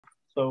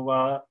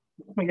Welcome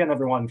again,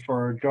 everyone,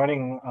 for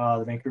joining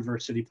the Vancouver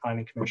City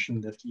Planning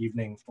Commission this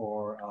evening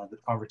for the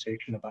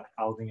conversation about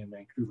housing in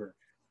Vancouver.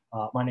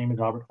 My name is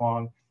Robert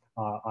Huang.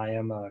 I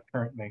am a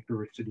current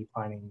Vancouver City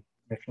Planning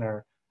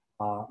Commissioner.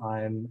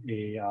 I'm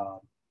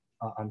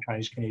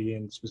Chinese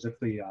Canadian,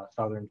 specifically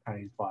Southern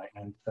Chinese by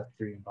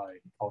ancestry and by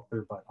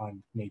culture, but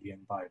I'm Canadian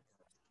by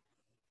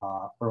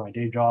birth. For my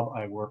day job,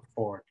 I work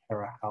for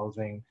Terra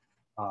Housing,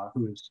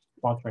 who is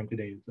sponsoring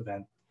today's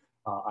event.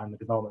 I'm a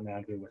development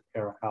manager with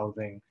Terra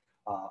Housing.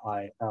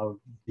 I have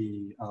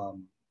the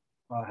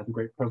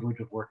great privilege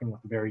of working with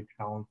a very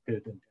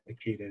talented and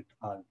dedicated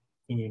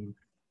team.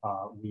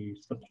 We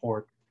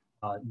support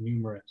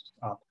numerous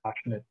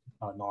passionate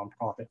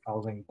nonprofit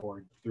housing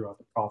boards throughout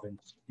the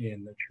province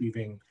in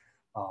achieving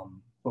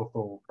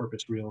social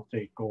purpose real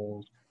estate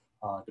goals,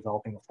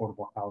 developing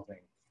affordable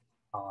housing.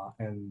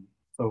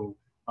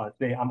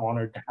 Today I'm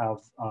honored to have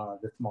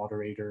this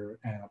moderator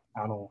and a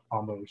panel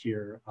combo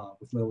here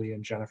with Lily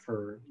and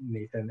Jennifer,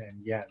 Nathan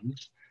and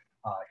Jens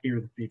here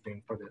this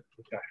evening for this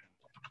discussion.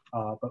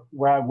 But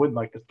where I would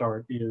like to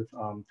start is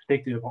to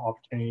take the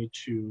opportunity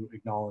to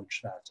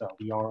acknowledge that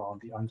we are on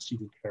the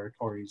unceded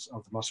territories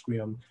of the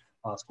Musqueam,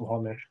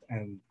 Squamish,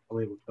 and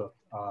Tsleil-Waututh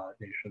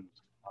nations.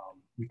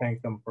 We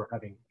thank them for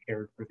having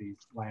cared for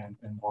these lands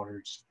and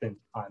waters since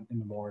time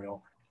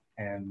immemorial,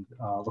 and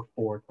look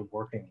forward to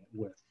working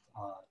with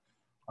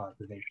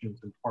the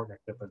nations in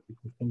partnership as we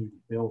continue to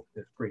build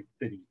this great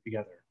city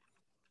together.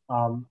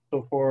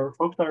 So for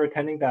folks that are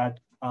attending that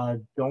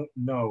don't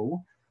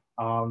know,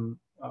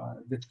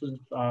 this is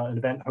an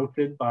event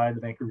hosted by the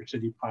Vancouver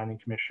City Planning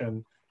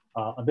Commission.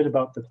 A bit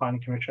about the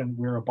Planning Commission: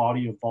 we're a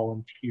body of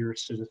volunteer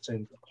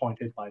citizens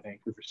appointed by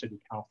Vancouver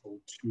City Council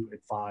to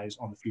advise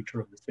on the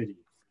future of the city.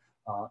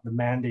 The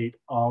mandate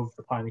of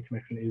the Planning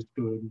Commission is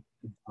to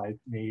advise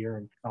mayor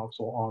and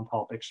council on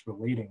topics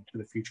relating to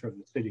the future of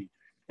the city.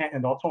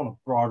 And also on a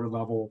broader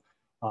level,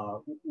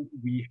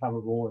 we have a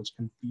role as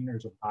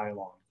conveners of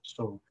dialogue.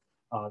 So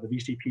the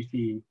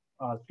VCPC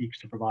seeks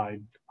to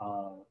provide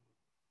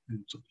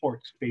and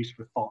support space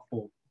for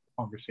thoughtful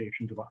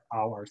conversations about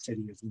how our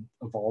city is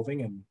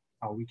evolving and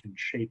how we can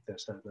shape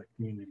this as a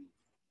community.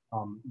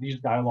 These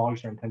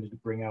dialogues are intended to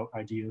bring out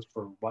ideas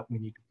for what we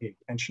need to pay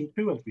attention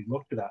to as we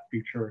look to that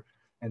future,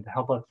 and to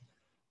help us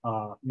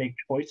make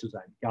choices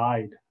that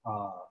guide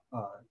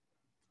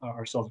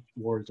ourselves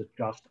towards a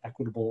just,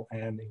 equitable,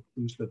 and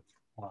inclusive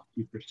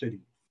future city.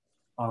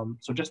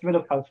 So just a bit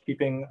of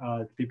housekeeping.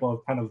 People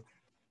have kind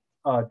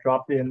of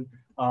dropped in.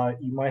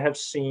 You might have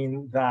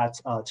seen that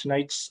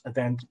tonight's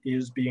event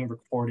is being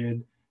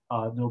recorded.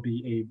 There'll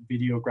be a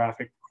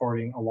videographic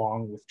recording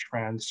along with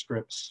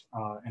transcripts,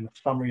 and a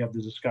summary of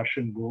the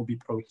discussion will be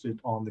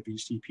posted on the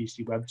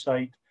VCPC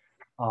website.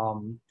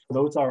 For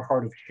those that are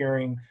hard of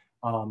hearing,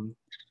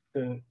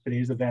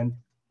 today's event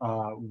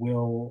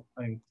will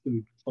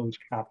include closed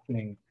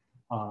captioning,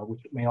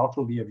 which may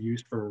also be of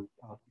use for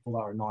people that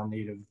are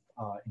non-native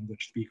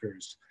English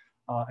speakers.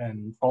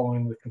 And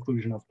following the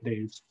conclusion of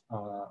today's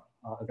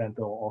event,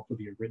 there will also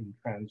be a written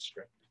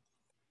transcript.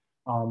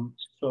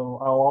 So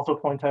I'll also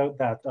point out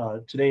that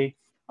today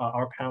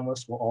our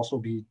panelists will also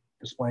be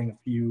displaying a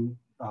few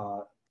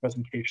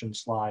presentation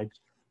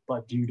slides,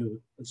 but due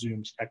to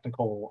Zoom's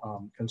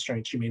technical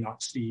constraints, you may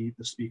not see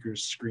the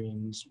speakers'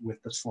 screens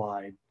with the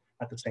slide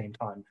at the same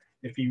time.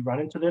 If you run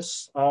into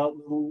this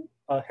little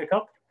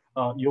hiccup,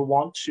 you'll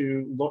want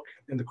to look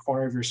in the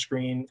corner of your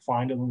screen,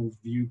 find a little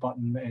view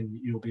button, and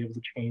you'll be able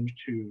to change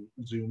to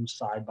Zoom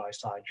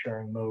side-by-side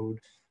sharing mode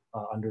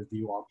under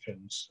view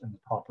options in the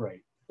top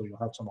right. So you'll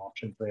have some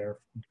options there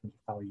in terms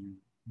of how you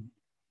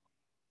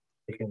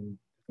take in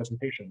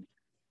presentations.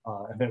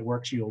 If it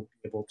works, you'll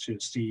be able to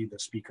see the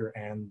speaker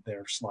and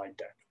their slide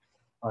deck.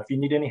 If you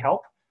need any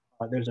help,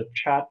 there's a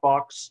chat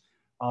box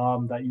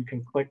that you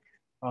can click,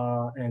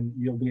 and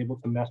you'll be able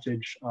to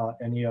message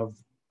any of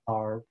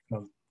our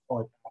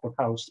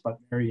house, but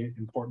very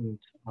important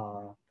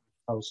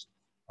house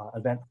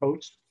event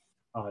hosts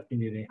if you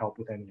need any help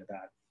with any of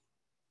that.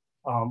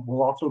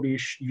 We'll also be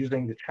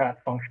using the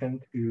chat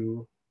function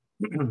to,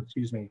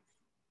 excuse me,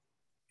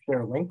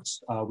 share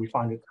links. We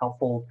find it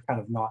helpful to kind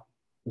of not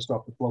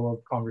disrupt the flow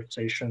of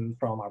conversation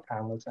from our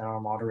panelists and our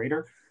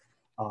moderator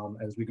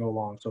as we go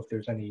along. So if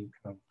there's any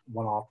kind of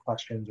one-off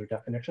questions or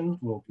definitions,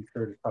 we'll be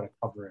sure to try to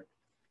cover it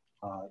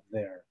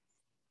there.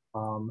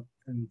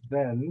 And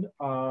then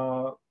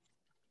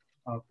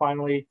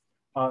finally,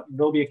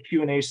 there'll be a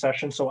Q&A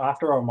session. So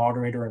after our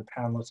moderator and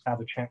panelists have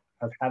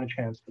had a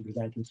chance to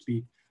present and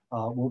speak,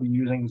 we'll be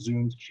using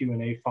Zoom's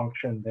Q&A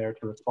function there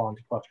to respond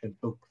to questions.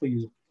 So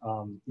please,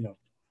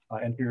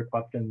 enter your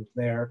questions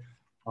there.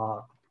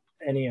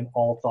 Any and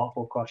all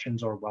thoughtful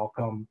questions are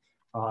welcome.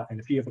 And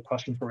if you have a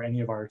question for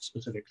any of our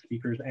specific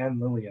speakers and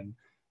Lillian,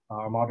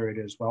 our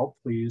moderator as well,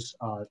 please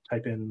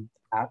type in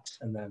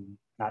and then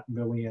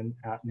 @Lillian,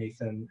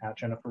 @Nathan,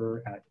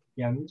 @Jennifer,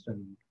 @Jens,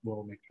 and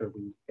we'll make sure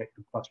we get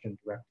your question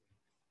directly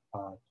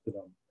to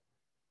them.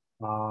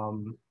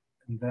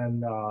 And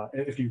then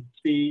if you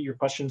see your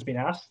questions being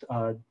asked,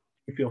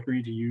 feel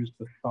free to use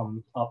the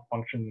thumbs up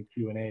function in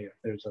Q&A if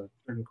there's a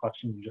certain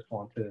question you just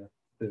want to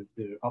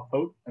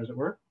upvote, as it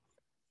were.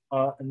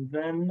 And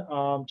then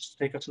just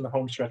to take us in the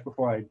home stretch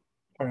before I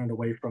turn it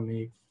away from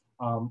me,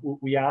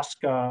 we ask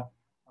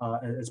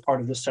as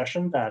part of this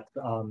session that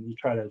you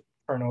try to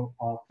turn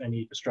off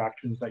any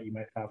distractions that you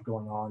might have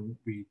going on.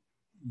 We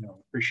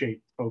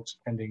appreciate folks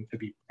tending to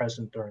be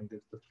present during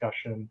this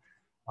discussion.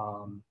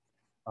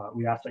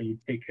 We ask that you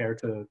take care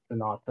to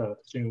not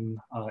assume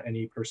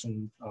any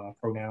person's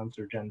pronouns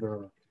or gender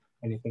or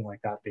anything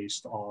like that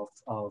based off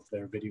of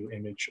their video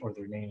image or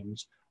their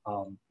names.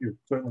 You're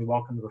certainly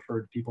welcome to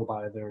refer to people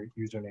by their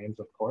usernames,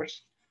 of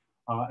course.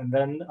 And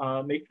then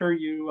make sure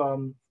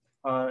you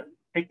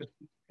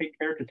take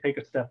care to take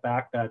a step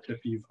back, that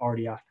if you've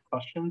already asked a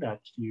question,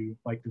 that you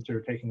might consider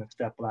taking a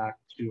step back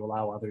to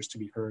allow others to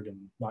be heard and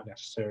not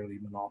necessarily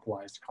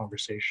monopolize the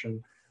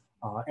conversation.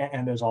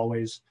 And as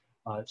always,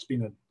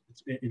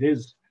 it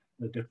is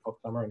a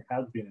difficult summer and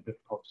has been a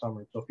difficult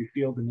summer. So if you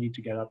feel the need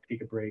to get up,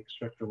 take a break,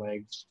 stretch your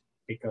legs,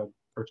 take a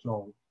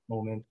personal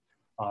moment,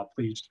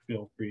 please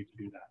feel free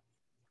to do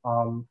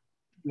that.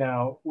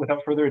 Now,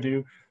 without further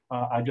ado,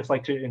 I'd just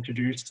like to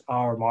introduce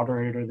our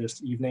moderator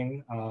this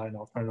evening, and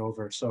I'll turn it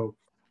over. So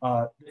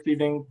this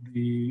evening,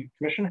 the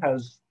Commission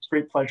has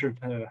great pleasure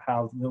to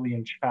have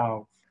Lillian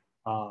Chow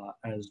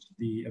as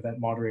the event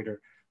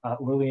moderator.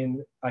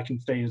 Lillian, I can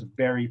say, is a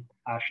very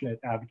passionate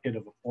advocate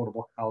of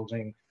affordable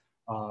housing,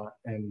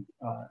 and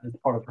as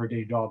part of her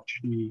day job,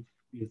 she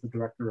is the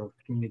Director of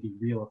Community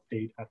Real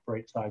Estate at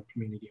Brightside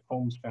Community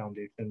Homes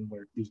Foundation,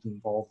 where she's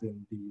involved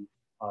in the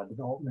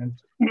development,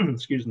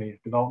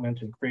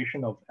 development and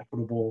creation of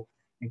equitable,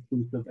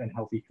 inclusive, and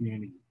healthy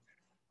communities.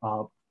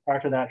 Prior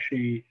to that,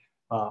 she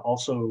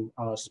also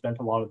spent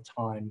a lot of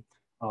time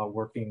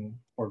working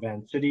for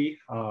Van City,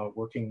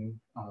 working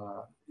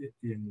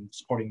in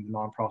supporting the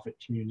nonprofit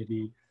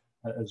community,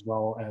 as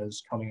well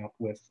as coming up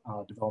with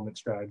development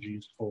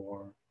strategies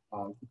for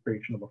the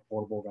creation of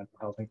affordable rental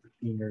housing for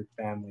seniors,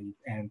 families,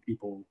 and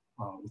people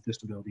with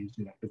disabilities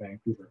in Metro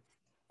Vancouver.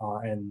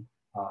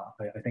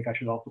 I think I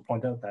should also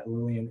point out that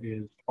Lillian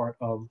is part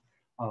of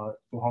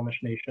Squamish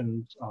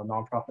Nation's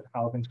nonprofit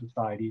housing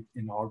society's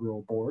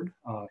inaugural board,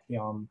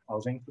 Hiam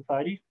Housing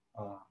Society,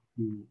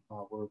 who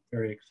we're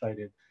very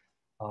excited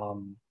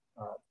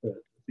to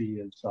see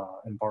is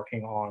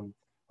embarking on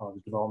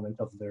the development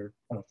of their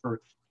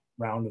first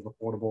round of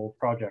affordable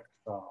projects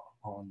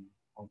on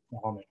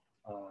Squamish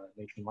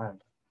Nation land.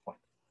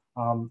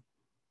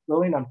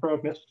 Lillian, I'm sure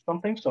I've missed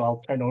something, so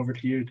I'll turn it over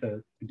to you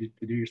to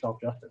do yourself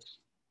justice.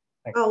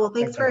 Thanks. Oh, well,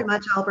 thanks very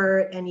much,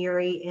 Albert and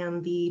Yuri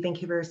and the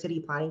Vancouver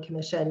City Planning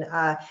Commission.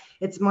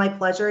 It's my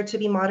pleasure to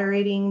be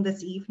moderating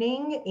this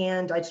evening,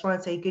 and I just want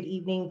to say good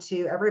evening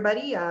to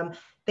everybody.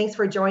 Thanks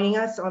for joining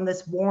us on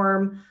this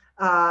warm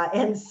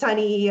and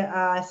sunny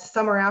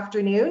summer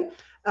afternoon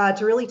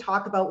to really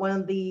talk about one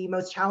of the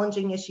most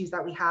challenging issues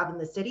that we have in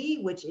the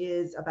city, which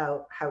is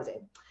about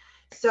housing.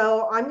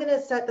 So I'm going to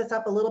set this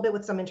up a little bit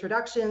with some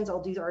introductions.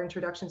 I'll do our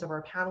introductions of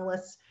our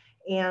panelists.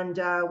 And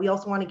we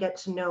also want to get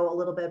to know a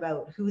little bit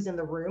about who's in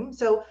the room.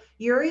 So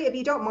Yuri, if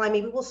you don't mind,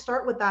 maybe we'll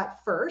start with that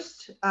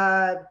first.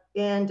 Do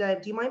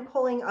you mind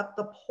pulling up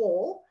the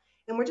poll?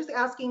 And we're just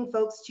asking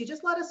folks to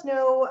just let us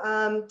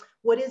know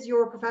what is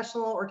your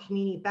professional or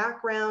community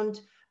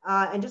background,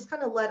 and just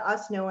kind of let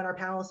us know and our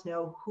panelists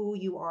know who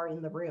you are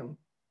in the room.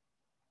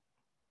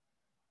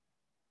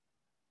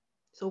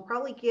 So we'll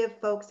probably give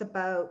folks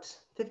about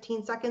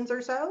 15 seconds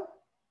or so.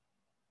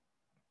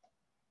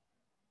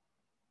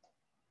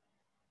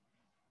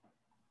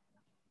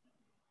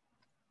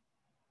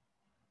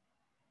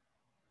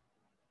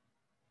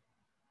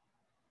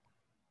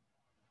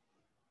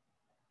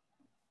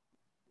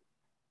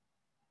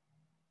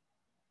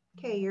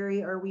 Okay,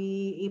 Yuri, are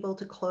we able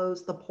to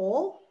close the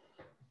poll?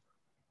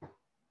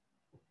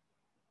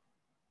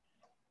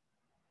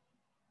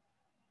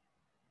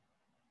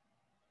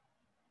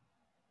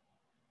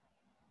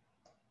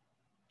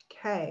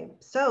 Okay,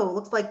 so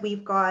looks like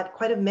we've got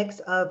quite a mix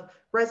of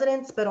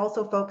residents, but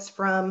also folks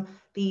from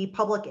the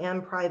public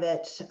and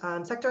private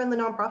sector and the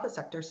nonprofit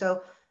sector.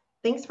 So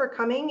thanks for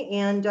coming,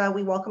 and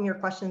we welcome your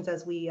questions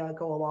as we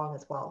go along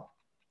as well.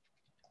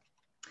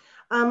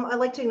 I'd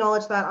like to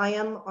acknowledge that I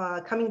am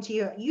coming to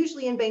you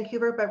usually in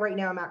Vancouver, but right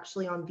now I'm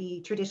actually on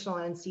the traditional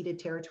and unceded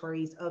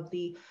territories of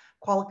the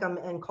Qualicum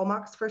and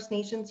Comox First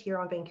Nations here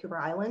on Vancouver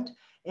Island.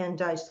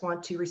 And I just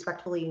want to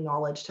respectfully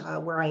acknowledge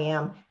where I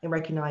am and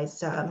recognize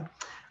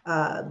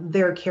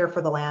their care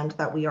for the land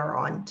that we are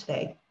on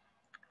today.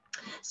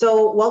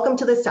 So welcome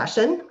to this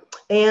session.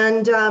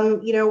 And,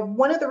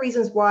 one of the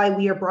reasons why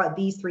we have brought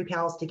these three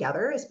panels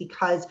together is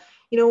because,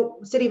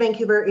 City of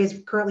Vancouver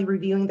is currently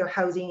reviewing their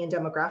housing and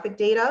demographic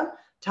data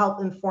to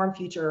help inform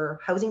future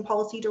housing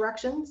policy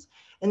directions.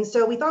 And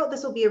so we thought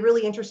this would be a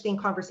really interesting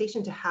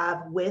conversation to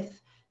have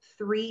with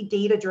three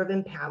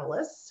data-driven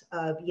panelists,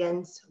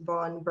 Jens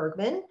von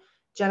Bergman,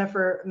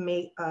 Jennifer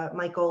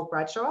Michael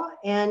Bradshaw,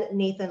 and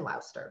Nathan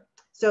Lauster.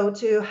 So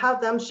to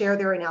have them share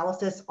their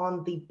analysis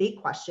on the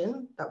big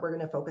question that we're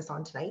going to focus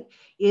on tonight,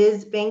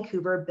 is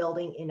Vancouver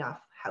building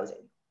enough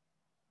housing?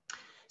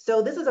 So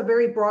this is a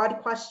very broad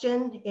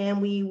question, and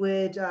we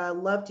would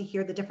love to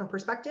hear the different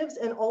perspectives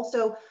and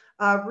also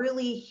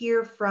really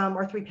hear from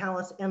our three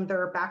panelists and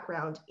their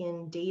background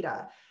in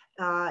data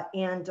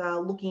and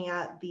looking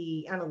at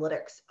the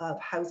analytics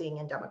of housing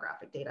and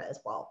demographic data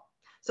as well.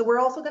 So we're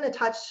also going to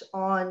touch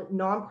on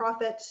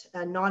nonprofit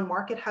and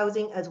non-market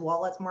housing as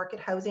well as market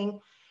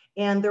housing.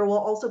 And there will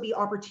also be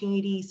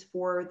opportunities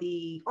for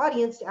the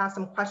audience to ask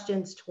some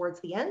questions towards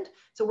the end.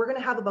 So we're going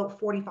to have about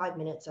 45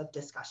 minutes of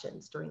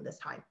discussions during this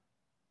time.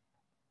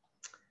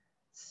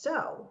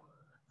 So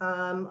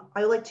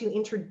I'd like to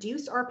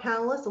introduce our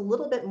panelists a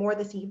little bit more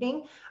this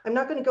evening. I'm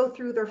not going to go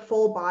through their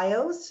full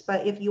bios,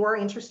 but if you are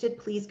interested,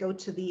 please go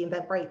to the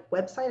Eventbrite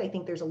website. I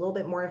think there's a little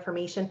bit more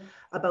information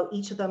about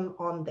each of them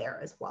on there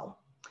as well.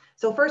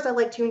 So first, I'd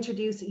like to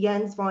introduce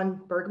Jens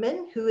von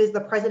Bergman, who is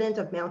the president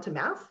of Mountain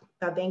Math,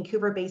 a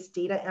Vancouver-based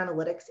data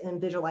analytics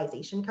and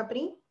visualization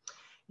company.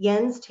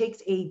 Jens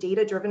takes a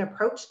data-driven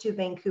approach to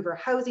Vancouver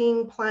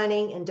housing,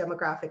 planning, and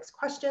demographics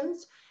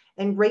questions,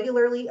 and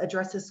regularly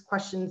addresses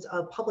questions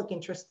of public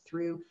interest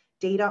through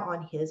data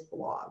on his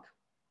blog.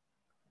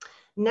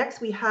 Next,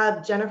 we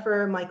have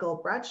Jennifer Michael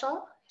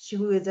Bradshaw,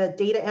 who is a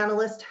data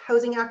analyst,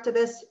 housing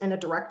activist, and a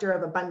director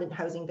of Abundant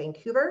Housing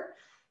Vancouver.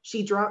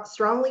 She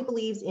strongly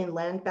believes in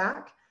land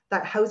back,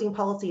 that housing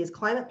policy is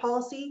climate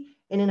policy,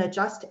 and in a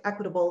just,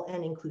 equitable,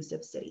 and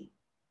inclusive city.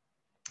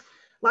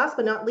 Last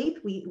but not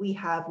least, we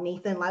have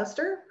Nathan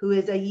Lauster, who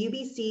is a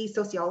UBC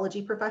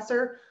sociology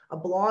professor, a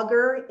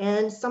blogger,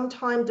 and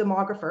sometime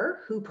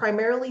demographer who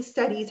primarily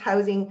studies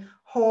housing,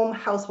 home,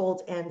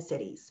 households, and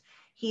cities.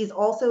 He's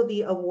also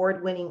the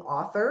award-winning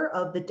author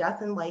of The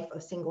Death and Life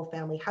of Single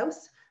Family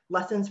House,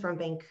 Lessons from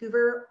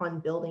Vancouver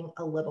on Building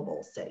a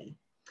Livable City.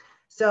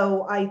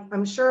 So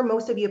I'm sure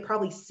most of you have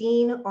probably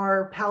seen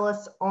our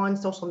panelists on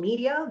social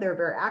media. They're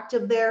very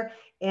active there,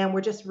 and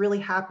we're just really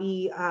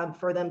happy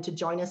for them to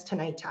join us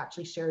tonight to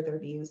actually share their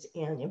views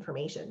and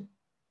information.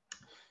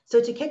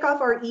 So to kick off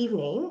our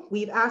evening,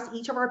 we've asked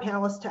each of our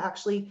panelists to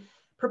actually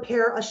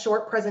prepare a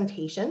short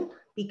presentation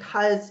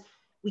because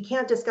we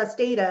can't discuss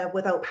data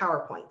without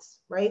PowerPoints,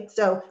 right?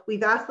 So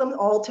we've asked them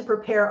all to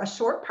prepare a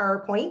short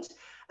PowerPoint.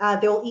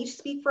 They'll each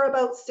speak for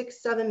about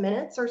 6-7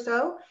 minutes or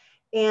so.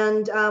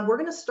 And we're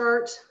going to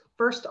start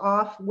first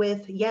off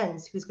with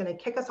Jens, who's going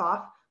to kick us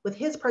off with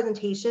his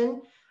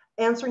presentation,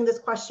 answering this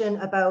question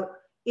about,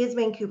 is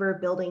Vancouver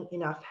building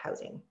enough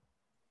housing?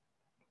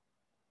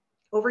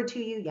 Over to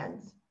you,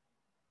 Jens.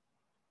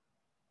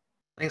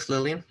 Thanks,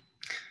 Lillian.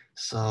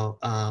 So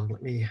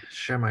let me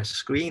share my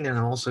screen, and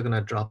I'm also going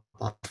to drop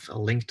off a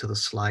link to the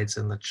slides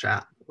in the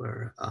chat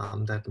where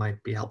that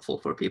might be helpful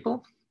for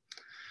people.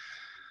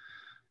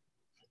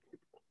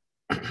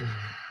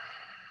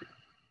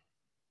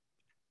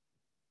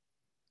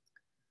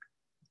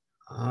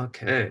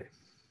 Okay.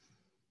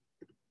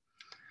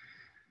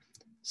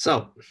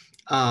 So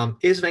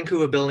is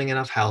Vancouver building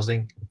enough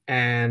housing,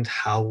 and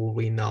how will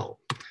we know?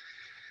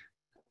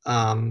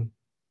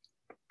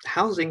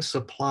 Housing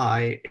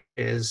supply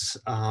is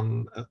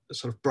a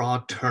sort of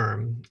broad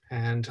term,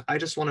 and I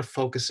just want to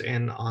focus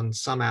in on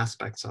some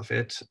aspects of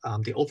it.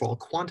 The overall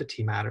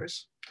quantity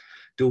matters.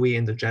 Do we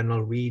in the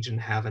general region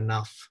have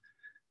enough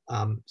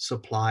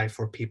supply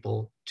for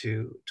people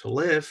to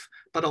live,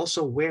 but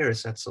also where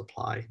is that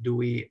supply? Do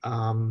we,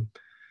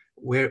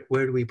 where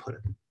do we put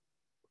it?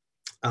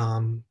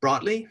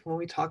 Broadly, when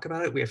we talk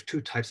about it, we have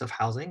two types of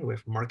housing. We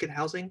have market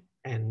housing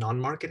and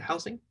non-market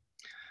housing.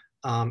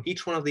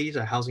 Each one of these,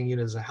 a housing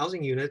unit is a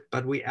housing unit,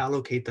 but we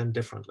allocate them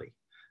differently.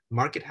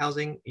 Market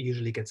housing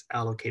usually gets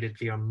allocated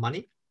via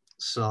money.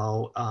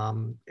 So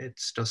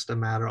it's just a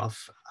matter of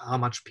how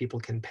much people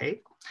can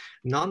pay.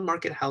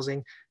 Non-market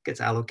housing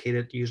gets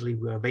allocated usually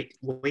with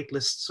wait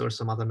lists or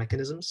some other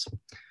mechanisms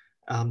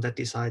that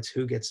decides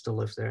who gets to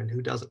live there and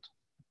who doesn't.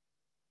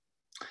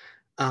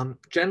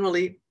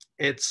 Generally,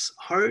 it's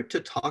hard to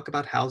talk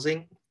about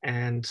housing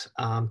and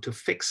to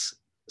fix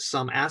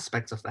some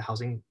aspects of the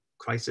housing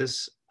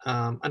crisis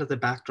under the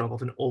backdrop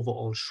of an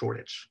overall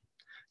shortage.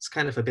 It's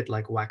kind of a bit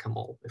like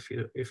whack-a-mole if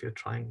you're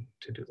trying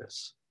to do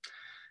this.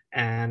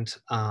 And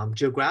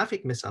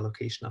geographic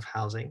misallocation of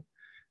housing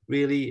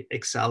really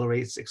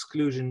accelerates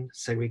exclusion,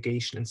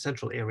 segregation in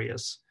central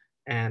areas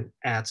and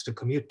adds to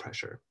commute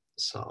pressure.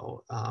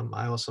 So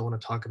I also want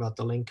to talk about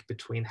the link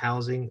between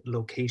housing,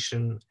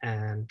 location,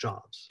 and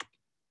jobs.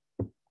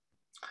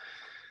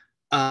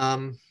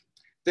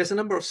 There's a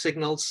number of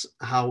signals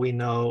how we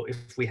know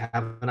if we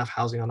have enough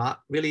housing or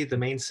not. Really, the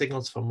main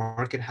signals for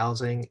market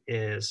housing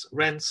is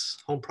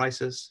rents, home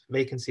prices,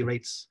 vacancy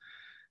rates.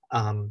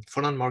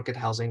 For non-market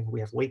housing, we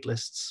have wait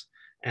lists,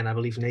 and I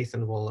believe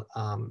Nathan will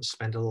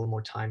spend a little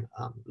more time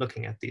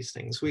looking at these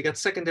things. We got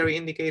secondary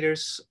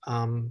indicators,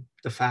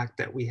 the fact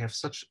that we have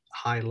such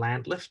high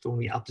land lift when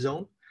we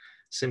upzone.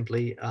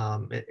 Simply,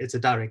 it's a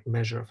direct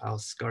measure of our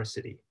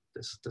scarcity,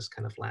 this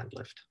kind of land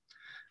lift.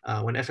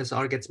 When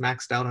FSR gets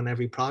maxed out on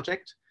every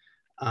project,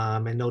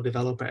 and no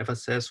developer ever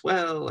says,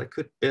 well, I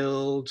could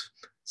build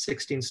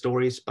 16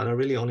 stories, but I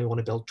really only want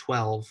to build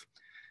 12.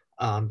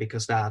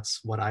 because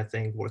that's what I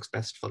think works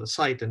best for the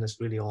site and is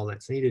really all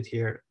that's needed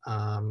here.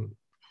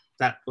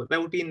 That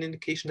would be an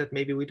indication that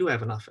maybe we do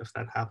have enough if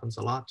that happens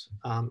a lot.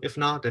 If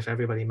not, if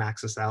everybody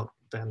maxes out,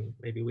 then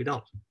maybe we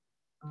don't.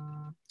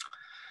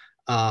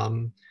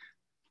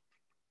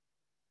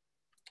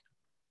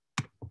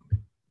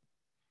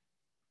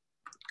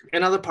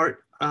 Another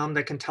part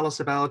that can tell us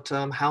about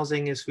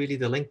housing is really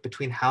the link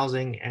between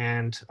housing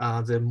and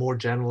the more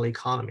general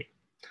economy.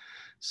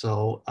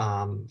 So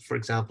for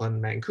example,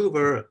 in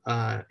Vancouver,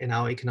 in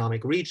our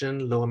economic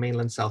region, Lower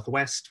Mainland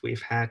Southwest,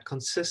 we've had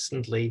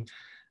consistently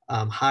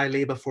high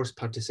labor force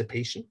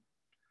participation,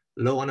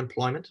 low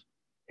unemployment,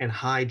 and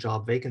high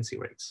job vacancy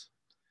rates.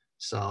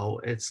 So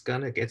it's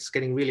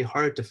getting really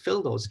hard to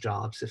fill those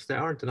jobs if there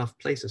aren't enough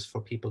places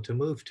for people to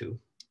move to.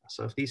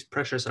 So if these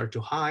pressures are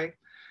too high,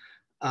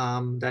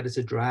 that is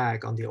a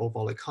drag on the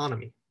overall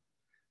economy.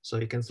 So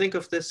you can think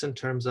of this in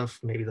terms of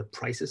maybe the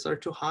prices are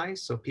too high,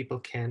 so people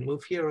can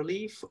move here or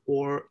leave,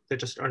 or there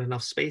just aren't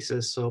enough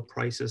spaces, so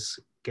prices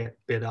get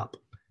bid up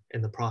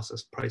in the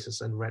process,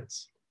 prices and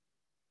rents.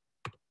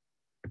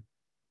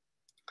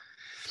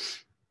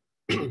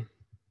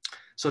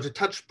 So to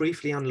touch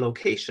briefly on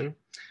location,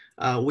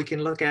 we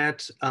can look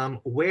at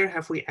where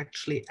have we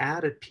actually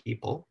added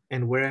people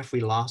and where have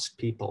we lost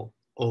people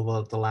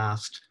over the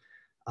last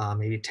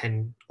maybe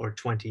 10 or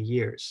 20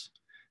 years.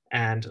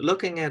 And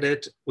looking at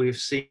it, we've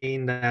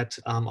seen that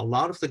a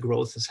lot of the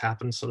growth has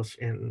happened sort of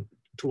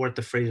toward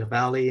the Fraser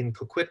Valley, in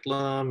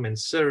Coquitlam, in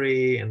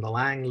Surrey, in the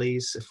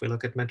Langleys, if we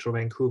look at Metro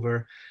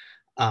Vancouver.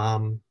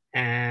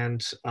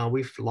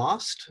 We've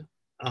lost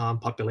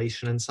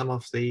population in some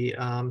of the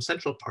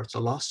central parts,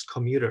 or lost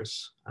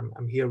commuters.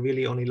 I'm here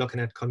really only looking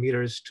at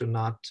commuters to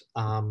not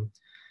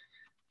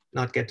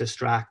get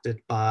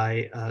distracted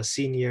by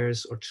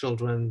seniors or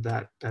children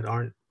that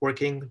aren't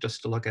working,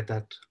 just to look at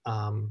that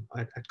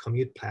at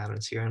commute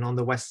patterns here. And on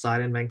the west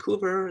side in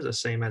Vancouver, the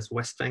same as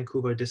West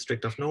Vancouver,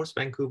 District of North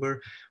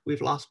Vancouver,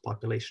 we've lost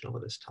population over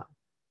this time.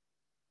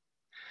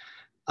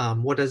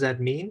 What does that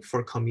mean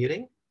for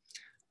commuting?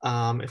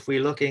 If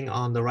we're looking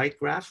on the right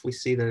graph, we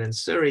see that in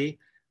Surrey,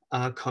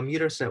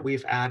 commuters that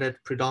we've added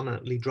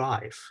predominantly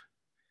drive,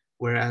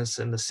 whereas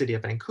in the city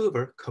of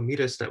Vancouver,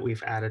 commuters that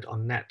we've added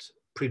on net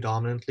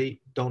predominantly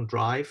don't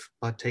drive,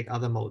 but take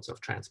other modes of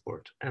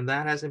transport. And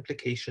that has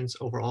implications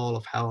overall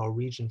of how our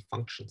region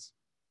functions.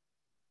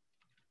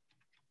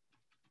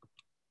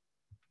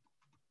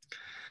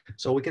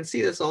 So we can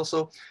see this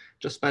also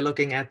just by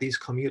looking at these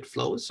commute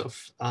flows of,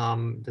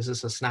 this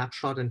is a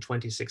snapshot in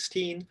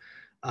 2016,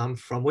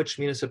 from which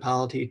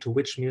municipality to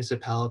which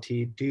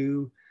municipality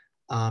do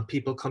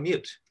people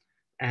commute.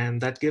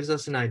 And that gives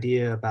us an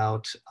idea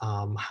about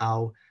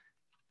how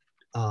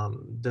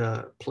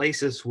the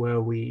places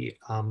where we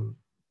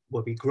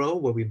grow,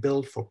 where we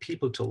build for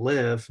people to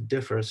live,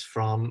 differs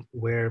from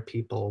where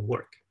people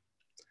work.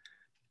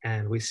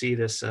 And we see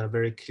this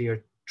very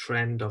clear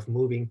trend of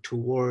moving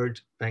toward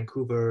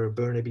Vancouver,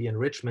 Burnaby, and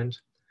Richmond,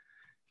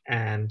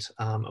 and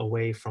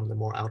away from the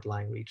more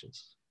outlying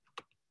regions.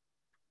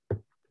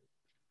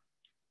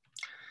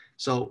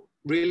 So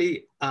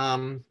really,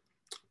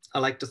 I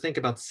like to think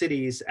about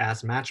cities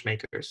as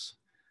matchmakers.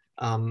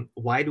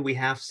 Why do we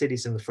have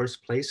cities in the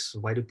first place?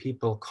 Why do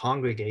people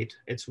congregate?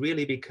 It's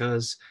really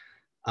because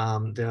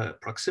the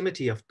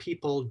proximity of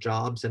people,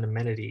 jobs, and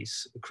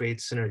amenities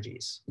creates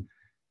synergies.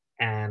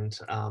 And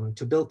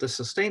to build this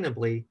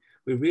sustainably,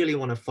 we really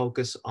want to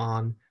focus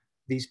on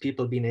these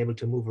people being able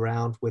to move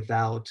around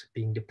without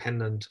being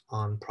dependent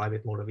on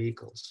private motor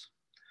vehicles.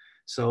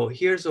 So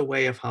here's a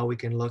way of how we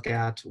can look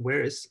at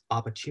where is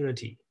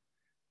opportunity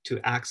to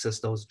access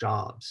those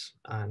jobs.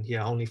 And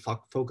here I only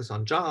focus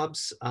on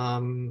jobs.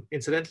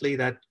 Incidentally,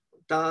 that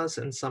does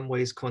in some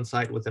ways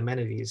coincide with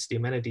amenities. The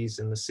amenities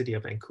in the city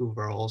of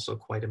Vancouver are also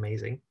quite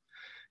amazing.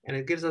 And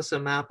it gives us a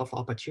map of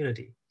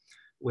opportunity,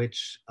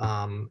 which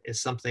is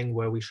something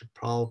where we should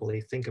probably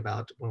think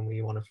about when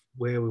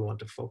where we want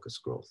to focus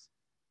growth.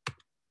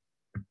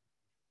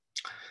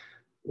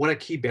 What are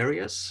key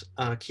barriers?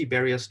 Key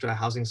barriers to a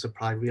housing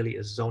supply really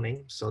is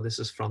zoning. So this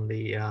is from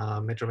the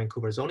Metro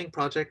Vancouver zoning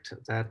project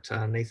that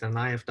Nathan and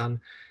I have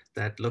done,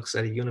 that looks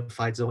at a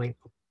unified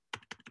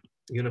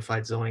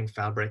zoning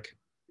fabric.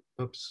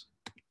 Oops,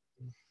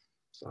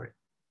 sorry.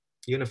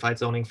 Unified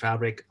zoning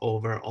fabric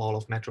over all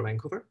of Metro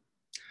Vancouver.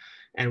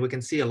 And we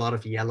can see a lot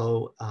of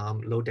yellow,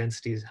 low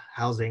density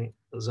housing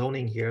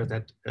zoning here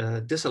that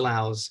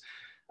disallows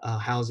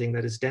housing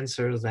that is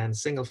denser than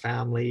single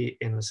family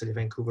in the city of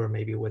Vancouver,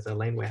 maybe with a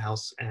laneway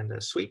house and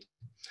a suite,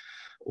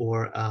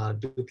 or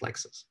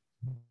duplexes.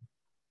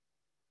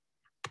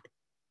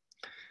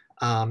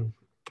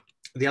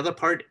 The other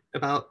part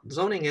about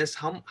zoning is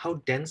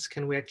how dense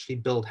can we actually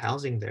build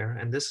housing there?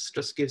 And this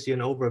just gives you an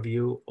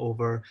overview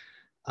over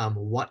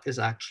what is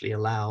actually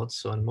allowed.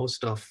 So in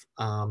most of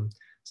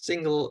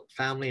single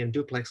family and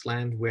duplex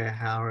land, we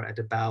are at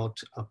about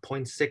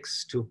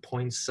 0.6 to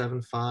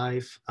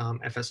 0.75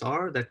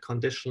 FSR that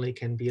conditionally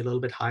can be a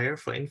little bit higher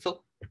for infill.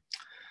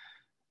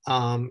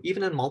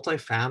 Even in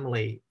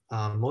multifamily,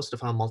 most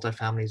of our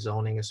multifamily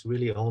zoning is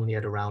really only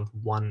at around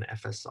 1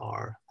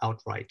 FSR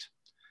outright,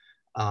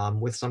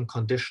 with some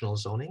conditional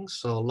zoning.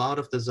 So a lot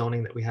of the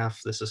zoning that we have,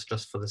 this is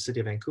just for the city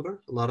of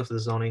Vancouver, a lot of the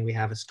zoning we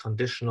have is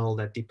conditional,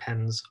 that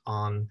depends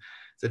on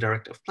the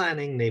director of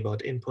planning,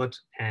 neighborhood input,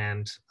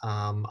 and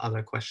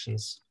other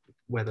questions,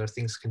 whether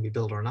things can be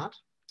built or not.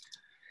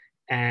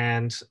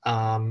 And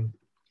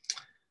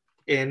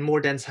in more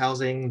dense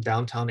housing,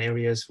 downtown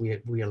areas,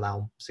 we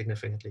allow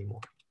significantly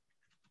more.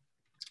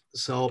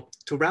 So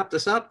to wrap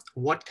this up,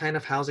 what kind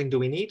of housing do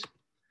we need?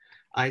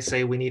 I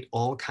say we need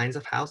all kinds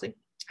of housing.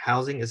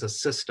 Housing is a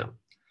system.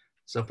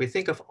 So if we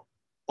think of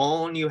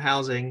all new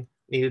housing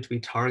needed to be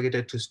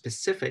targeted to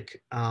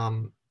specific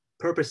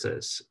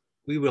purposes,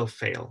 we will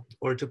fail.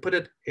 Or to put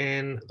it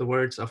in the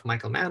words of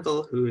Michael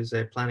Mandel, who is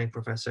a planning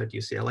professor at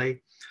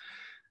UCLA,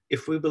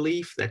 if we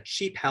believe that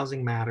cheap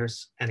housing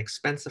matters and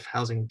expensive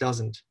housing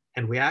doesn't,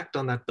 and we act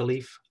on that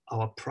belief,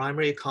 our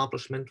primary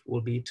accomplishment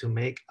will be to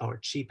make our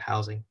cheap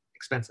housing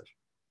expensive.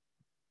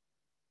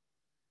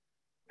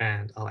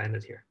 And I'll end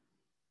it here.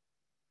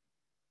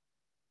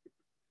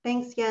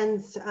 Thanks,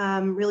 Jens.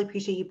 Really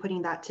appreciate you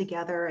putting that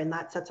together, and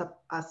that sets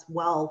up us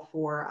well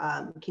for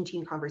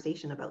continued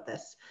conversation about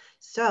this.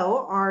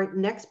 So our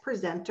next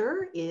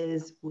presenter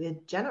is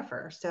with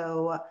Jennifer.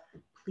 So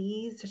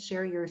please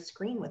share your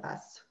screen with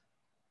us.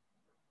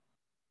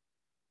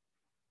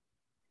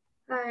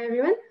 Hi,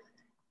 everyone.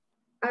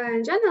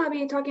 I'm Jen. I'll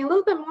be talking a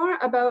little bit more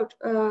about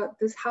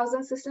this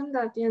housing system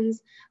that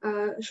Jens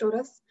showed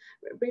us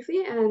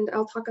briefly, and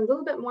I'll talk a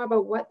little bit more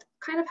about what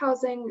kind of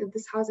housing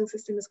this housing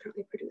system is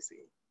currently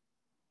producing.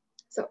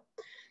 So,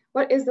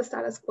 what is the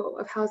status quo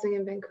of housing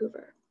in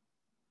Vancouver?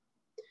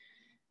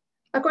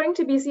 According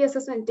to BC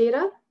assessment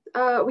data,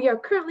 we are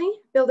currently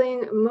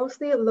building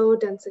mostly low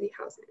density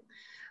housing.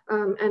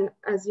 And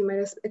as you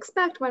might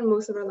expect, when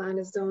most of our land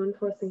is zoned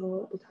for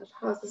single detached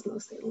houses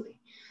mostly only.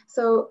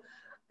 So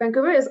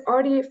Vancouver is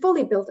already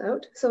fully built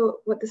out.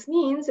 So what this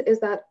means is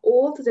that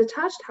old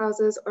detached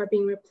houses are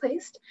being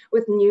replaced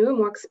with new,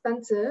 more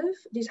expensive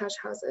detached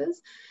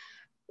houses,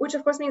 which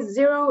of course means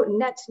zero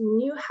net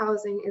new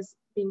housing is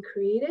being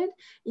created,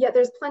 yet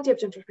there's plenty of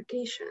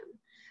gentrification.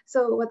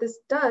 So what this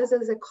does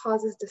is it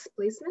causes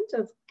displacement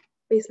of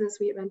basement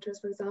suite renters,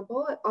 for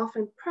example,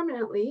 often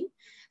permanently,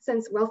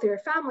 since wealthier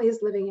families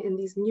living in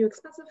these new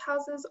expensive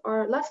houses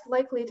are less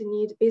likely to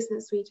need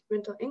basement suite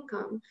rental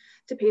income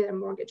to pay their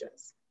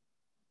mortgages.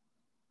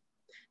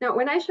 Now,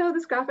 when I show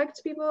this graphic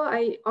to people,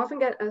 I often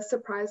get a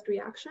surprised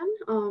reaction.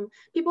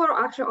 People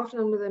are actually often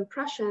under the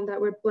impression that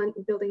we're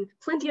building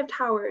plenty of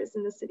towers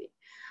in the city.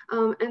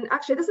 And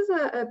actually, this is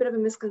a bit of a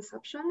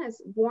misconception.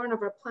 It's born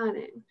of our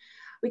planning.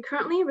 We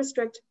currently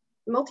restrict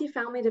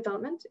multifamily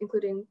development,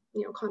 including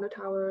condo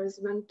towers,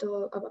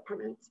 rental of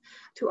apartments,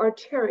 to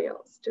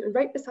arterials, to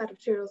right beside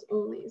arterials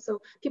only.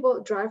 So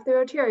people drive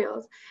through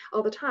arterials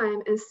all the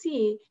time and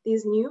see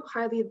these new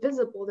highly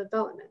visible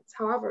developments.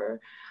 However,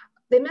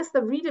 they miss the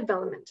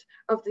redevelopment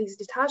of these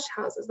detached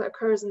houses that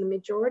occurs in the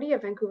majority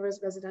of Vancouver's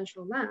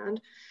residential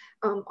land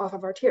off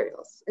of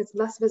arterials. It's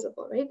less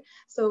visible, right?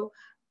 So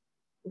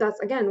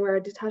that's again where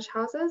detached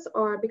houses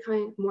are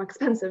becoming more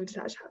expensive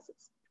detached houses.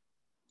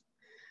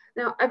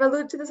 Now, I've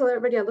alluded to this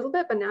already a little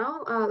bit, but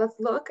now let's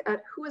look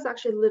at who is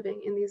actually living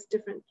in these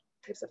different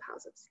types of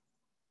houses.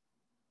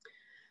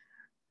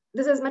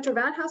 This is Metro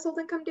Van household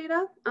income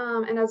data,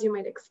 and as you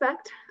might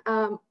expect,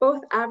 both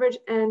average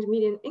and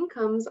median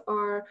incomes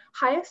are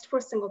highest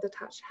for single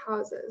detached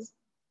houses.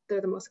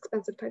 They're the most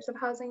expensive types of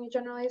housing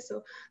generally,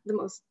 so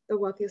the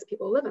wealthiest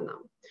people live in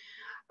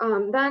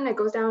them. Then it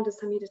goes down to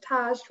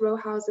semi-detached, row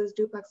houses,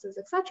 duplexes,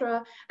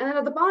 etc. And then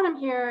at the bottom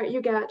here,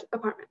 you get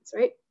apartments,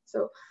 right?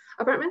 So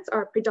apartments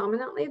are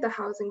predominantly the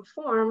housing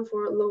form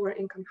for lower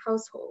income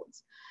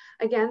households.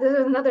 Again, this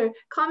is another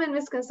common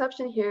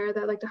misconception here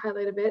that I'd like to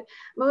highlight a bit.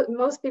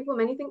 Most people,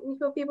 many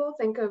people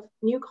think of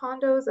new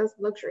condos as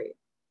luxury.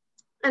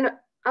 And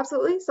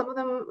absolutely, some of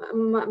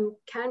them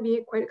can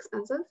be quite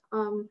expensive.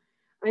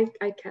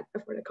 I can't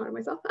afford a condo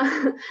myself,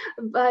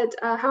 but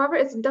however,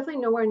 it's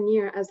definitely nowhere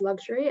near as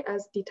luxury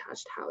as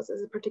detached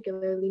houses,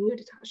 particularly new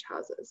detached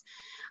houses.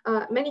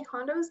 Many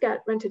condos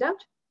get rented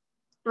out.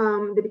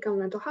 They become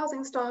rental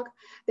housing stock.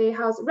 They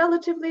house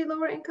relatively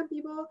lower income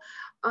people,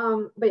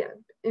 but yeah,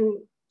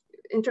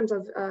 in terms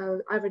of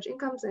average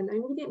incomes and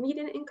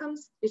median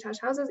incomes,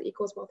 detached houses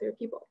equals wealthier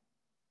people.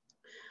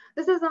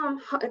 This is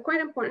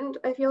quite important,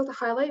 I feel, to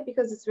highlight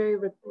because it's very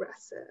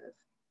regressive.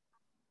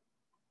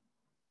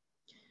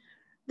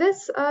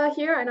 This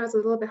here, I know it's a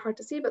little bit hard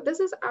to see, but this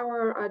is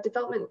our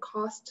development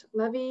cost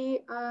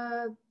levy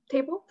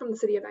table from the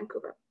city of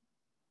Vancouver.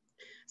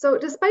 So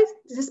despite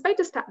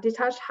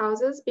detached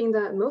houses being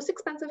the most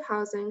expensive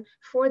housing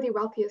for the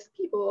wealthiest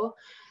people,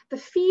 the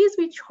fees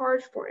we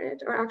charge for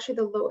it are actually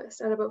the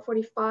lowest at about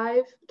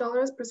 $45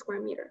 per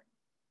square meter.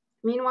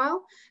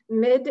 Meanwhile,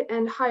 mid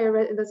and higher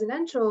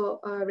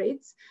residential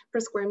rates per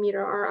square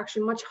meter are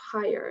actually much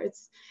higher.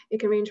 It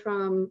can range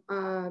from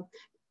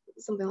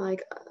something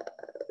like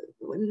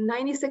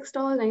 $96,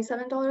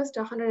 $97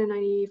 to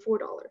 $194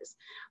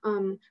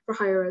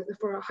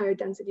 for a higher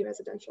density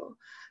residential.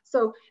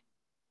 So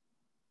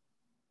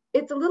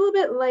it's a little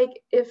bit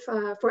like if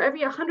for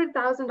every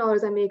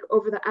 $100,000 I make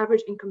over the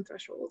average income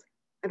threshold,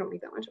 I don't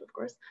make that much, of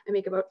course, I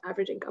make about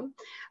average income,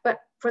 but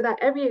for that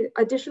every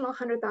additional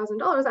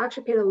 $100,000, I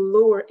actually paid a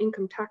lower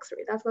income tax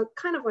rate. That's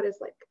kind of what it's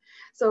like.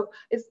 So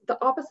it's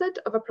the opposite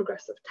of a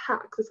progressive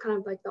tax. It's kind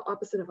of like the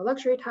opposite of a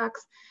luxury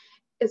tax.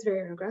 It's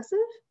very regressive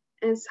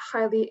and it's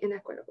highly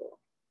inequitable.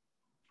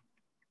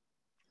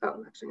 Oh,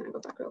 I'm actually gonna go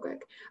back real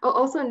quick. I'll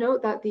also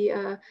note that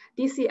the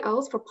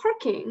DCLs for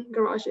parking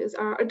garages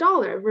are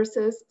 $1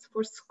 versus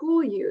for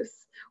school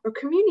use or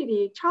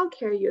community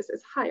childcare use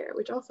is higher,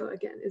 which also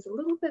again is a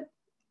little bit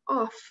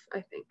off,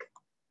 I think.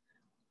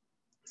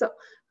 So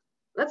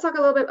let's talk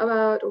a little bit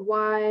about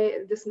why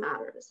this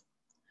matters.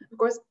 Of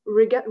course,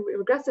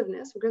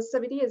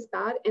 regressivity is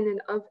bad in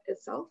and of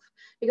itself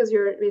because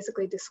you're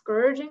basically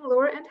discouraging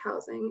lower end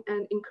housing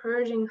and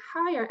encouraging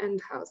higher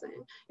end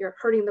housing. You're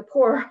hurting the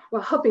poor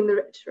while helping the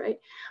rich, right?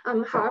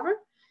 However,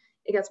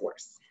 it gets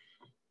worse.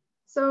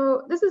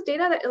 So this is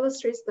data that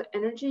illustrates the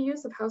energy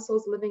use of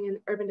households living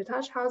in urban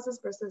detached houses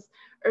versus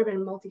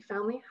urban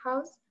multifamily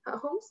homes.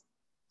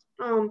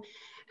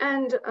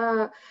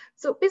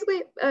 So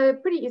basically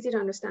pretty easy to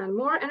understand.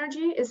 More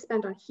energy is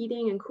spent on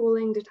heating and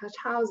cooling detached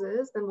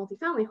houses than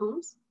multifamily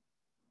homes.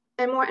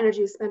 And more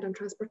energy is spent on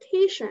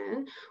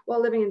transportation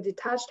while living in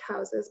detached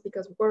houses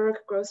because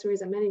work,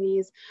 groceries,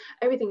 amenities,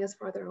 everything is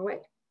farther away.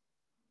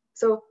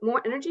 So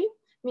more energy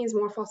means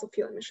more fossil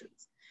fuel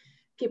emissions.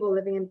 People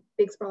living in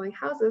big sprawling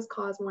houses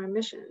cause more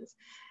emissions.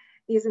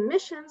 These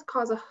emissions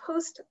cause a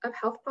host of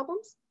health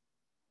problems.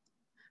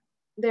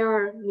 They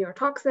are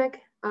neurotoxic.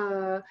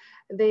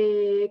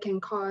 They can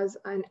cause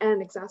and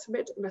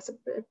exacerbate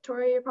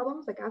respiratory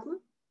problems like asthma.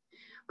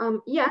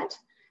 Yet,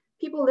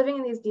 people living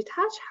in these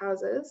detached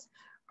houses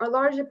are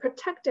largely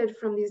protected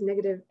from these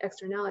negative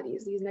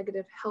externalities, these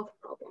negative health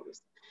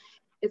problems.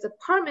 It's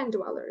apartment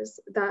dwellers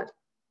that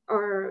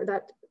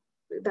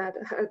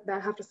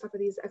have to suffer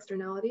these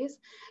externalities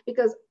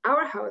because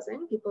our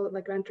housing, people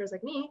like renters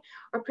like me,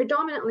 are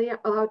predominantly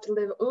allowed to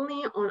live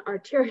only on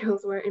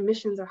arterials where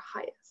emissions are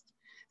highest.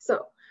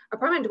 So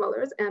apartment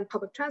dwellers and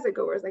public transit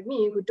goers like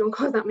me who don't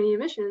cause that many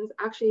emissions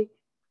actually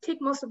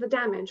take most of the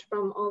damage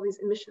from all these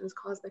emissions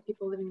caused by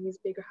people living in these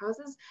bigger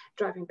houses,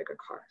 driving bigger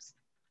cars.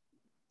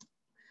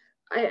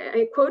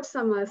 I quote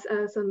some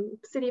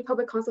city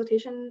public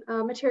consultation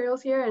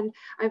materials here, and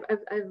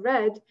I've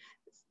read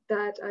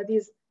that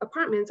these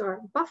apartments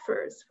are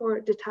buffers for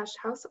detached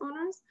house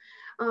owners.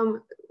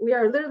 We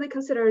are literally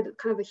considered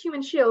kind of the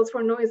human shields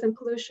for noise and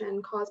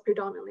pollution caused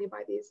predominantly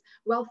by these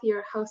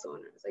wealthier house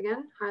owners.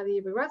 Again,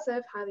 highly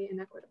regressive, highly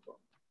inequitable.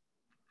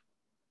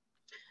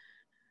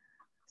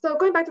 So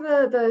going back to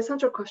the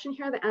central question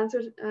here, the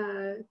answer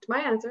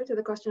my answer to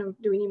the question of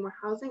do we need more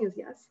housing is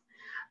yes.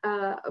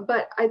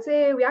 But I'd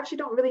say we actually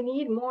don't really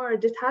need more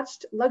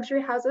detached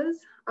luxury houses,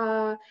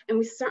 and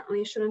we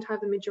certainly shouldn't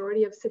have the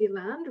majority of city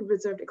land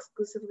reserved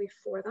exclusively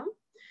for them.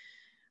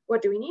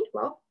 What do we need?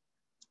 Well,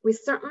 we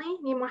certainly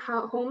need more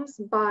homes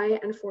by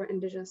and for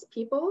Indigenous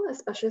people,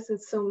 especially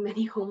since so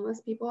many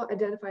homeless people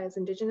identify as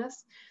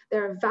Indigenous.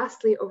 They're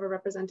vastly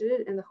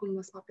overrepresented in the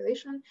homeless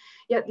population,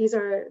 yet these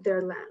are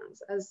their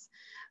lands. As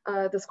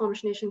the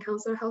Squamish Nation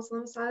Councillor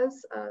Helslem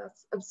says,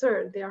 that's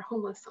absurd. They are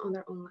homeless on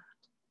their own land.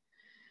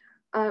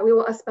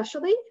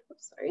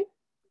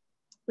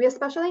 We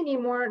especially need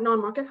more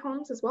non-market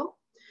homes as well.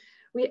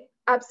 We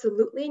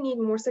absolutely need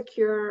more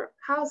secure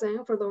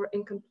housing for lower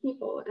income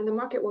people, and the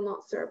market will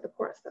not serve the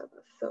poorest of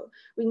us. So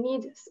we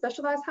need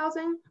specialized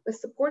housing with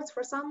supports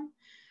for some.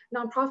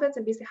 Nonprofits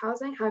in BC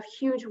Housing have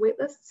huge wait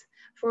lists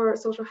for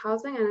social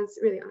housing, and it's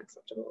really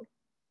unacceptable.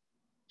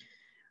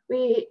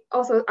 We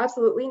also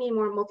absolutely need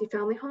more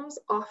multifamily homes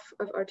off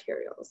of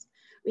arterials.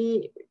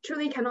 We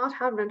truly cannot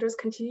have renters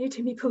continue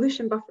to be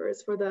pollution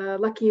buffers for the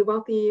lucky,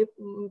 wealthy,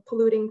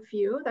 polluting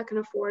few that can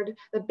afford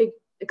the big,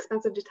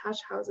 expensive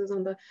detached houses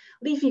on the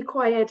leafy,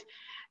 quiet,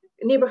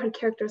 neighborhood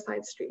character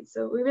side streets.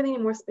 So we really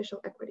need more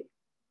spatial equity.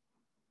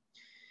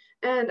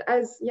 And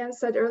as Jens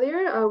said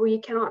earlier, we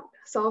cannot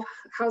solve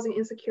housing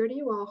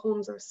insecurity while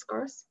homes are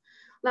scarce.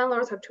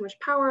 Landlords have too much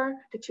power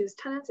to choose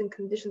tenants in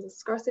conditions of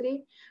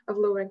scarcity, of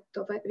low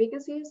rental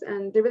vacancies,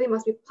 and there really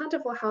must be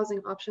plentiful housing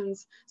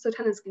options so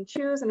tenants can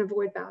choose and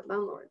avoid bad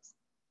landlords.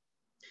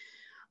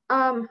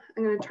 I'm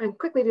going to try and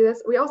quickly do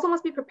this. We also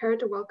must be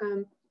prepared to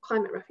welcome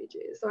climate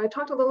refugees. So I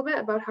talked a little bit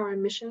about how our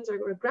emissions are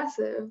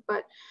regressive,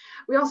 but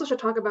we also should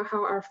talk about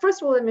how our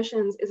first world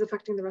emissions is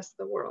affecting the rest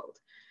of the world.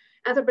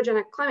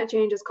 Anthropogenic climate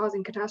change is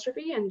causing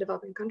catastrophe in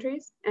developing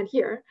countries and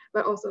here,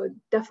 but also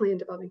definitely in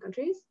developing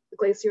countries. The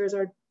glaciers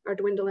are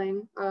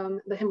dwindling.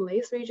 The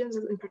Himalayas regions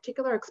in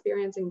particular are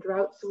experiencing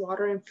droughts,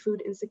 water and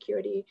food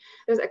insecurity.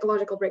 There's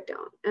ecological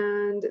breakdown,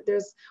 and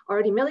there's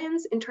already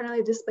millions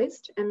internally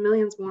displaced and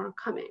millions more are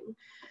coming.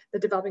 The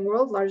developing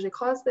world largely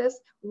caused this.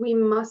 We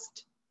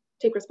must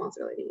take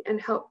responsibility and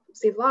help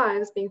save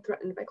lives being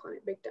threatened by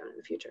climate breakdown in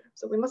the future.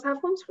 So we must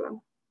have homes for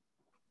them.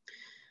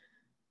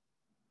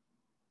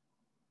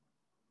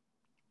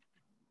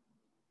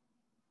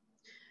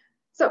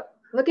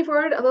 Looking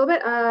forward a little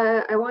bit,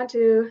 I want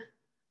to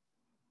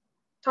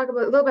talk a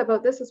little bit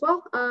about this as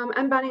well.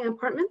 Unbanning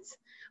apartments.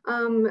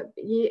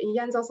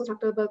 Jens also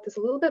talked about this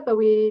a little bit, but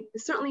we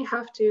certainly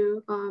have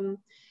to,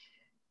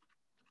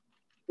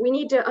 we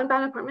need to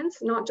unban apartments,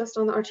 not just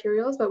on the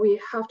arterials, but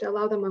we have to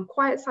allow them on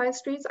quiet side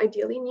streets,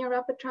 ideally near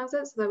rapid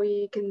transit, so that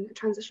we can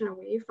transition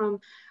away from,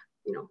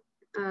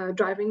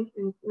 driving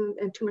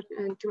and too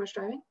much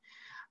driving.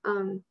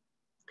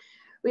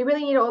 We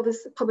really need all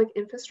this public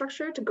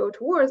infrastructure to go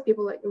towards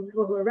people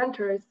who are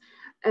renters,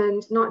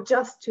 and not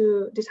just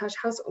to detached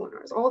house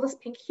owners. All this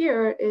pink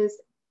here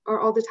are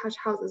all detached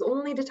houses.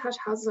 Only detached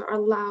houses are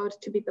allowed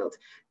to be built.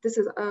 This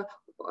is a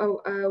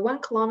 1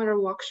 kilometer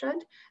walk shed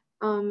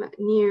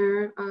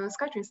near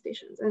SkyTrain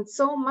stations. And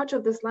so much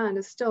of this land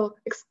is still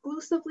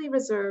exclusively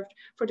reserved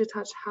for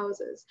detached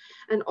houses.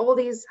 And all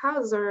these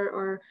houses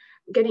are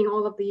getting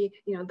all of the,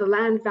 the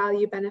land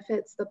value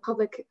benefits, the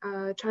public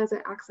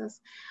transit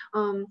access.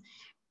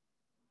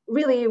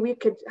 Really, we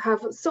could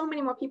have so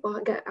many more people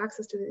get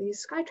access to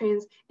these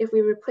SkyTrains if we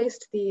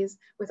replaced these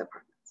with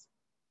apartments.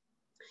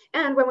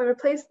 And when we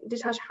replace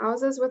detached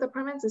houses with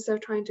apartments, instead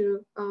of trying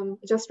to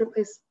just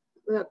replace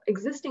the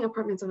existing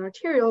apartments on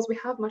arterials, we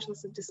have much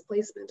less of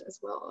displacement as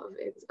well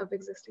of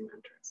existing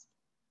renters.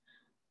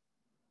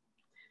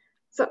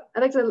 So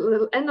I'd like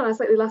to end on a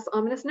slightly less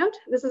ominous note.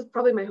 This is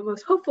probably my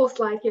most hopeful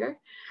slide here.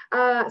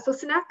 So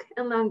Senac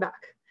and land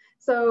back.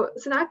 So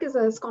Senac is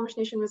a Squamish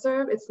Nation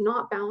reserve. It's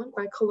not bound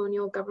by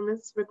colonial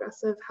government's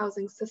regressive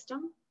housing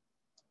system.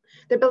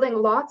 They're building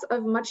lots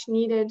of much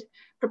needed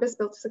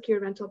purpose-built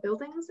secure rental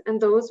buildings, and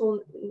those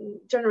will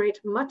generate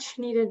much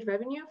needed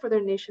revenue for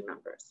their nation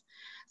members.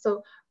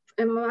 So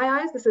in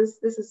my eyes, this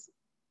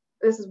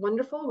is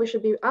wonderful. We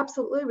should be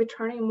absolutely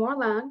returning more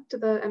land to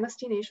the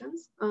MST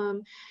nations.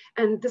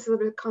 And this is a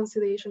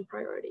reconciliation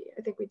priority.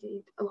 I think we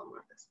need a lot more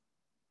of this.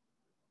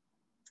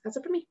 That's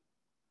it for me.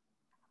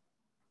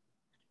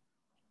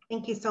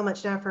 Thank you so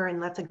much, Jennifer.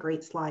 And that's a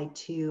great slide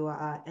to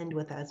end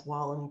with as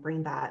well, and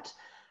bring that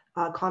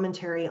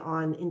commentary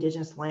on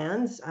Indigenous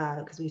lands,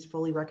 because we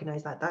fully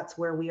recognize that that's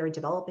where we are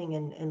developing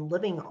and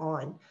living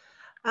on.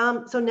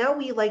 So now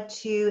we'd like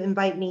to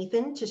invite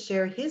Nathan to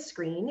share his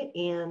screen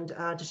and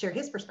to share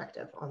his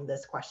perspective on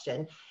this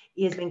question.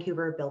 Is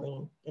Vancouver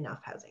building enough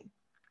housing?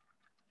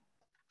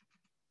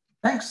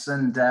 Thanks,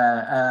 and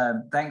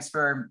thanks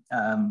for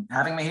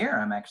having me here.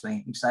 I'm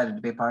actually excited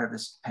to be a part of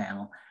this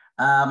panel.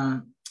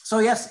 So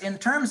yes, in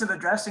terms of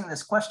addressing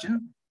this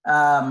question,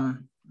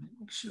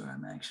 make sure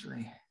I'm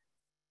actually,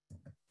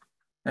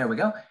 there we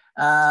go.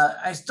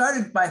 I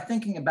started by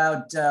thinking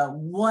about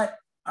what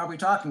are we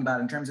talking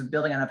about in terms of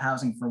building enough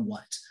housing for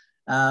what?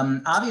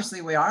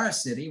 Obviously, we are a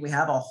city. We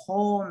have a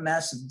whole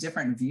mess of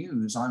different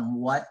views on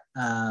what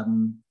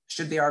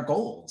should be our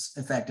goals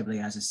effectively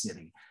as a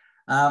city.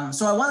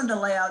 So I wanted to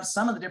lay out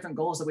some of the different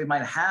goals that we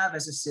might have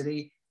as a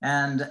city,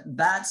 and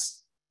that's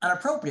an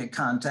appropriate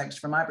context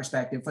from my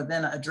perspective for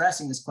then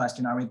addressing this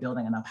question, are we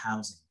building enough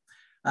housing?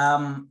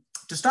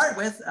 To start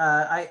with,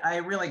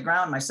 I really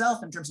ground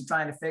myself in terms of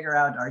trying to figure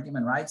out our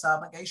human rights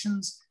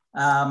obligations.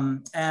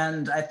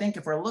 And I think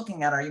if we're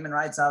looking at our human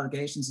rights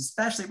obligations,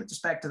 especially with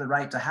respect to the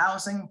right to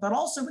housing, but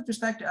also with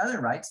respect to other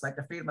rights like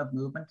the freedom of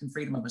movement and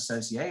freedom of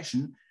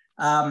association,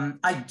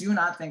 I do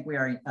not think we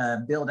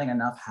are building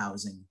enough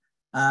housing.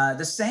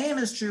 The same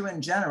is true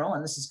in general,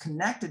 and this is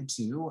connected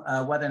to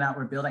whether or not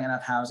we're building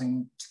enough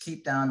housing to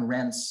keep down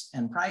rents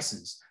and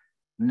prices.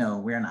 No,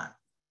 we're not.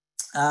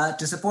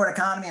 To support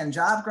economy and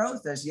job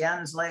growth, as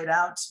Jens laid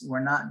out, we're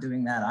not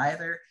doing that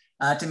either.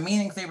 To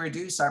meaningfully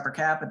reduce our per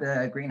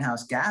capita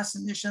greenhouse gas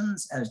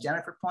emissions, as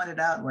Jennifer pointed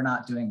out, we're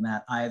not doing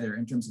that either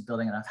in terms of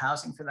building enough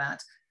housing for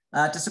that.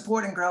 To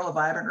support and grow a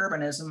vibrant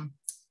urbanism,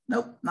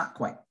 nope, not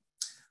quite.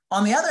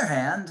 On the other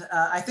hand,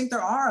 I think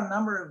there are a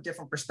number of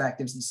different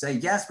perspectives that say,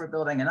 yes, we're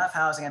building enough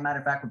housing. As a matter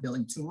of fact, we're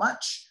building too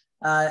much.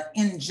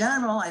 In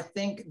general, I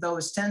think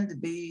those tend to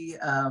be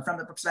from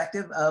the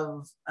perspective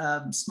of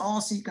small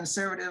C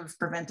conservative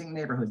preventing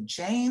neighborhood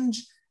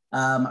change,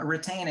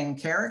 retaining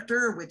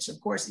character, which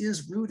of course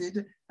is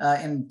rooted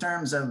in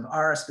terms of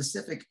our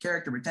specific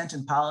character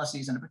retention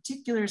policies and a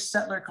particular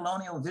settler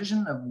colonial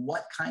vision of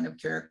what kind of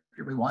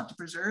character we want to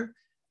preserve.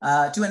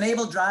 To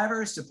enable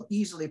drivers to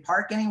easily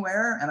park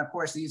anywhere. And of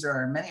course, these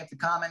are many of the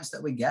comments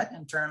that we get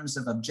in terms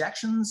of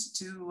objections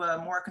to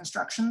more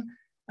construction.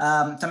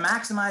 To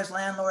maximize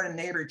landlord and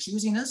neighbor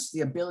choosiness,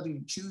 the ability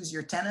to choose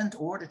your tenant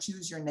or to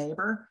choose your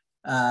neighbor.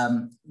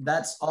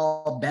 That's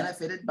all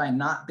benefited by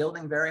not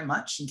building very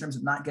much in terms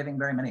of not giving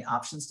very many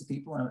options to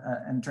people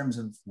in terms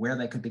of where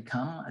they could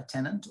become a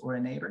tenant or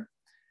a neighbor.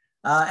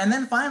 And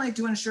then finally,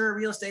 to ensure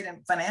real estate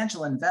and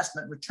financial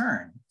investment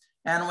return.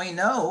 And we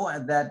know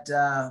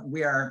that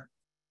we are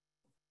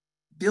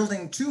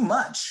building too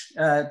much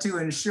to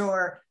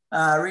ensure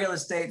real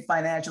estate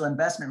financial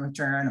investment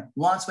return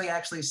once we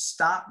actually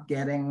stop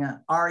getting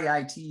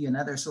REIT and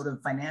other sort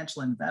of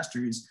financial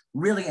investors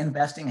really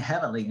investing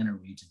heavily in a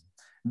region.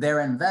 They're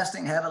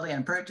investing heavily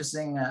in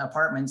purchasing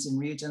apartments in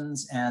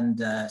regions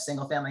and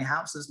single family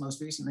houses,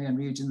 most recently in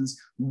regions,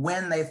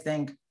 when they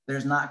think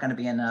there's not going to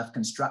be enough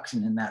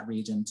construction in that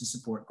region to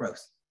support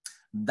growth.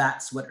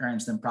 That's what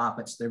earns them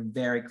profits. They're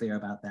very clear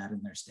about that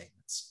in their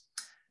statements.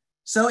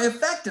 So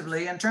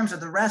effectively, in terms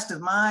of the rest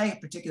of my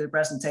particular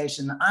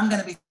presentation, I'm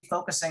going to be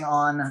focusing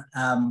on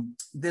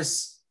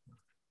this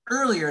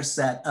earlier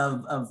set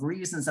of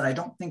reasons that I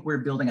don't think we're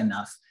building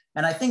enough.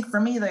 And I think for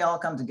me, they all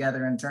come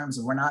together in terms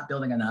of we're not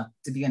building enough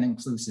to be an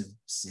inclusive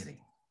city.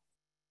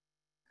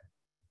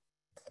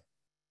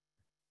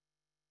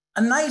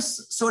 A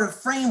nice sort of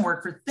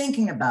framework for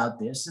thinking about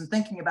this and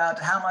thinking about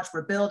how much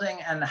we're building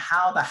and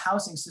how the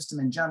housing system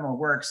in general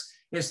works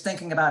is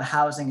thinking about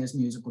housing as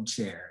musical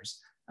chairs.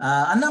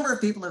 A number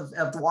of people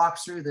have walked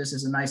through this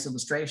as a nice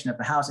illustration of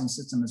the housing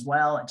system as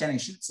well. Jenny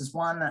Schutz is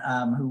one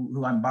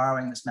who I'm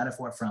borrowing this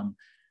metaphor from.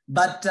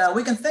 But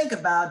we can think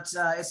about,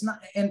 it's not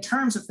in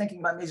terms of thinking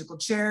about musical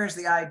chairs,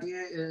 the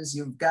idea is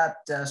you've got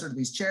sort of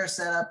these chairs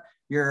set up,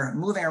 you're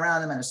moving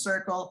around them in a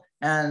circle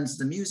and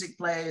the music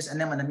plays. And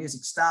then when the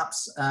music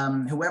stops,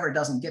 whoever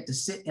doesn't get to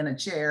sit in a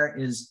chair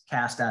is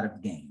cast out of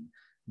the game.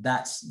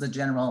 That's the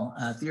general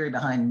theory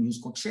behind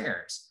musical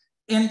chairs.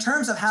 In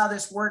terms of how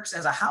this works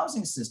as a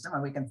housing system,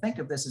 and we can think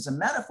of this as a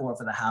metaphor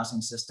for the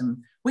housing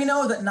system, we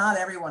know that not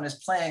everyone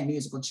is playing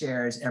musical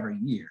chairs every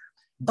year.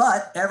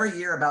 But every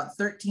year, about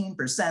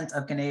 13%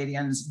 of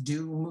Canadians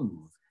do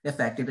move.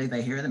 Effectively,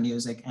 they hear the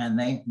music and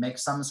they make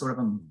some sort of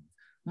a move.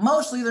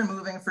 Mostly they're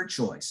moving for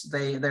choice.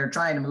 They're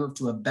trying to move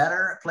to a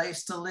better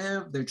place to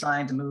live. They're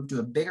trying to move to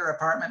a bigger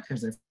apartment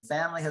because their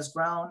family has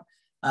grown.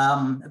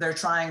 They're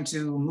trying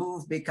to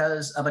move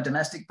because of a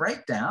domestic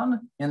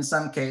breakdown in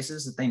some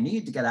cases that they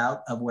need to get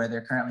out of where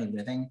they're currently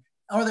living,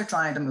 or they're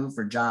trying to move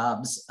for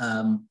jobs,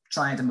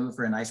 trying to move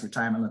for a nice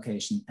retirement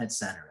location,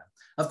 etc.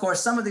 Of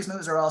course, some of these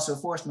moves are also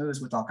forced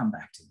moves, which I'll come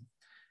back to.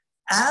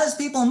 As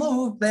people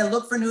move, they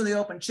look for newly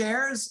open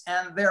chairs,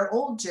 and their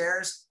old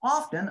chairs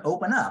often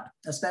open up,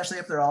 especially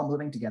if they're all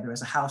moving together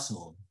as a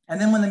household. And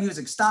then when the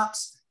music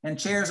stops and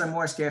chairs are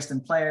more scarce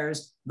than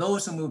players,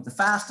 those who move the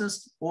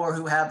fastest or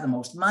who have the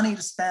most money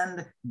to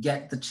spend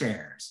get the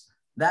chairs.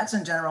 That's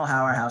in general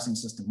how our housing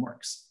system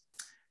works.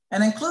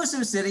 An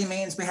inclusive city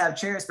means we have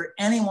chairs for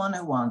anyone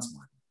who wants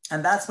one.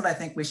 And that's what I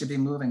think we should be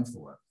moving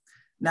for.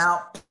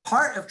 Now,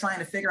 part of trying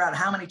to figure out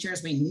how many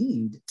chairs we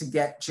need to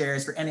get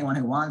chairs for anyone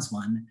who wants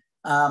one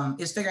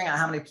is figuring out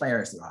how many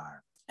players there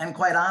are. And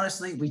quite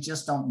honestly, we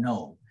just don't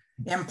know.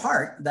 In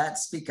part,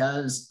 that's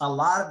because a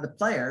lot of the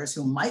players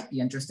who might be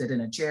interested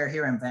in a chair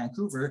here in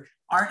Vancouver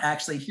aren't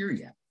actually here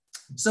yet.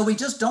 So we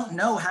just don't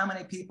know how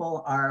many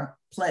people are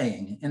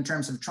playing in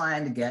terms of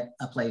trying to get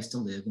a place to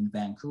live in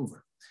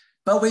Vancouver.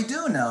 But we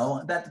do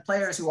know that the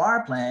players who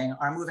are playing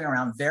are moving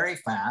around very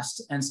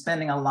fast and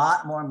spending a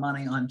lot more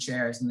money on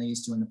chairs than they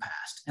used to in the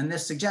past. And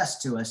this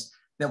suggests to us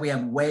that we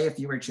have way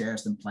fewer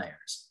chairs than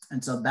players.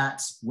 And so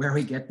that's where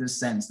we get this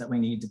sense that we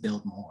need to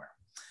build more.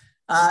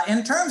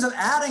 In terms of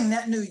adding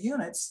net new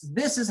units,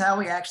 this is how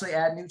we actually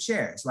add new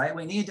chairs, right?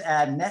 We need to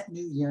add net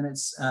new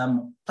units,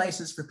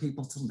 places for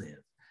people to live.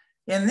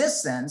 In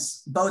this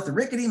sense, both the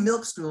rickety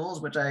milk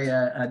stools, which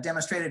I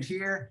demonstrated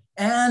here,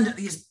 and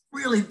these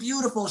really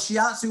beautiful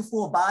shiatsu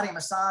full body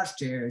massage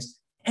chairs,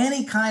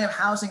 any kind of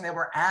housing that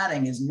we're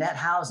adding is net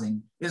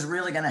housing is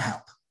really going to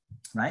help,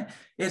 right?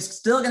 It's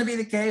still going to be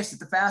the case that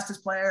the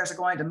fastest players are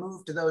going to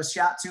move to those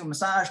shiatsu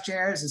massage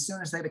chairs as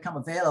soon as they become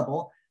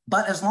available.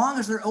 But as long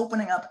as they're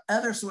opening up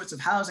other sorts of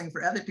housing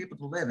for other people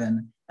to live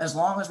in, as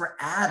long as we're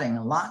adding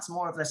lots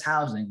more of this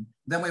housing,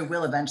 then we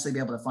will eventually be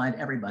able to find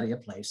everybody a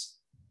place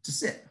to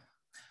sit.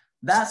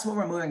 That's what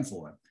we're moving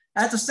for.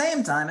 At the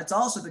same time, it's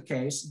also the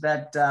case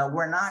that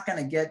we're not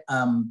going to get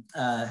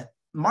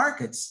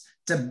markets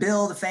to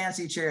build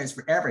fancy chairs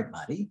for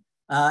everybody.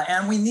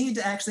 And we need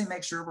to actually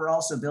make sure we're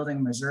also building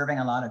and reserving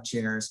a lot of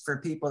chairs for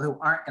people who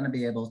aren't going to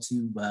be able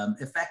to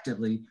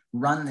effectively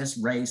run this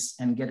race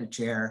and get a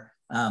chair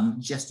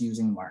just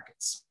using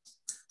markets.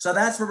 So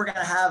that's where we're going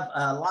to have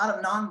a lot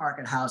of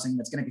non-market housing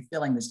that's going to be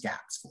filling these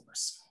gaps for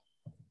us.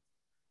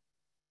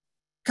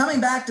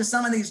 Coming back to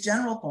some of these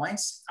general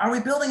points, are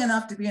we building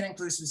enough to be an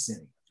inclusive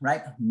city,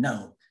 right?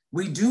 No.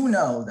 We do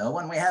know, though,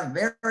 and we have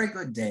very, very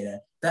good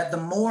data, that the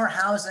more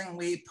housing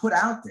we put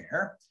out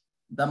there,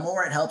 the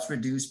more it helps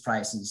reduce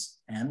prices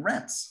and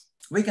rents.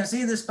 We can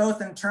see this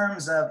both in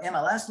terms of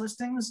MLS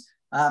listings,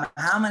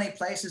 how many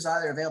places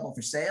are there available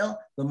for sale.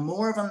 The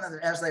more of them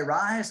as they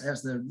rise,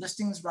 as the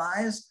listings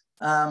rise,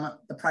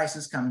 the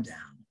prices come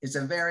down. It's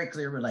a very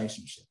clear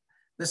relationship.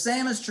 The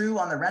same is true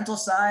on the rental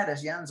side,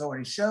 as Jens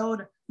already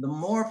showed. The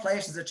more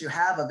places that you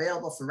have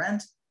available for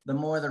rent, the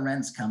more the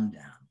rents come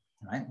down,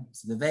 right?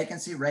 So the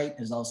vacancy rate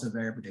is also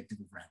very predictive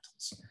of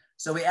rentals.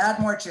 So we add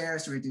more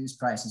chairs to reduce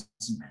prices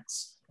and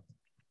rents.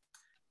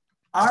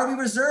 Are we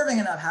reserving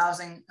enough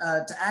housing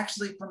to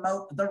actually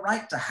promote the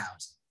right to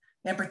housing?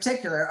 In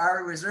particular,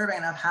 are we reserving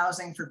enough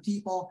housing for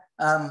people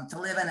to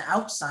live in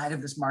outside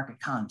of this market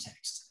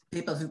context?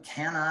 People who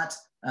cannot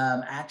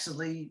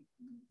actually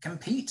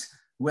compete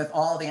with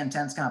all the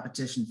intense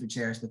competition for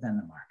chairs within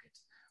the market.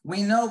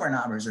 We know we're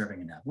not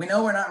reserving enough. We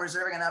know we're not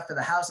reserving enough for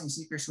the housing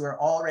seekers who are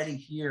already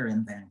here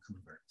in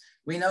Vancouver.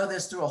 We know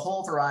this through a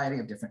whole variety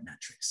of different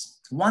metrics.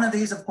 One of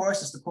these, of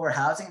course, is the core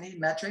housing need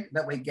metric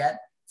that we get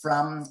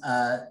from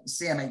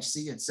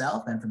CMHC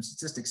itself and from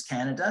Statistics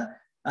Canada.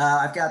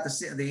 I've got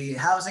the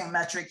housing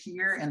metric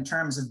here in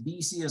terms of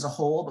BC as a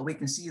whole, but we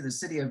can see the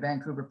City of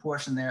Vancouver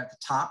portion there at the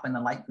top in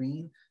the light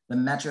green, the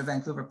Metro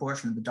Vancouver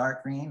portion of the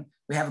dark green.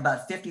 We have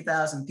about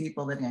 50,000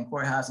 people living in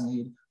core housing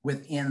need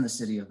within the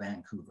City of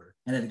Vancouver,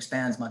 and it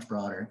expands much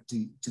broader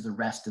to the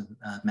rest of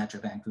Metro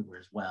Vancouver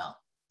as well.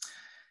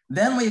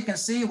 Then we can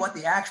see what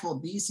the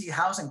actual BC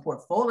housing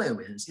portfolio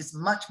is. It's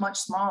much, much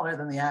smaller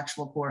than the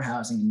actual core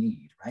housing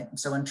need, right?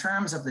 So in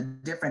terms of the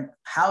different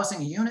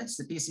housing units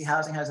that BC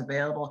Housing has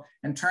available,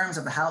 in terms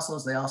of the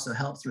households they also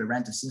help through a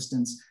rent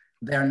assistance,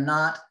 they're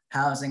not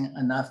housing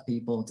enough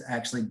people to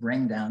actually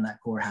bring down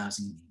that core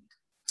housing need.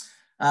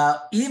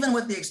 Even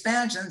with the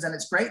expansions, and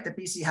it's great that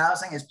BC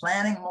Housing is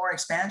planning more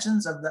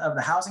expansions of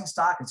the housing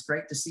stock. It's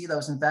great to see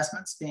those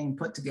investments being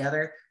put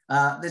together.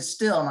 It's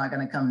still not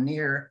going to come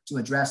near to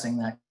addressing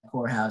that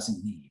core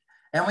housing need.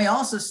 And we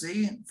also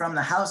see from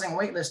the housing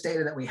waitlist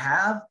data that we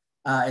have,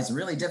 it's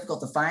really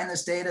difficult to find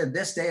this data.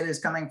 This data is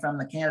coming from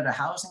the Canada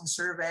Housing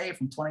Survey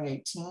from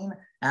 2018,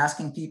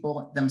 asking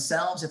people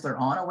themselves if they're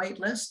on a wait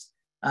list.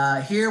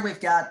 Here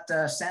we've got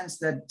a sense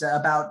that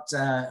about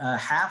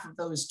half of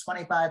those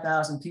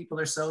 25,000 people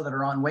or so that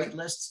are on wait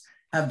lists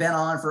have been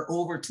on for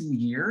over 2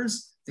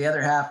 years. The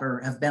other half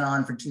have been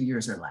on for 2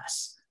 years or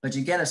less. But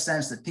you get a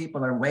sense that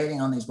people are waiting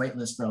on these wait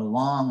lists for a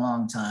long,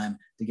 long time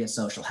to get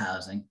social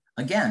housing.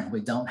 Again, we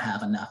don't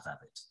have enough of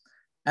it.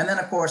 And then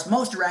of course,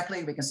 most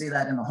directly, we can see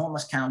that in the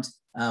homeless count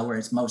where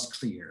it's most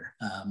clear.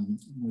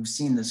 We've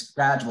seen this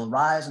gradual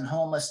rise in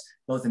homeless,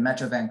 both in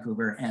Metro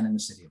Vancouver and in the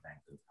City of Vancouver.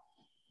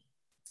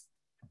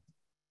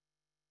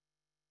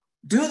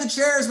 Do the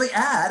chairs we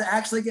add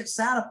actually get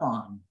sat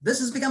upon? This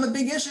has become a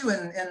big issue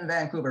in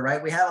Vancouver,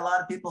 right? We have a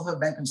lot of people who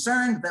have been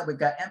concerned that we've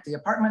got empty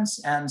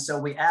apartments, and so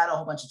we add a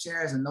whole bunch of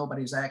chairs and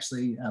nobody's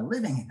actually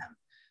living in them.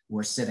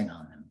 We're sitting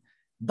on them.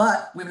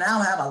 But we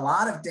now have a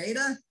lot of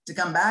data to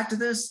come back to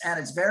this, and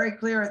it's very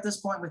clear at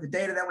this point with the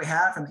data that we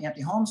have from the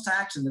empty homes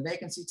tax and the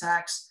vacancy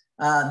tax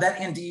that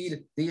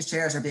indeed these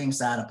chairs are being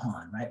sat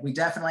upon, right? We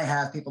definitely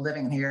have people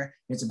living in here.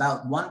 It's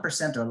about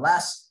 1% or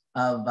less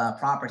of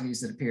properties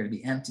that appear to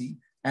be empty.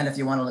 And if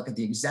you want to look at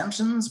the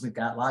exemptions, we've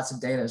got lots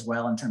of data as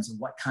well in terms of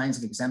what kinds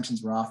of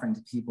exemptions we're offering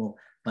to people,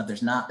 but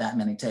there's not that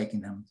many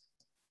taking them.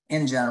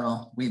 In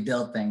general, we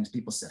build things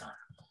people sit on.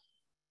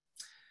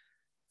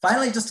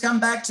 Finally, just to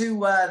come back to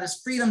this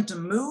freedom to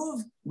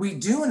move, we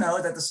do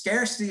know that the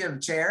scarcity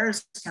of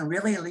chairs can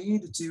really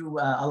lead to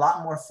a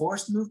lot more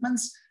forced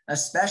movements,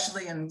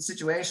 especially in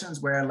situations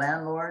where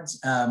landlords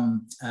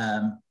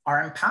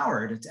are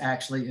empowered to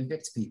actually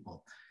evict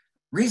people.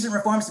 Recent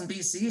reforms in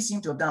BC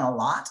seem to have done a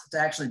lot to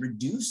actually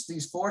reduce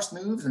these forced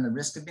moves and the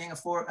risk of being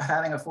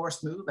having a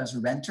forced move as a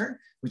renter,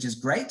 which is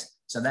great.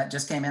 So that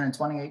just came in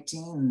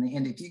 2018, and the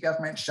NDP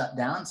government shut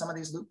down some of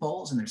these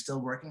loopholes, and they're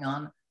still working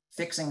on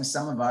fixing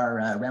some of our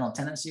rental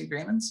tenancy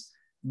agreements.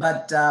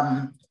 But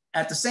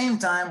at the same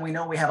time, we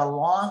know we have a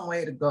long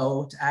way to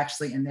go to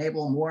actually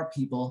enable more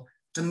people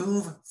to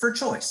move for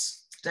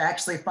choice, to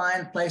actually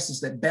find places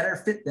that better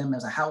fit them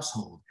as a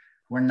household.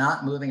 We're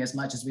not moving as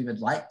much as we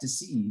would like to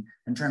see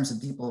in terms of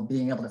people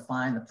being able to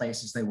find the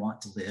places they want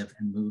to live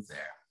and move there.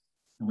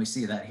 And we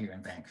see that here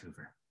in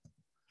Vancouver.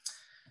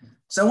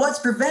 So what's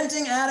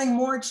preventing adding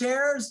more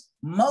chairs?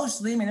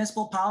 Mostly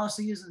municipal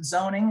policies and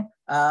zoning.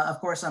 Of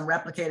course, I'm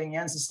replicating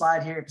Jens'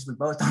 slide here because we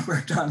both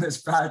worked on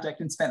this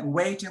project and spent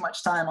way too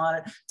much time on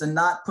it to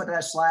not put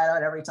that slide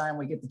out every time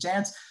we get the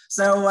chance.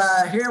 So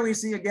here we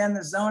see again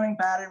the zoning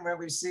pattern where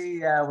we see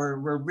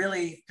we're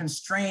really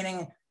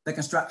constraining the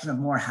construction of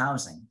more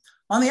housing.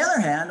 On the other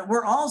hand,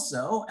 we're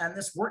also, and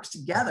this works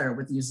together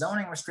with these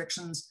zoning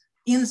restrictions,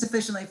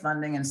 insufficiently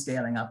funding and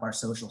scaling up our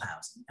social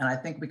housing. And I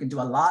think we can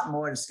do a lot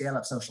more to scale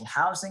up social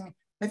housing.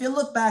 If you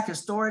look back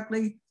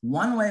historically,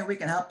 one way we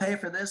can help pay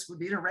for this would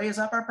be to raise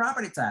up our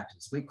property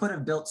taxes. We could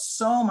have built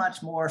so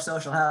much more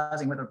social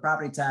housing with our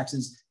property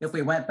taxes if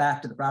we went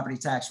back to the property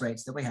tax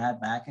rates that we had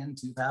back in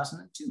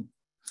 2002.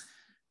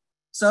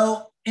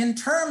 So in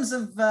terms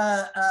of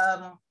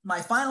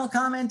my final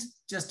comment,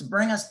 just to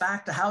bring us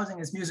back to housing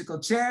as musical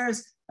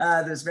chairs,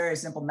 this very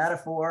simple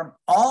metaphor,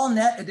 all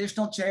net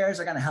additional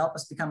chairs are going to help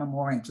us become a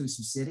more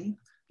inclusive city.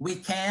 We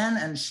can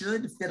and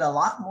should fit a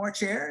lot more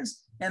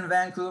chairs in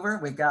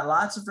Vancouver. We've got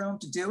lots of room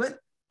to do it.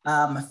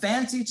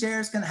 Fancy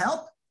chairs can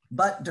help,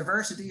 but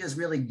diversity is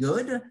really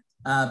good.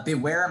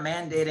 Beware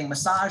mandating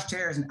massage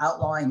chairs and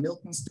outlawing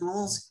milking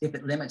stools. If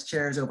it limits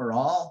chairs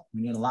overall,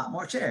 we need a lot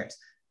more chairs.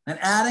 And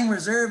adding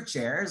reserved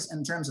chairs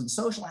in terms of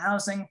social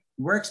housing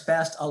works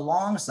best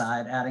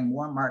alongside adding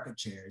more market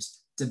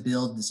chairs to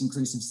build this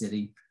inclusive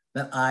city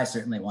that I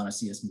certainly want to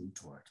see us move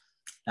toward.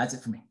 That's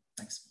it for me.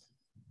 Thanks.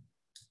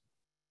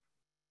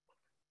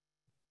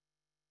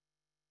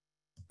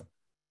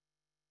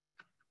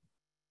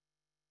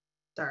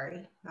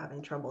 Sorry,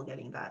 having trouble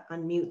getting that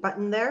unmute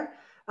button there.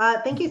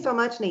 Thank you so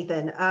much,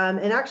 Nathan.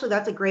 And actually,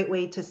 that's a great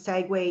way to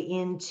segue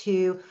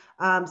into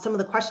some of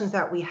the questions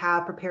that we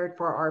have prepared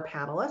for our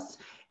panelists.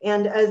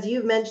 And as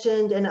you've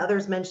mentioned and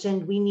others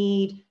mentioned, we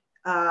need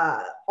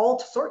all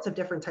sorts of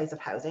different types of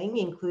housing,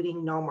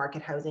 including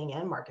non-market housing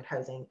and market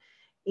housing.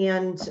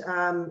 And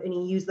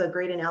you use the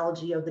great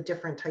analogy of the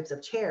different types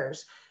of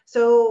chairs.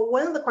 So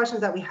one of the questions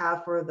that we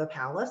have for the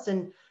panelists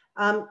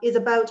is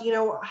about,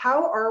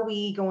 how are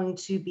we going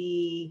to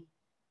be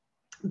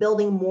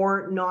building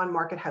more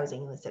non-market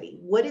housing in the city?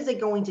 What is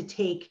it going to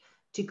take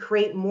to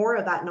create more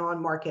of that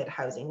non-market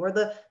housing, or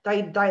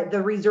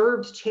the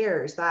reserved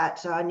chairs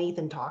that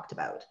Nathan talked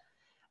about?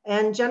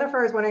 And Jennifer,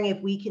 I was wondering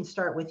if we can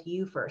start with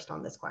you first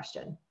on this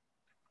question.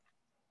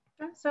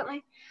 Yeah,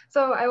 certainly.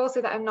 So I will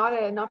say that I'm not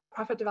a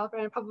nonprofit developer,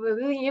 and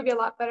probably you'll be a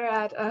lot better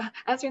at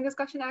answering this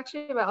question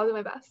actually, but I'll do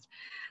my best.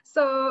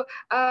 So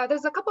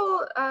there's a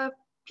couple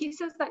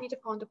pieces that need to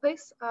fall into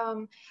place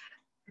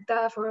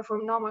for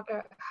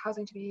non-market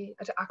housing to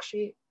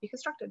actually be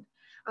constructed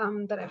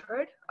that I've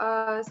heard.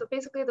 So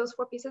basically those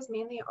 4 pieces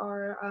mainly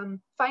are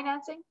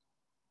financing.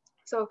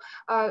 So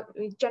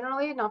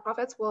generally,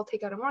 nonprofits will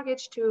take out a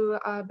mortgage to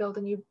build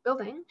a new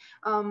building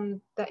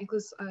that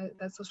includes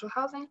that social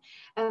housing,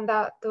 and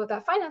that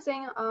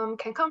financing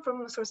can come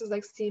from sources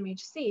like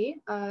CMHC,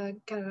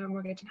 Canada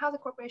Mortgage and Housing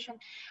Corporation,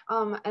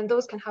 and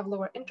those can have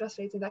lower interest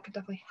rates, and that could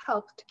definitely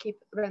help to keep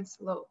rents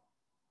low.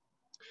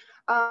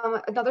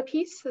 Another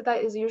piece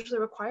that is usually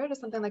required is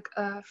something like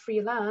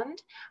free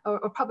land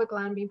or public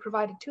land being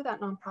provided to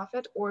that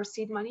nonprofit, or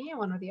seed money,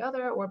 one or the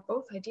other, or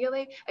both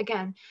ideally.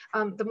 Again,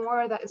 the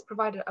more that is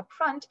provided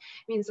upfront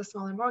means a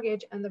smaller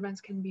mortgage and the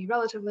rents can be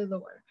relatively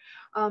lower.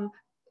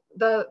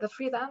 The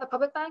free land, the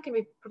public land, can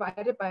be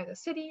provided by the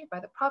city, by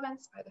the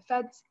province, by the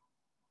feds.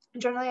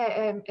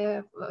 Generally,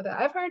 that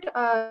I've heard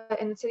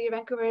in the city of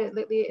Vancouver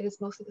lately, it is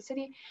mostly the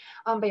city,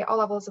 but yeah, all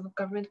levels of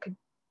government could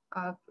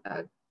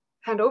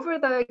hand over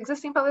the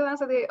existing public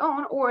lands that they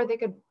own, or they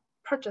could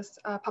purchase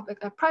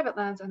private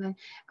lands and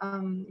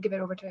then give it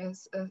over to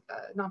a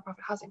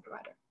nonprofit housing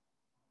provider.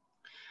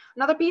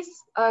 Another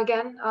piece,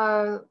 again,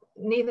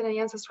 Nathan and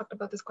Jens has talked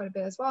about this quite a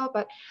bit as well,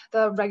 but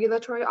the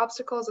regulatory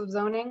obstacles of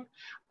zoning,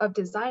 of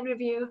design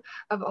review,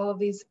 of all of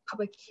these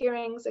public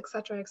hearings, et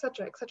cetera, et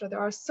cetera, et cetera. There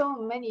are so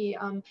many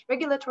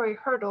regulatory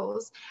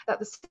hurdles that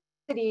the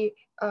city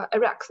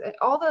erects.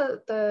 All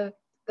the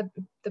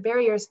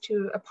barriers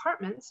to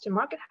apartments, to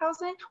market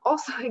housing,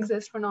 also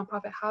exist for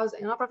nonprofit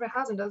housing. Nonprofit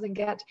housing doesn't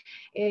get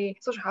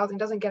social housing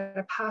doesn't get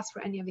a pass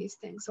for any of these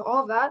things. So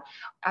all of that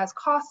adds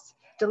costs,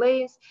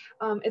 delays,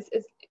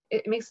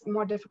 it makes it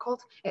more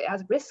difficult, it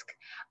adds risk,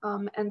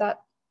 and that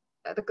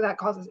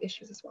causes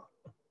issues as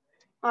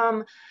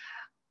well.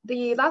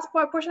 The last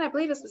portion, I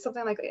believe, is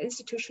something like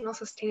institutional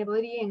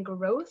sustainability and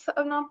growth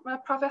of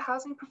nonprofit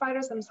housing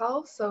providers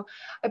themselves. So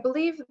I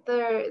believe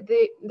they're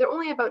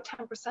only about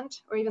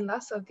 10% or even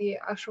less of the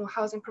actual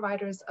housing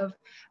providers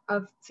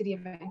of City of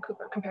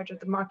Vancouver compared to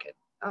the market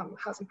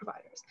housing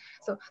providers.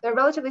 So they're a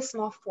relatively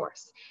small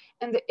force.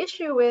 And the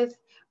issue with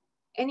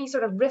any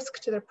sort of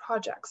risk to their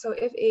project. So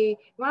if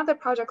one of their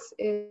projects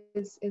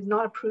is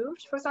not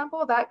approved, for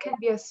example, that can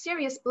be a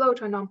serious blow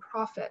to a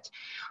nonprofit.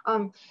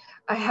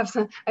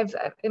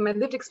 In my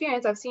lived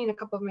experience, I've seen a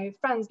couple of my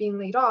friends being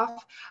laid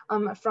off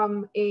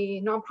from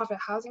a nonprofit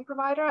housing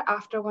provider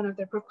after one of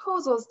their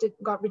proposals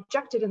got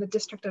rejected in the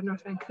district of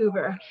North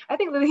Vancouver. I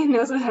think Lillian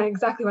knows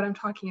exactly what I'm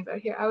talking about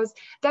here. I was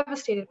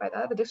devastated by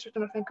that. The district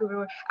of North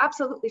Vancouver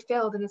absolutely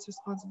failed in its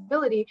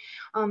responsibility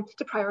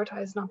to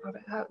prioritize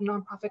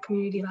nonprofit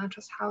community land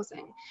trust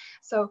housing.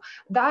 So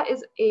that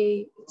is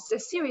a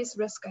serious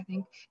risk, I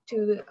think,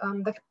 to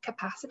the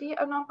capacity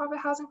of nonprofit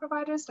housing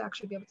providers to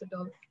actually be able to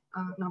build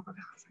nonprofit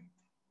housing.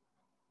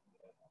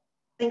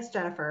 Thanks,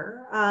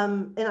 Jennifer.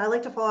 And I'd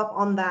like to follow up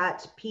on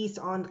that piece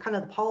on kind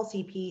of the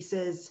policy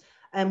pieces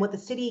and what the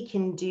city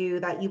can do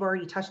that you've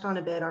already touched on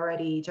a bit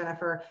already,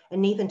 Jennifer,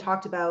 and Nathan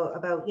talked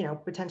about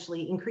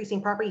potentially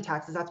increasing property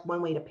taxes. That's one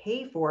way to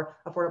pay for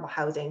affordable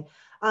housing.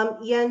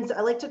 Jens,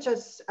 I'd like to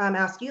just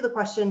ask you the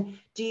question,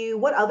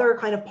 what other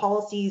kind of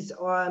policies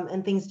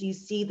and things do you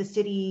see the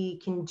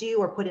city can do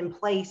or put in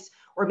place,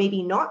 or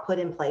maybe not put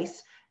in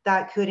place,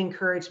 that could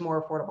encourage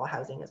more affordable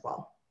housing as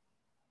well?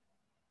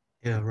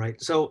 Yeah,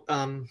 right. So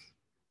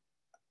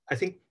I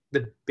think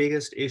the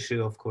biggest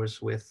issue, of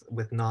course, with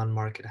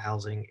non-market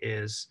housing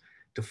is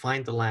to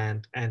find the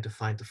land and to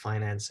find the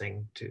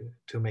financing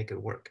to make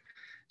it work.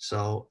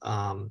 So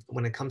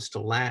when it comes to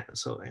land,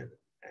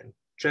 and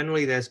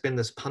generally there's been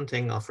this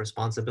punting of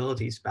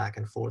responsibilities back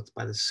and forth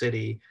by the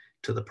city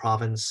to the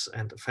province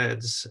and the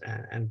feds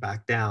and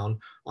back down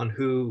on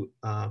who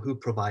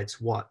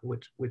provides what,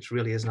 which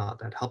really is not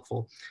that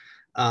helpful.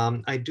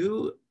 I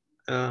do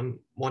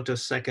want to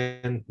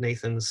second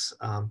Nathan's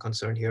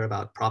concern here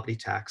about property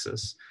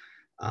taxes.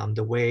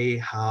 The way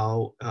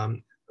how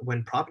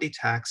when property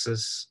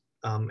taxes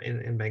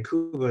in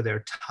Vancouver,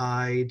 they're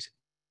tied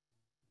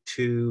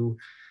to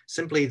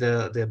simply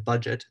the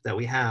budget that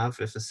we have.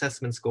 If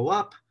assessments go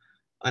up,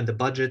 and the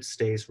budget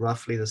stays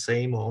roughly the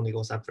same or only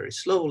goes up very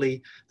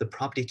slowly, the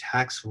property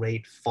tax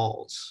rate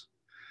falls.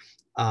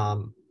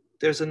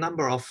 There's a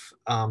number of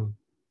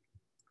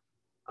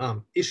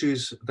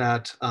issues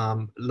that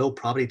low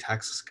property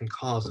taxes can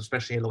cause,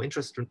 especially in low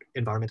interest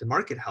environment and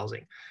market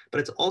housing.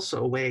 But it's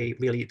also a way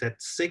really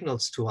that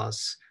signals to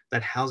us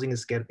that housing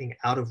is getting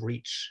out of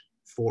reach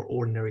for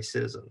ordinary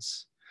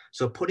citizens.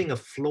 So putting a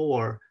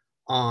floor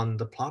on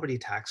the property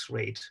tax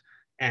rate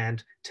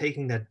and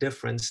taking that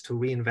difference to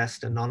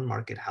reinvest in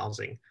non-market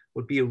housing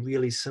would be a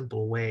really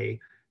simple way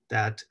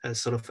that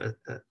sort of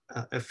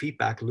a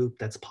feedback loop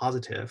that's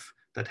positive,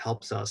 that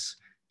helps us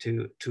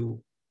to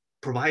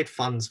provide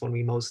funds when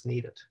we most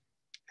need it.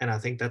 And I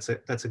think that's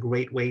a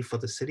great way for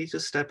the city to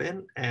step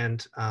in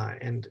and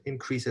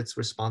increase its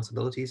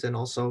responsibilities and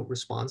also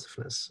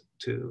responsiveness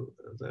to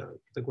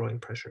the growing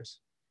pressures.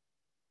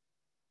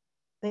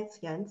 Thanks,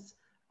 Jens.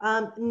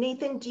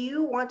 Nathan, do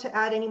you want to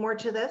add any more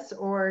to this,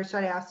 or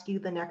should I ask you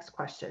the next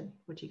question,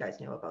 which you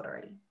guys know about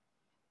already?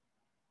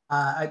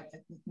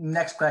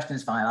 Next question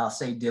is fine. I'll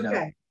say ditto.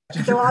 Okay.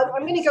 So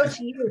I'm going to go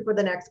to you for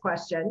the next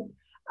question.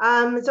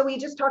 So we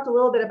just talked a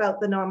little bit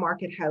about the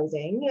non-market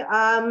housing.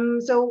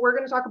 So we're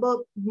going to talk about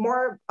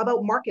more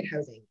about market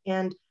housing,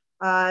 and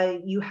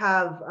you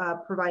have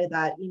provided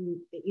that in,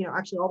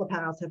 actually all the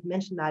panels have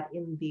mentioned that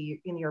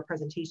in your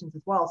presentations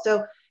as well.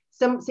 So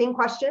same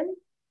question,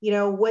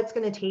 what's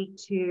going to take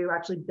to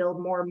actually build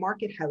more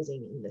market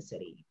housing in the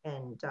city?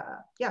 And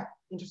yeah,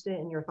 interested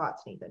in your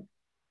thoughts, Nathan.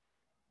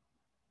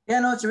 Yeah,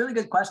 no, it's a really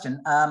good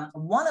question.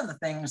 One of the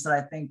things that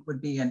I think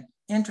would be an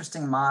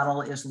interesting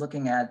model is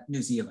looking at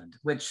New Zealand,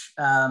 which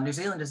New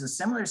Zealand is a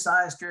similar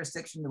sized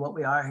jurisdiction to what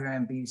we are here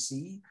in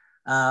BC.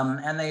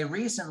 And they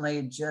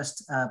recently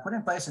just put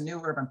in place a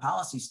new urban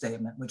policy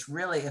statement, which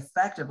really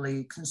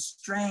effectively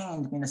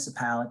constrained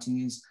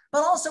municipalities, but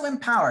also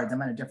empowered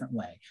them in a different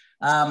way.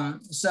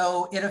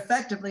 So it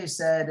effectively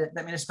said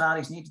that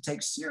municipalities need to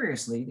take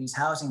seriously these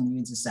housing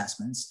needs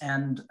assessments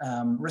and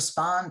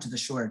respond to the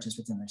shortages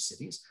within their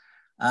cities.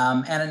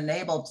 And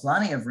enable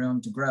plenty of room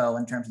to grow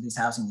in terms of these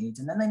housing needs.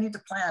 And then they need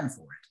to plan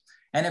for it.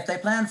 And if they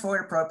plan for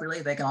it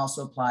appropriately, they can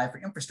also apply for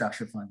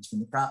infrastructure funds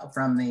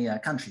from the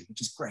country, which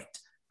is great,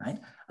 right?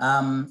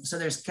 So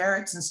there's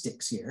carrots and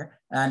sticks here.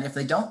 And if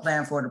they don't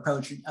plan for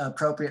it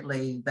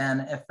appropriately,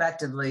 then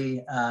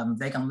effectively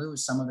they can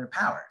lose some of their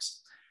powers.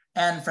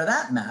 And for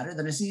that matter,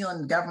 the New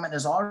Zealand government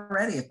is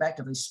already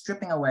effectively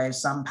stripping away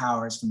some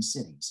powers from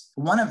cities.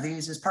 One of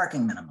these is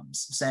parking minimums,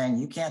 saying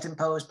you can't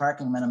impose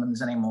parking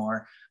minimums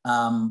anymore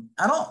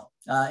at all,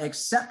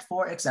 except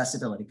for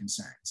accessibility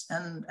concerns.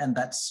 And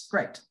that's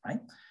great,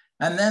 right?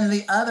 And then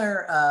the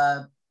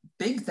other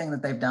big thing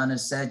that they've done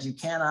is said you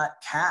cannot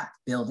cap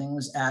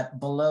buildings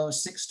at below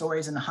 6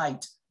 stories in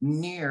height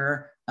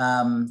near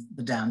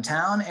the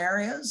downtown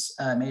areas,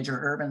 major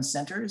urban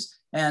centers,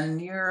 and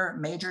near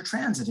major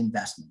transit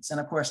investments. And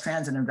of course,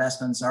 transit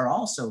investments are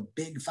also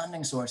big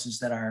funding sources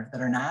that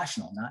are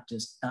national, not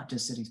just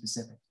city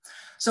specific.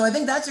 So I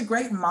think that's a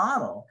great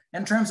model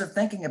in terms of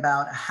thinking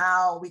about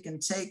how we can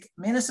take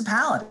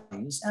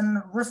municipalities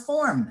and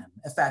reform them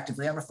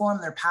effectively and reform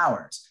their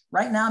powers.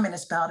 Right now,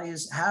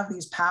 municipalities have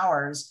these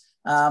powers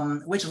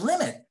which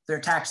limit their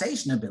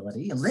taxation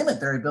ability, limit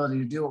their ability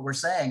to do what we're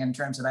saying in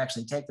terms of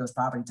actually take those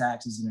property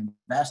taxes and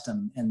invest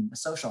them in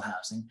social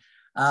housing.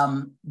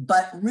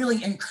 But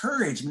really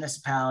encourage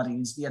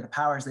municipalities via the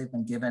powers they've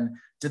been given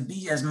to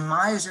be as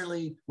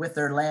miserly with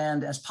their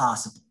land as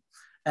possible,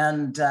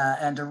 and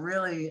to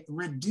really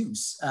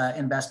reduce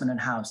investment in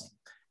housing.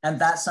 And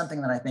that's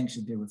something that I think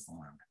should be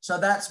reformed. So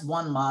that's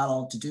one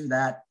model to do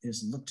that,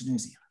 is look to New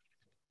Zealand.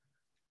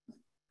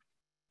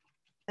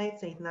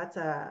 Thanks, Nathan.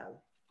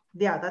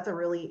 That's a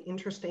really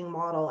interesting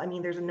model. I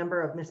mean, there's a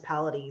number of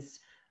municipalities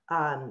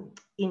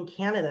in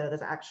Canada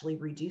that's actually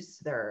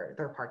reduced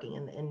their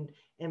parking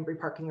and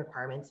reparking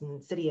requirements, and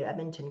the city of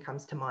Edmonton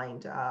comes to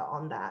mind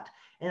on that.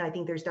 And I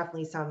think there's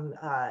definitely some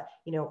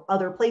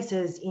other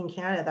places in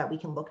Canada that we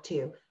can look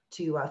to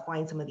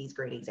find some of these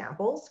great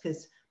examples,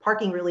 because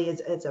parking really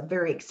is a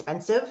very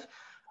expensive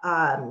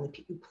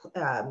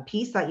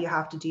piece that you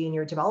have to do in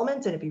your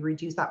developments. And if you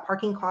reduce that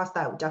parking cost,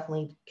 that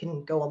definitely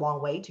can go a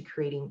long way to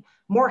creating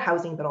more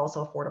housing, but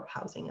also affordable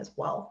housing as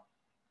well.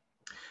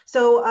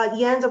 So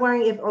Jens, I'm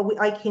wondering if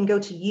I can go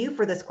to you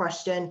for this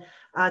question,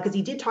 because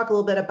you did talk a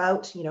little bit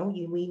about,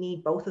 we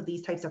need both of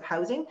these types of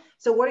housing.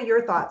 So what are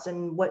your thoughts,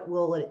 and what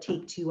will it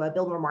take to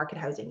build more market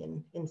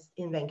housing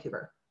in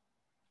Vancouver?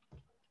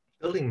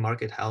 Building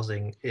market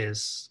housing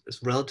is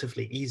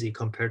relatively easy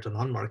compared to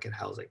non-market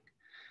housing.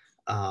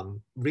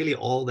 Really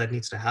all that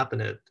needs to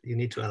happen is you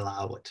need to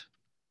allow it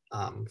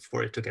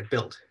for it to get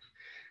built.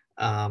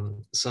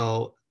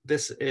 So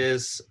this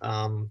is,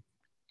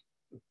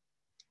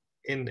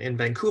 in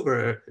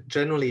Vancouver,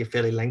 generally a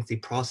fairly lengthy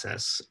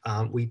process.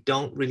 We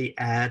don't really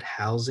add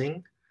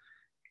housing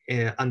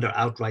under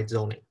outright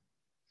zoning.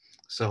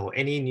 So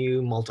any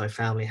new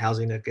multifamily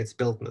housing that gets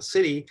built in the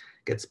city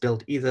gets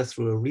built either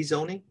through a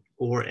rezoning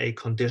or a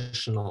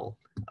conditional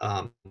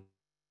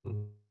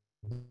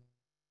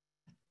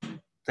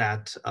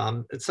that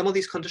some of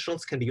these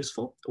conditionals can be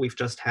useful. We've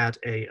just had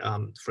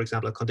for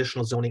example, a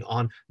conditional zoning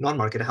on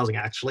non-market housing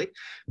actually,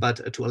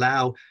 but to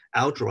allow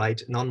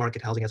outright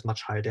non-market housing has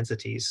much higher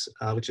densities,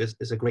 which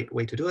is a great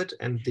way to do it.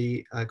 And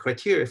the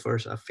criteria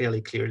first are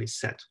fairly clearly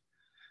set,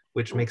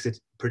 which makes it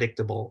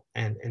predictable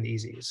and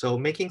easy. So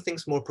making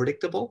things more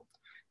predictable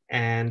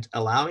and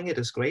allowing it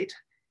is great.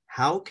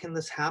 How can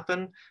this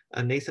happen?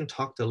 Nathan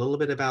talked a little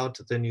bit about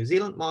the New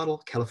Zealand model.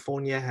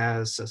 California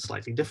has a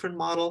slightly different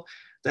model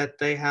that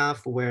they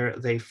have where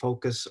they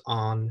focus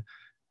on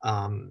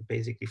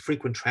basically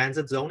frequent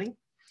transit zoning.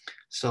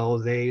 So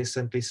they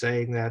simply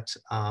saying that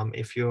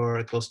if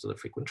you're close to the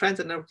frequent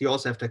transit network, you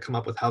also have to come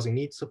up with housing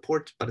needs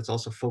support, but it's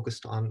also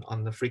focused on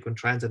the frequent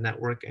transit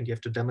network, and you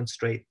have to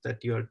demonstrate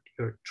that you're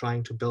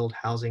trying to build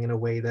housing in a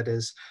way that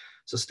is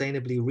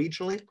sustainably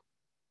regionally.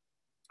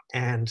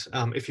 And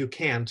if you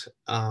can't,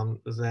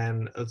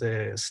 then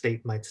the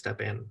state might step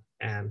in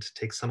and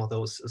take some of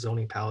those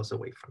zoning powers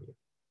away from you.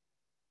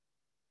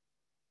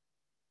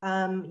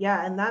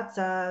 Yeah, and that's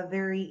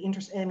very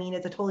interesting. I mean,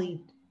 it's a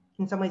totally,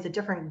 in some ways, a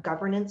different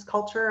governance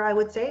culture, I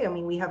would say. I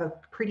mean, we have a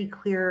pretty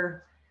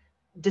clear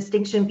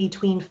distinction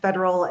between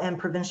federal and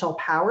provincial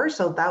powers.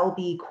 So that will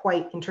be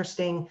quite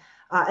interesting.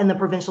 And the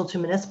provincial to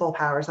municipal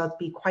powers, that'll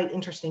be quite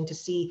interesting to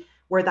see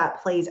where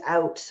that plays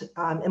out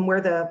and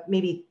where the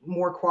maybe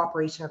more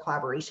cooperation or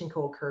collaboration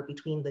could occur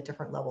between the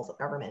different levels of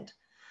government.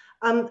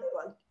 I've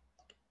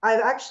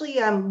actually,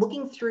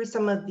 looking through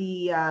some of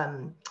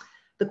the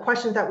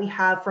questions that we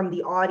have from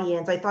the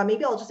audience, I thought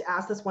maybe I'll just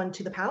ask this one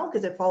to the panel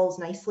because it follows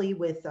nicely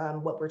with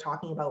what we're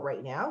talking about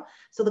right now.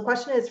 So the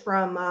question is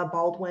from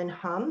Baldwin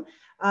Hum.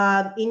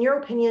 In your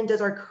opinion,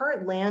 does our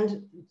current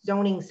land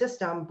zoning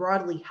system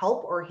broadly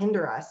help or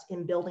hinder us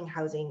in building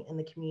housing in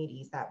the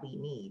communities that we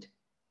need?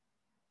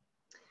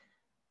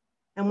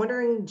 I'm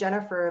wondering,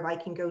 Jennifer, if I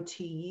can go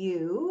to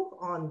you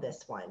on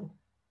this one,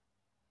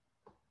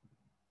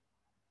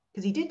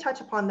 because you did touch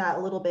upon that a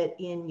little bit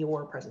in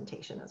your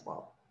presentation as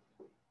well.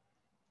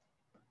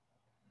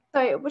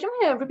 Sorry, would you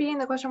mind repeating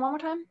the question one more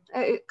time?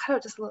 It cut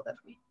out just a little bit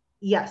for me.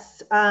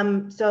 Yes.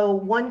 So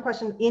one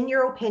question, in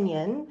your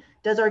opinion,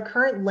 does our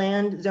current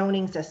land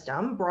zoning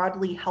system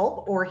broadly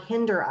help or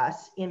hinder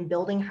us in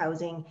building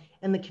housing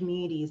in the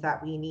communities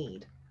that we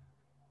need?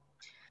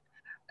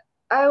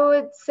 I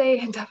would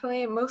say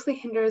definitely mostly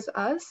hinders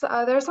us.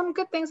 There are some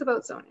good things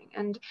about zoning,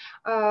 and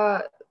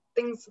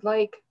things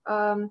like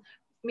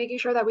making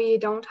sure that we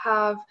don't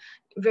have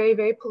very,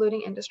 very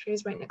polluting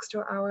industries right next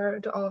to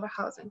all of our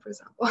housing, for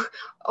example.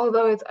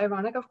 Although it's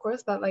ironic, of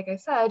course, that, like I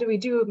said, we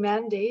do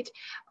mandate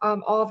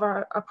all of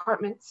our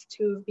apartments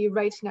to be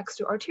right next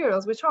to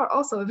arterials, which are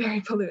also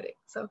very polluting.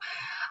 So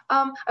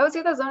I would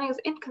say that zoning is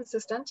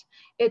inconsistent.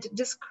 It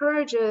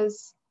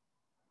discourages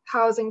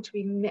housing to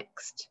be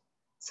mixed.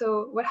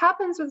 So what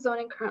happens with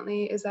zoning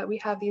currently is that we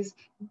have these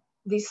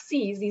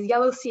Cs, these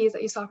yellow Cs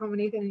that you saw from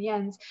Nathan and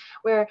Jens,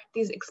 where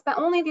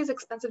only these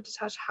expensive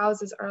detached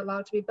houses are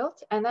allowed to be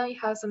built. And then you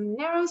have some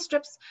narrow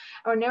strips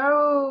or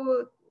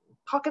narrow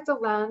pockets of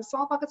land,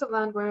 small pockets of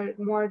land where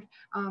more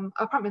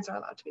apartments are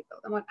allowed to be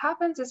built. And what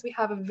happens is we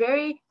have a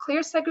very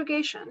clear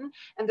segregation,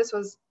 and this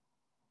was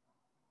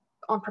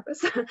on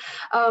purpose.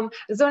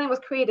 Zoning was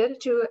created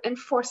to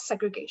enforce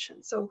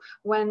segregation. So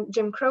when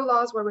Jim Crow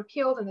laws were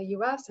repealed in the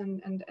US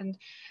and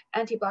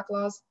anti-Black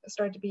laws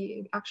started to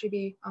be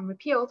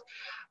repealed,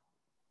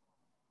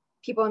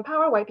 people in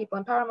power, white people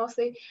in power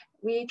mostly,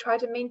 we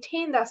tried to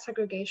maintain that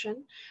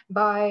segregation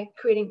by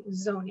creating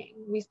zoning.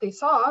 They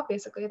saw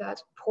basically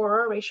that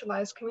poorer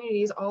racialized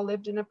communities all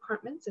lived in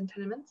apartments and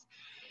tenements,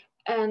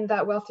 and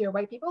that wealthier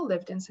white people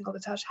lived in single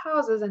detached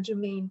houses. And to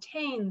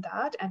maintain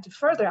that and to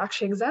further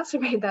actually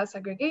exacerbate that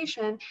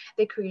segregation,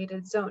 they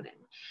created zoning.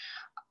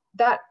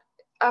 That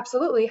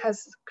absolutely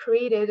has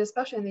created,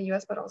 especially in the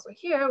US, but also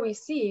here, we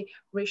see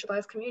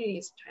racialized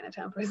communities,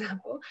 Chinatown, for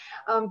example,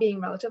 being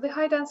relatively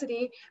high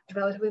density,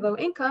 relatively low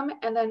income,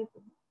 and then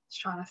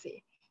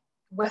Shaughnessy,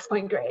 West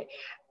Point Grey,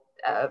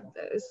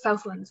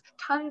 Southlands,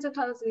 tons and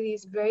tons of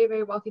these very,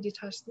 very wealthy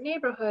detached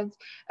neighborhoods,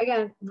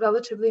 again,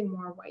 relatively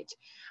more white.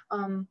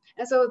 And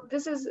so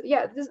this is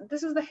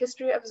the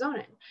history of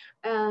zoning,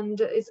 and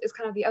it's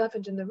kind of the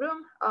elephant in the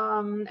room,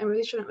 and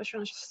we shouldn't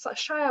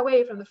shy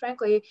away from the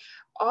frankly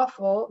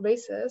awful,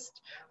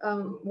 racist,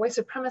 white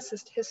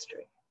supremacist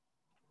history.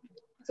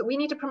 So we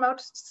need to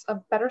promote a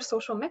better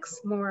social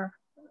mix, more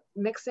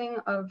mixing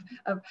of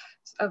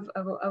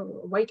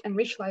white and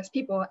racialized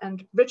people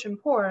and rich and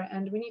poor,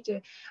 and we need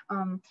to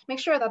make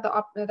sure that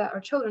that our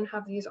children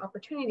have these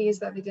opportunities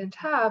that they didn't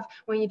have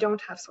when you don't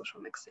have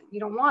social mixing. You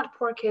don't want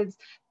poor kids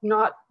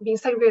not being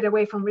segregated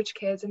away from rich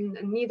kids, and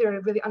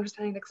neither really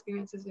understanding the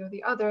experiences of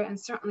the other, and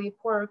certainly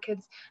poorer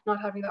kids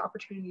not having the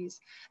opportunities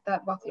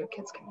that wealthier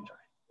kids can enjoy.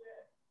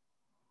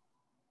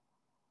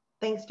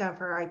 Thanks,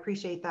 Jennifer. I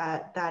appreciate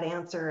that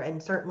answer,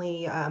 and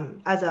certainly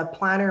as a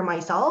planner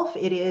myself,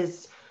 it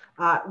is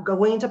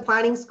going to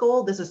planning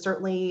school. This is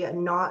certainly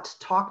not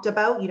talked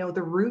about, you know,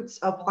 the roots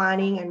of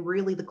planning and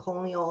really the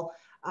colonial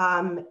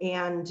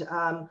and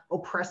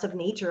oppressive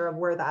nature of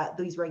where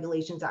these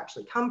regulations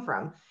actually come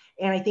from.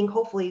 And I think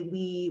hopefully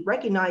we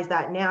recognize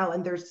that now,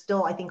 and there's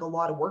still, I think, a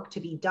lot of work to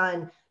be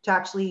done to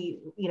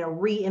actually,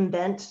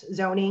 reinvent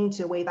zoning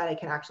to a way that it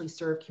can actually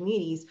serve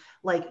communities,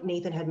 like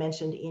Nathan had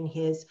mentioned in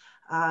his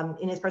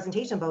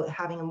presentation about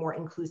having a more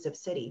inclusive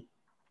city.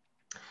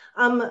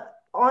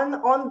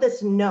 On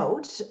this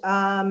note,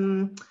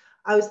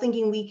 I was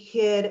thinking we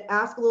could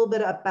ask a little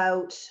bit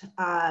about,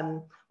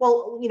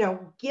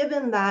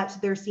 given that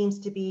there seems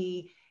to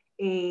be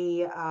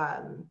a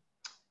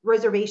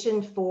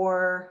reservation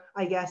for,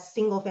 I guess,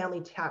 single family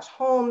detached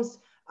homes,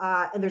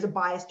 and there's a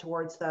bias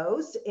towards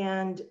those,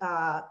 and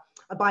a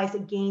bias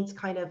against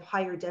kind of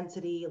higher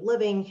density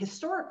living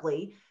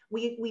historically,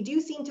 we do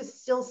seem to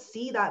still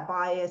see that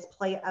bias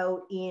play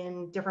out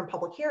in different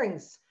public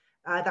hearings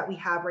that we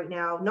have right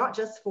now, not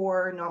just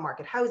for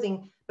non-market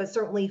housing, but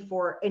certainly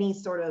for any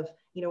sort of,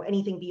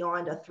 anything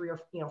beyond a 3 or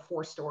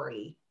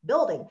 4-story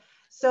building.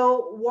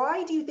 So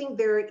why do you think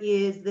there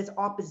is this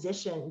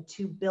opposition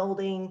to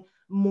building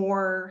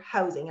more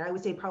housing, and I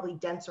would say probably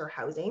denser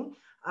housing,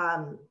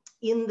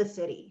 in the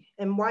city?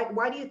 And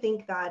why do you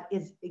think that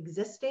is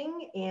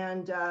existing?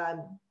 And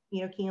can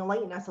you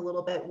enlighten us a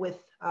little bit with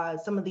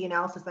some of the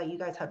analysis that you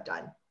guys have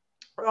done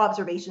or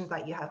observations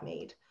that you have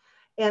made?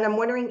 And I'm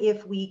wondering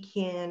if we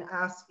can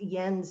ask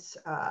Jens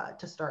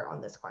to start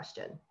on this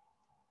question.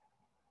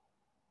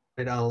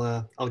 Right,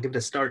 I'll give it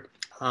a start.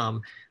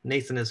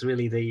 Nathan is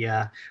really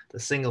the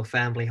single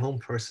family home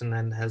person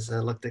and has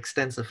looked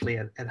extensively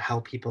at how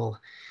people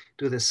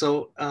do this.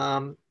 So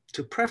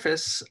to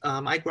preface,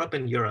 I grew up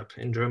in Europe,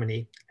 in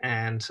Germany,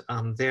 and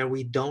there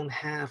we don't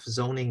have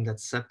zoning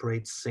that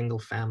separates single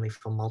family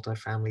from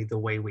multifamily the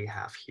way we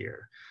have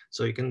here.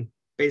 So you can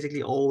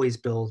basically always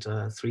build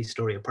a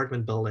 3-story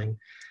apartment building.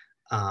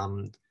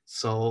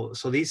 So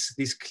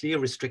these clear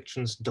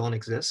restrictions don't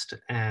exist.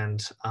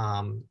 And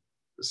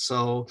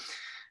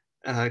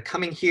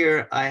coming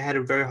here, I had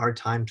a very hard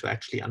time to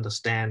actually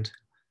understand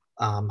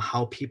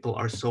how people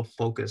are so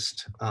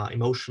focused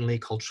emotionally,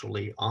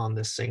 culturally on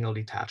this single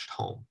detached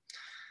home.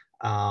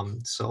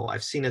 So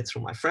I've seen it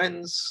through my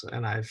friends,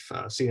 and I've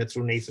seen it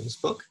through Nathan's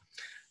book,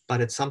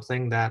 but it's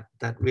something that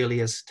really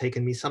has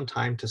taken me some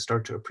time to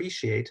start to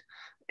appreciate.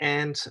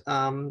 And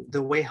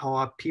the way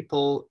how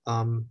people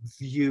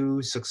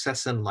view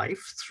success in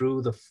life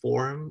through the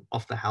form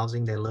of the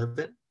housing they live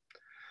in.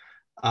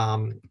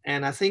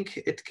 And I think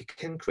it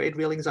can create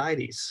real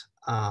anxieties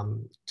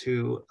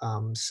to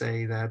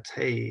say that,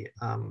 hey,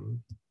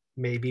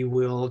 maybe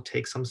we'll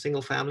take some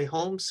single family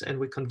homes and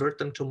we convert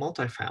them to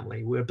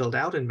multifamily. We're built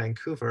out in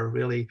Vancouver,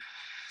 really.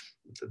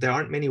 There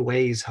aren't many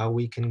ways how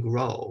we can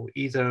grow.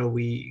 Either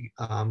we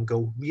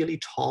go really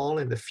tall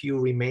in the few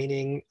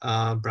remaining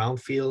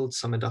brownfield,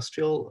 some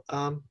industrial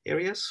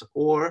areas,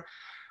 or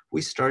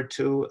we start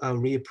to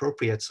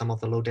reappropriate some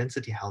of the low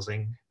density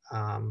housing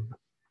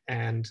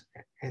and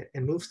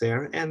move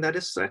there. And that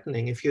is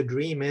threatening. If your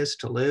dream is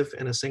to live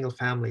in a single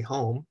family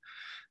home,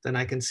 then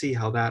I can see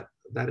how that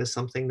is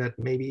something that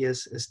maybe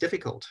is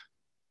difficult.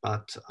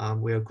 But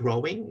we're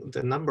growing.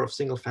 The number of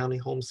single family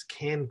homes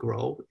can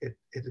grow. It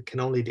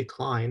can only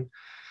decline,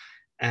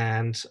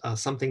 and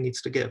something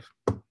needs to give.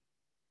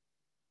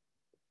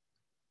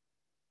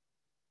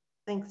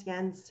 Thanks,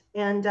 Jens.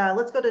 And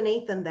let's go to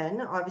Nathan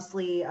then,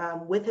 obviously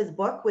with his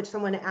book, which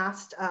someone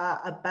asked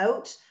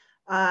about,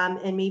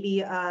 and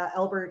maybe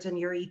Albert and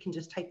Yuri can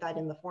just type that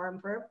in the forum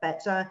for,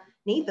 but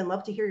Nathan,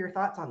 love to hear your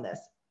thoughts on this.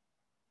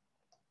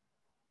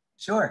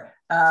 Sure.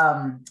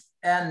 I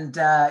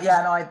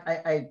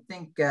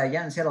think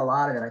Jens hit a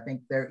lot of it. I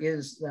think there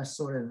is a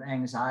sort of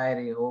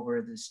anxiety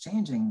over this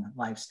changing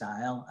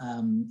lifestyle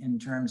in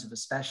terms of,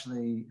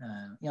 especially,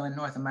 in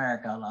North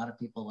America, a lot of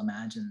people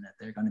imagine that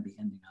they're going to be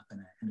ending up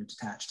in a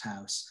detached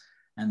house.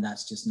 And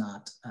that's just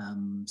not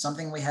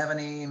something we have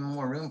any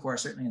more room for,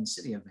 certainly in the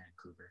city of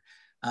Vancouver.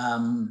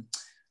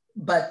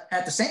 But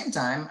at the same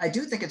time, I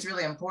do think it's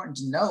really important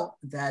to note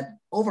that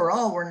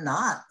overall, we're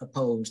not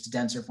opposed to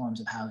denser forms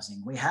of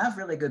housing. We have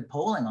really good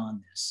polling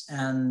on this.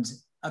 And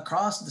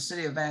across the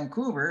city of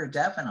Vancouver,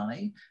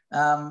 definitely,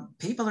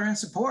 people are in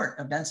support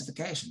of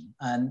densification.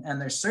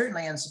 And they're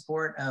certainly in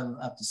support of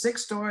up to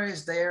 6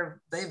 stories.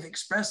 They've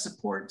expressed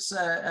supports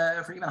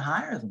for even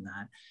higher than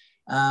that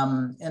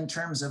in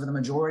terms of the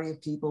majority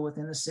of people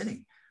within the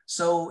city.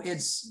 So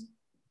it's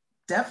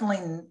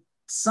definitely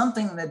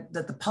something that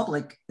the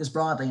public is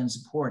broadly in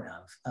support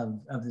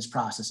of this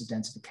process of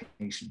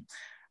densification.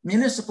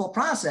 Municipal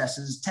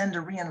processes tend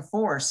to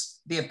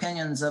reinforce the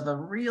opinions of a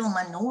real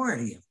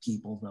minority of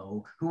people,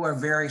 though, who are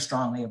very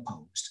strongly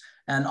opposed.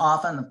 And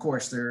often, of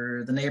course,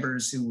 they're the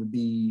neighbors who would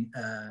be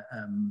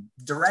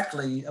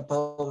directly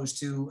opposed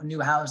to new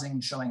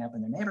housing showing up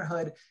in their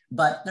neighborhood.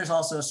 But there's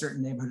also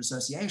certain neighborhood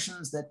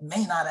associations that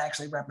may not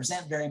actually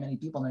represent very many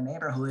people in their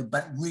neighborhood,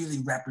 but really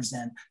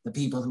represent the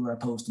people who are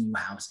opposed to new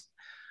housing.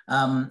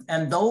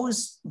 And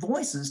those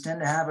voices tend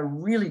to have a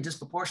really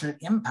disproportionate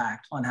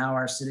impact on how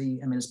our city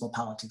and municipal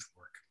politics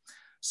work.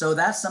 So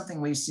that's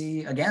something we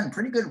see, again,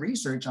 pretty good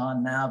research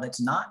on now. That's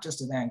not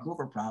just a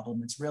Vancouver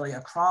problem. It's really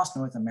across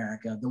North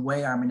America, the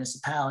way our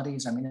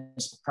municipalities, our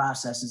municipal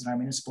processes, and our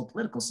municipal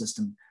political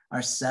system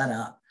are set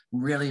up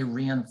really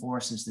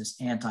reinforces this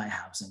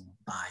anti-housing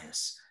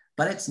bias,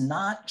 but it's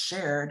not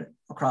shared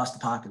across the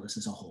populace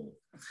as a whole.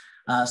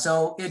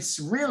 So it's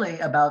really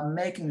about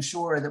making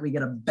sure that we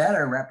get a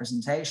better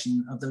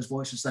representation of those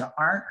voices that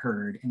aren't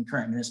heard in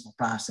current municipal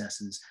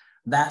processes.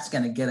 That's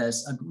going to get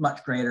us a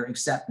much greater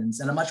acceptance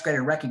and a much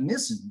greater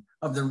recognition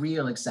of the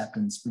real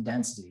acceptance for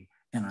density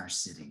in our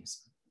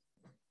cities.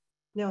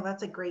 No,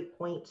 that's a great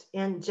point.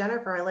 And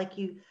Jennifer, I like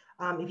you,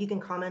 if you can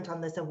comment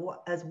on this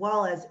as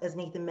well as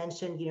Nathan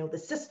mentioned, you know, the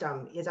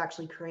system is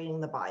actually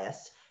creating the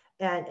bias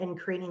and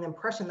creating the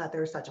impression that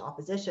there's such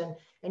opposition.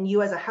 And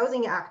you as a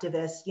housing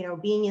activist, you know,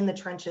 being in the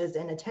trenches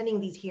and attending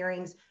these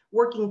hearings,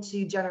 working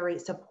to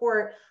generate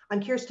support, I'm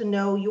curious to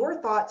know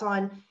your thoughts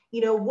on,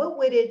 you know, what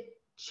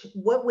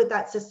would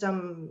that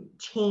system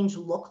change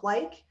look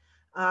like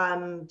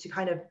to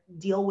kind of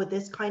deal with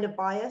this kind of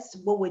bias?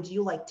 What would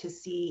you like to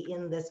see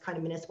in this kind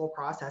of municipal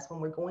process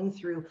when we're going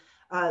through,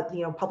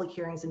 you know, public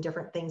hearings and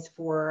different things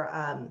for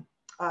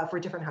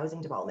different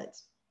housing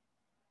developments?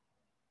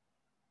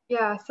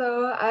 Yeah,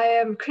 so I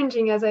am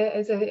cringing as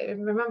I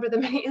remember the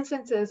many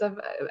instances of,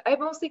 I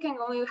mostly can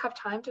only have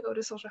time to go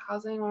to social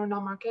housing or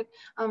non-market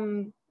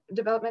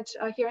development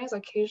hearings.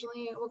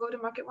 Occasionally we'll go to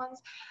market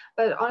ones,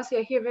 but honestly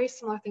I hear very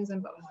similar things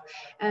in both.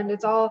 And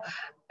it's all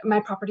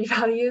my property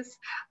values,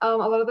 a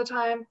lot of the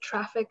time,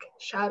 traffic,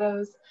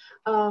 shadows.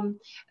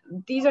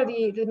 These are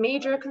the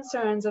major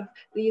concerns of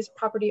these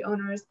property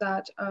owners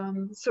that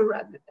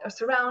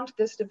surround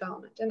this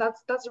development. And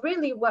that's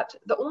really what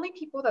the only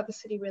people that the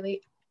city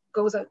really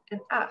goes out and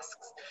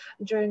asks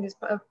during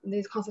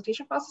these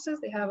consultation processes.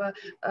 They have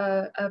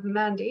a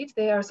mandate.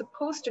 They are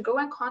supposed to go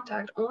and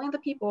contact only the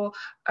people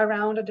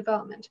around a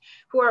development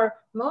who are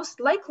most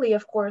likely,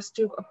 of course,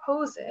 to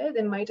oppose it.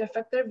 It might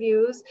affect their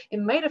views. It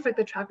might affect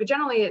the traffic.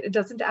 Generally, it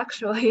doesn't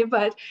actually,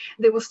 but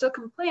they will still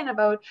complain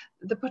about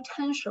the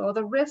potential,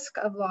 the risk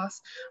of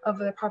loss of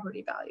their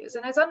property values.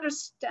 And it's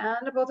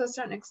understandable to a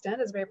certain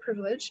extent. It's very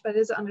privileged, but it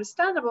is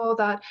understandable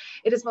that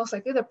it is most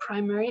likely the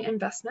primary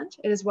investment.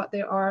 It is what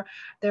they're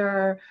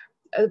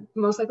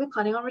most likely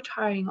planning on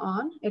retiring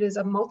on. It is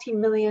a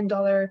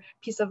multi-million-dollar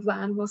piece of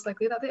land, most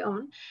likely, that they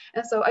own.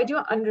 And so I do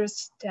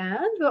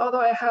understand,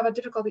 although I have a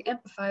difficulty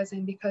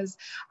empathizing because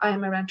I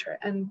am a renter,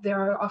 and they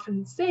are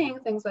often saying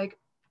things like,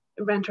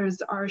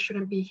 renters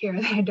shouldn't be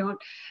here. They don't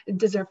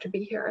deserve to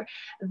be here.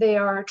 They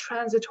are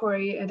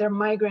transitory. They're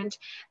migrant.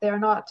 They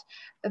don't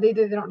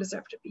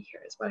deserve to be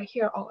here, is what I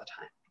hear all the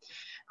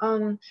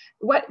time.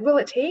 What will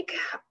it take?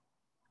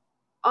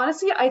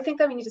 Honestly, I think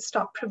that we need to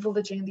stop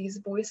privileging these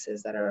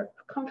voices that are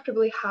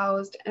comfortably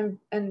housed and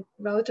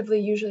relatively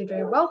usually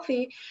very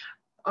wealthy,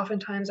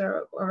 oftentimes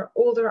are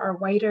older, are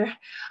whiter,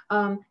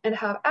 and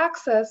have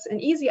access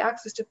and easy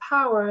access to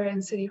power in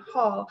City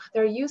Hall.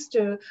 They're used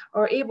to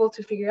or able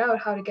to figure out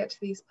how to get to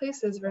these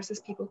places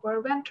versus people who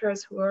are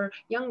renters, who are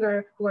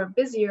younger, who are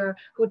busier,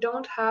 who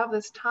don't have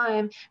this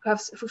time,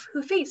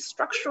 who face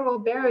structural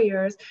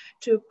barriers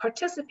to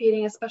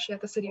participating, especially at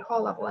the City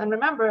Hall level. And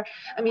remember,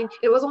 I mean,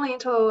 it was only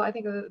until I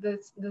think the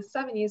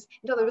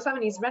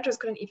 70s, renters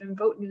couldn't even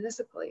vote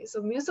municipally.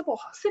 So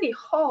City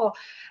Hall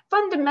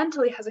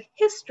fundamentally has a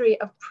history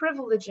of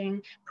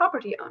privileging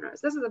property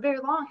owners. This is a very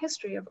long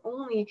history of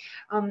only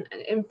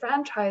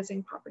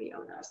enfranchising property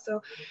owners.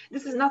 So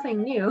this is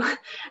nothing new.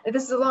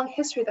 This is a long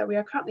history that we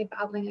are currently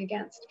battling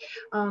against.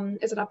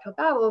 It's an uphill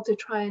battle to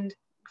try and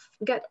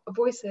get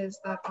voices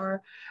that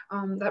are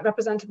that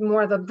represent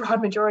more the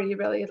broad majority,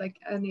 really, like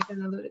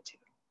Nathan alluded to.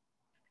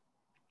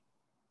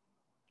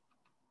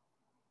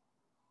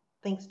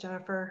 Thanks,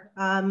 Jennifer.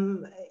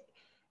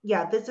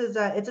 Yeah, this is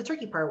it's a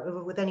tricky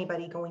part with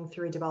anybody going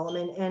through a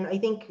development. And I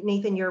think,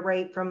 Nathan, you're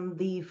right. From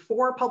the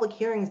 4 public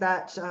hearings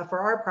that for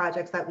our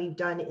projects that we've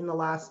done in the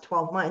last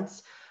 12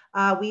 months,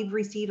 we've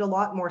received a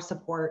lot more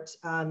support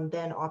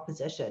than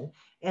opposition.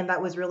 And that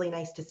was really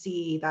nice to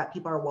see that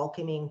people are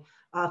welcoming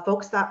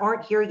folks that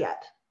aren't here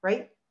yet,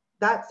 right?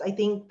 I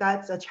think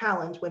that's a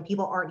challenge when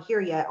people aren't here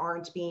yet,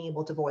 aren't being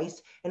able to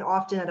voice. And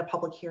often at a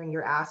public hearing,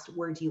 you're asked,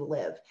 where do you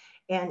live?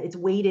 And it's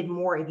weighted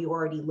more if you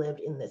already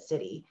lived in the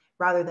city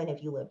rather than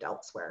if you lived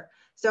elsewhere.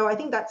 So I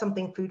think that's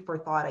something food for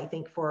thought, I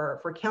think,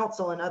 for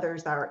council and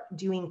others that are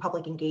doing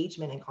public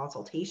engagement and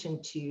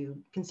consultation to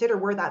consider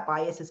where that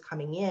bias is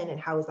coming in and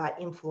how is that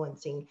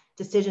influencing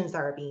decisions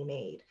that are being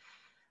made.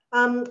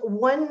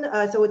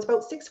 So it's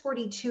about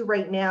 6:42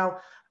 right now.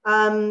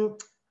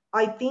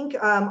 I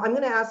think I'm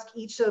going to ask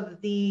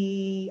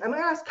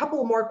a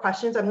couple more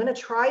questions. I'm going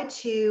to try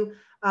to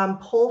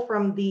pull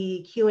from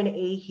the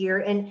Q&A here.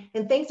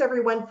 And thanks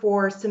everyone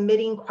for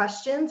submitting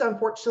questions.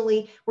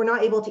 Unfortunately, we're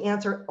not able to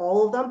answer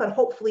all of them, but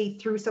hopefully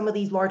through some of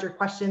these larger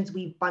questions,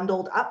 we've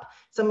bundled up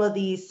some of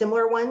these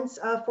similar ones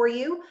for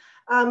you.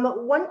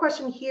 One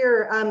question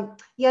here,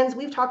 Jens,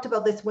 we've talked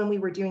about this when we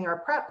were doing our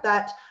prep,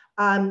 that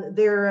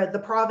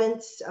the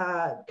province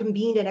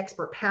convened an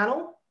expert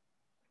panel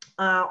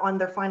on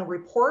their final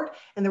report,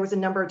 and there was a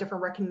number of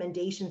different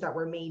recommendations that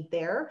were made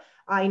there.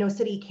 I know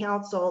City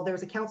Council,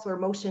 there's a councillor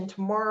motion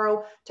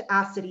tomorrow to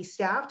ask City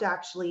staff to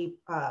actually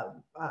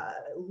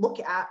look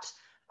at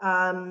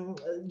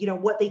you know,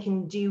 what they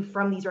can do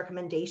from these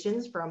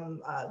recommendations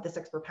from this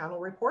expert panel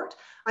report.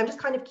 I'm just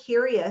kind of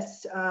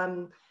curious,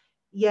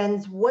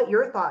 Jens, what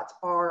your thoughts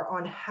are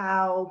on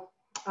how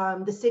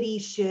the city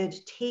should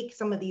take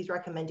some of these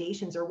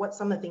recommendations, or what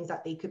some of the things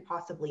that they could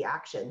possibly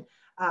action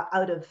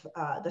out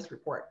of this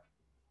report.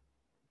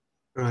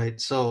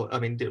 Right. So, I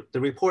mean, the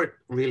report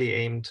really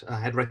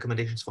had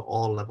recommendations for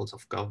all levels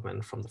of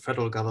government, from the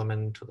federal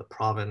government to the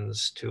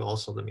province to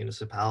also the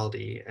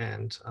municipality.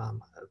 And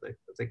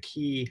the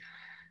key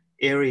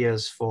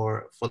areas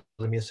for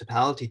the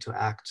municipality to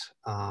act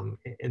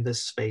in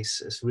this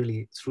space is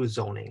really through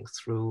zoning,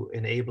 through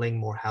enabling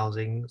more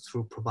housing,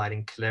 through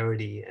providing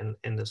clarity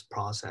in this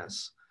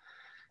process.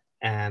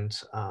 And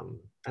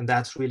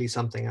that's really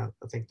something I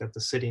think that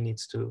the city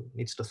needs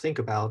to think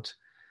about.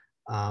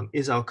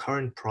 Is our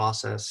current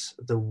process,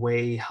 the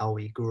way how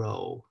we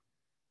grow,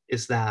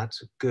 is that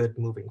good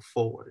moving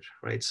forward,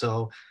 right?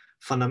 So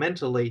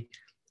fundamentally,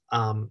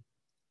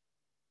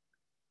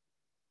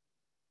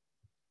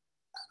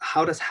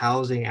 how does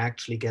housing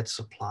actually get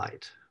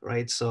supplied,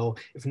 right? So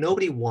if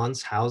nobody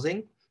wants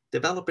housing,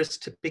 developers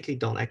typically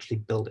don't actually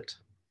build it.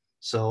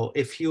 So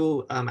if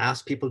you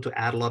ask people to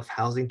add a lot of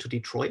housing to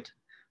Detroit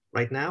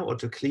right now or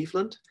to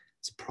Cleveland,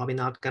 it's probably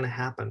not going to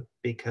happen,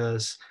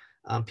 because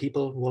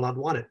people will not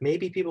want it.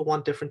 Maybe people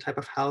want different type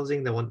of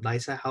housing. They want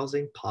nicer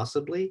housing,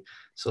 possibly.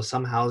 So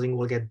some housing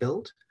will get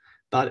built,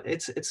 but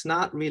it's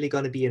not really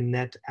going to be a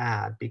net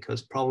add,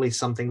 because probably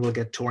something will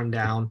get torn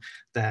down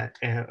that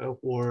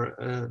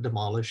or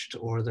demolished,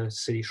 or the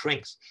city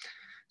shrinks.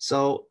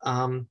 So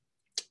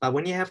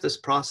when you have this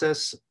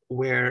process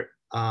where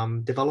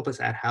developers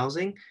add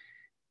housing,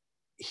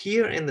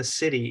 here in the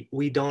city,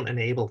 we don't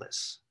enable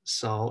this.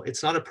 So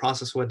it's not a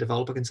process where a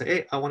developer can say,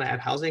 hey, I want to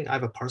add housing. I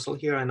have a parcel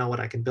here. I know what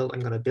I can build.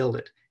 I'm going to build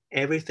it.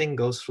 Everything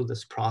goes through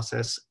this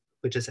process,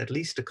 which is at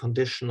least a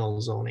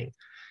conditional zoning,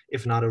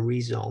 if not a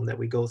rezone that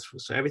we go through.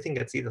 So everything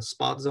gets either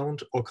spot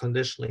zoned or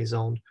conditionally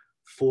zoned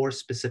for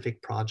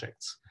specific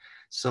projects.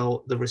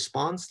 So the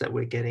response that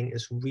we're getting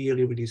is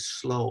really, really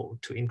slow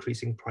to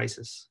increasing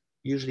prices.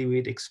 Usually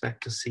we'd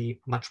expect to see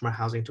much more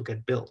housing to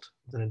get built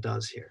than it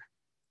does here.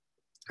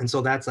 And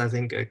so that's, I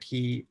think, a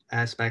key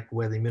aspect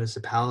where the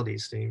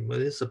municipalities, the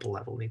municipal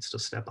level, needs to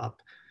step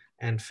up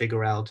and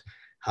figure out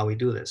how we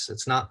do this.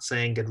 It's not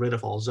saying get rid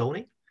of all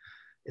zoning.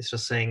 It's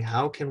just saying,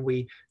 how can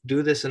we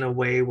do this in a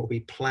way where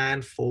we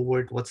plan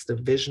forward? What's the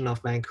vision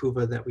of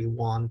Vancouver that we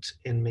want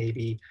in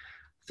maybe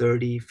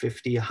 30,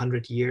 50,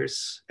 100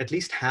 years? At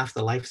least half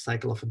the life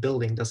cycle of a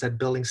building. Does that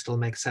building still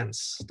make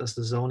sense? Does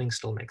the zoning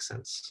still make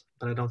sense?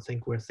 But I don't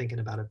think we're thinking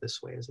about it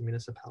this way as a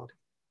municipality.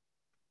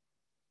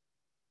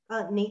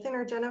 Nathan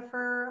or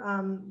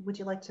Jennifer, would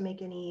you like to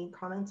make any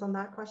comments on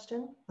that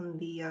question, on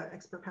the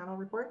expert panel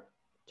report?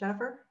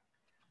 Jennifer?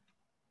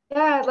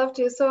 Yeah, I'd love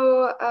to.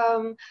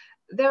 So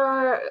there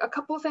are a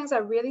couple of things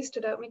that really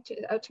stood out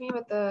to me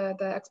with the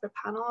expert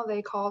panel.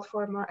 They called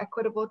for more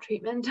equitable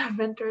treatment of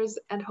renters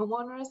and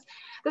homeowners.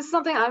 This is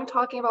something I'm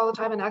talking about all the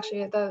time, and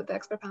actually the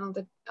expert panel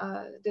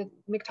did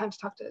make time to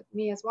talk to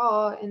me as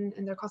well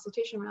in their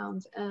consultation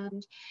rounds.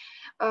 And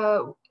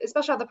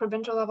especially at the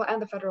provincial level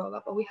and the federal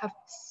level, we have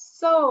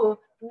so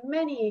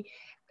many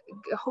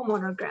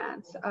homeowner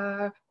grants,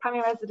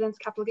 primary residence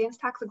capital gains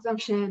tax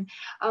exemption.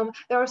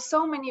 There are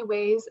so many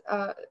ways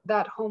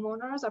that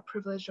homeowners are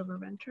privileged over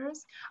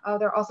renters.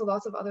 There are also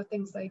lots of other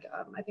things, like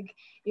I think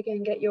you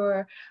can get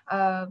your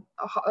a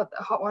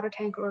hot water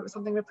tank or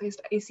something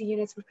replaced, AC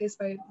units replaced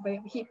by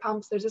heat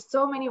pumps. There's just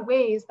so many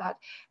ways that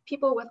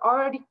people with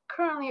already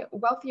currently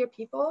wealthier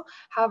people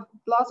have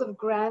lots of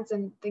grants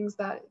and things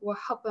that will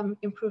help them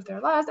improve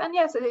their lives. And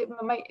yes, it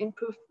might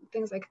improve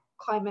things like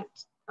climate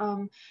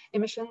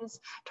emissions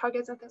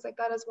targets and things like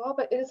that as well,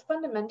 but it is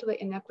fundamentally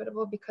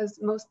inequitable because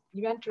most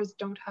renters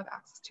don't have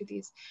access to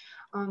these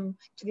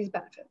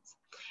benefits.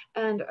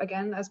 And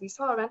again, as we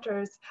saw,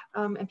 renters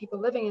and people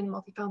living in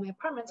multifamily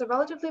apartments are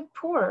relatively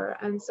poor,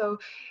 and so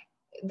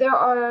there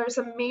are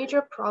some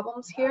major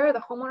problems here. The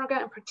homeowner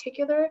grant in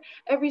particular,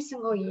 every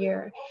single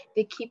year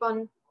they keep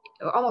on,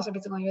 almost every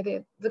single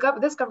year,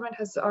 this government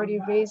has already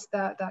raised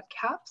that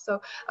cap.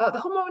 So the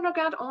homeowner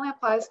grant only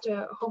applies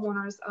to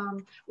homeowners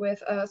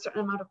with a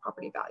certain amount of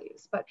property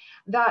values, but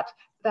that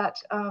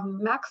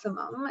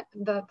maximum,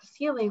 the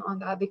ceiling on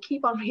that, they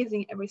keep on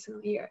raising every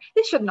single year.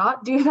 They should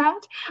not do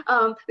that.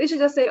 They should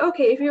just say,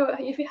 okay, if you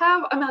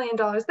have $1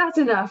 million, that's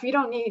enough. You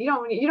don't need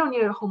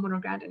a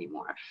homeowner grant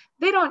anymore.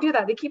 They don't do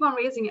that. They keep on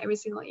raising it every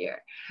single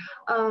year.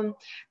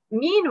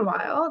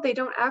 Meanwhile, they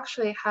don't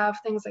actually have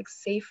things like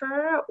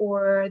SAFER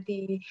or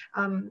the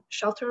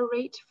shelter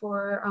rate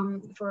for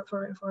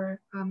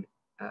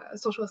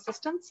social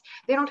assistance.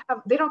 They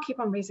don't keep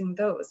on raising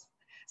those.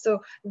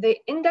 So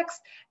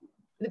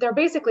they're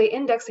basically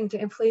indexing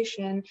to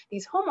inflation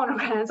these homeowner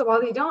grants,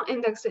 while they don't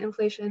index to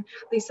inflation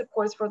these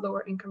supports for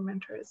lower income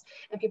renters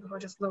and people who are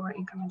just lower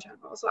income in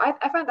general. So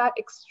I find that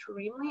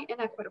extremely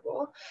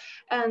inequitable.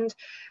 And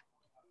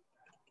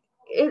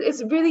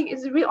it's really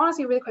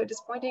honestly really quite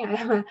disappointing. I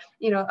am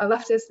a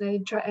leftist,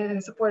 and I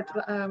support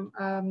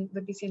the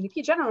BC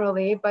NDP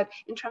generally, but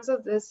in terms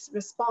of this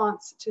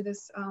response to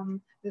this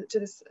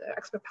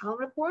expert panel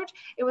report,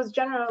 it was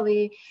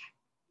generally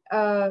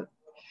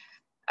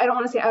I don't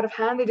want to say out of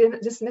hand. They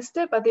didn't dismiss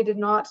it, but they did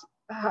not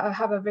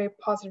have a very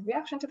positive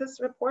reaction to this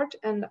report.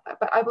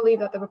 But I believe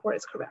that the report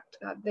is correct.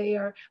 They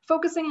are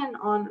focusing in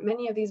on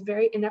many of these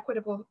very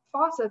inequitable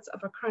facets of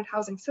our current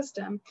housing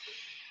system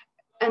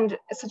and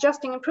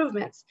suggesting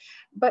improvements.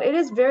 But it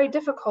is very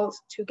difficult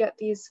to get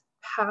these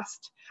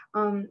passed.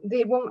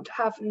 They won't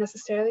have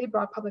necessarily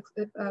broad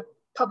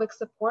public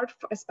support,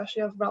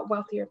 especially of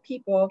wealthier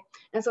people.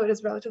 And so it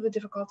is relatively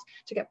difficult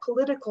to get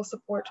political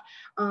support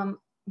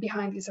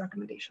behind these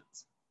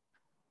recommendations.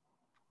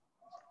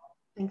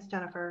 Thanks,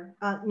 Jennifer.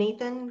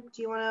 Nathan,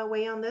 do you want to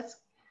weigh on this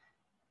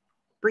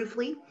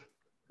briefly?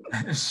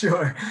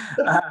 Sure.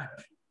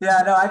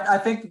 Yeah, no, I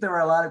think that there were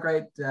a lot of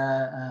great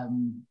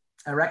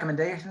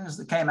recommendations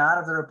that came out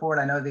of the report.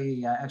 I know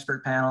the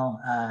expert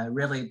panel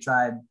really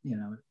tried,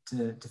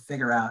 to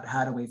figure out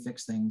how do we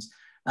fix things.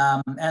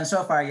 And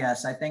so far,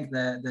 yes, I think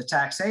the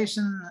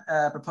taxation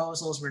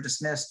proposals were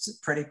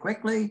dismissed pretty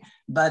quickly,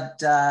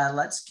 but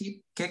let's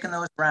keep kicking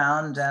those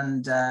around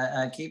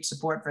and keep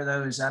support for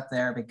those up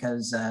there,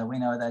 because we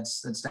know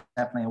that's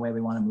definitely a way we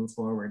want to move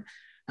forward.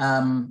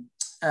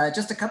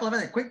 Just a couple of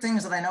other quick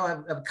things that I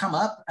know have come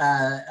up.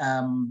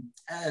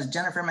 As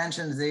Jennifer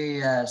mentioned,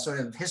 the sort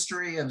of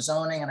history of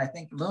zoning, and I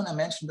think Luna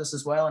mentioned this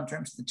as well in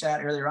terms of the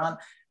chat earlier on,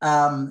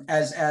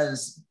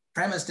 as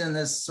premised in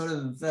this sort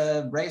of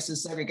racist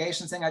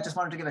segregation thing. I just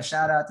wanted to give a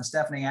shout out to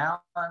Stephanie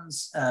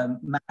Allen's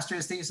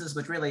master's thesis,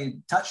 which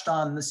really touched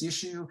on this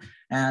issue,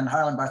 and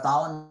Harlan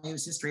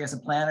Bartholomew's history as a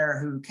planner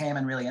who came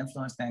and really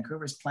influenced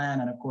Vancouver's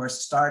plan, and of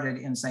course started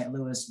in St.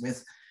 Louis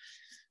with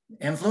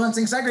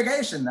influencing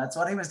segregation. That's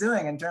what he was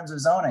doing in terms of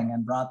zoning,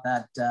 and brought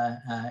that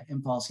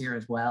impulse here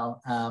as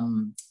well.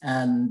 So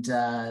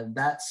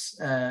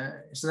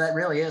that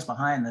really is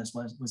behind this,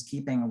 was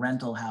keeping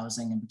rental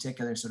housing, in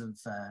particular sort of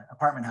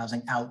apartment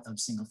housing, out of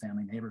single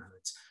family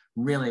neighborhoods.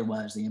 Really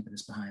was the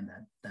impetus behind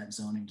that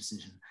zoning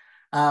decision.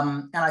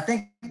 And I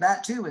think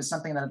that too is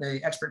something that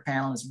the expert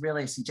panel is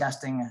really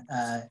suggesting,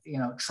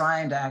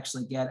 trying to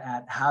actually get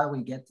at how do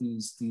we get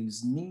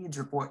these needs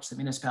reports that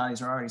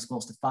municipalities are already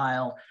supposed to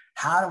file.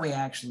 How do we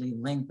actually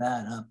link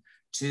that up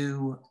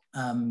to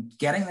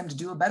getting them to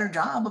do a better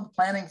job of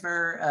planning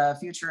for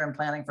future and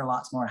planning for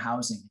lots more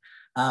housing?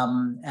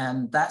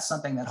 And that's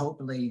something that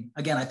hopefully,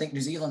 again, I think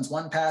New Zealand's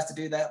one path to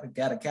do that. We've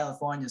got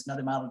California's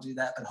another model to do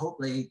that, but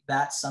hopefully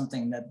that's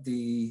something that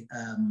the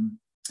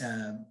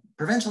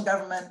provincial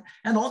government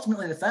and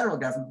ultimately the federal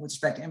government with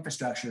respect to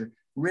infrastructure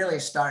really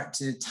start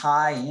to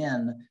tie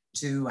in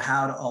to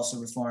how to also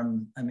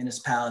reform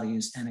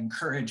municipalities and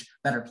encourage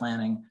better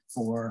planning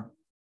for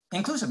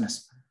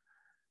inclusiveness.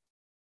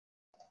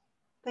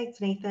 Thanks,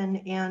 Nathan.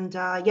 And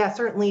yeah,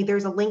 certainly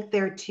there's a link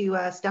there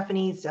to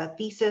Stephanie's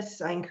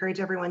thesis. I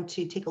encourage everyone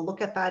to take a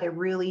look at that. It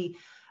really,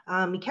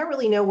 we can't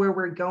really know where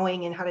we're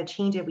going and how to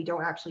change it. We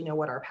don't actually know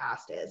what our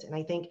past is. And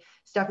I think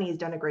Stephanie has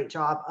done a great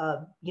job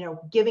of,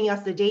 giving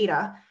us the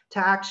data to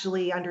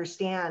actually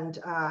understand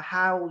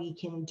how we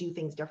can do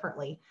things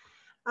differently.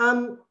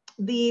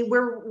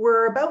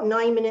 We're about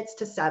 9 minutes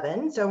to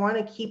 7, so I want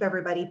to keep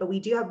everybody, but we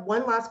do have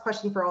one last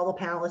question for all the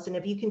panelists, and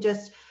if you can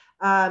just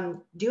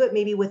do it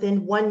maybe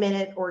within 1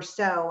 minute or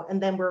so,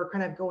 and then we're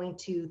kind of going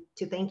to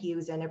thank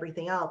yous and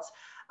everything else.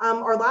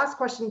 Our last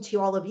question to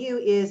all of you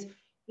is,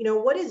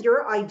 what is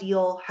your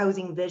ideal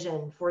housing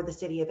vision for the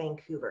city of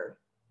Vancouver?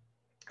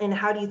 And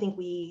how do you think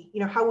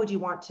how would you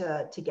want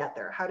to get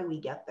there? How do we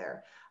get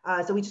there?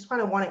 So we just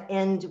kind of want to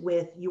end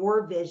with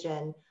your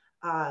vision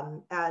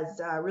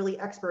as really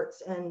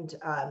experts and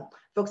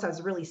folks have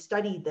really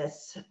studied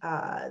this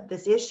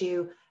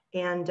issue,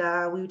 and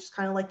we would just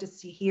kind of like to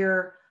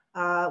hear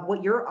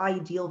what your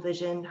ideal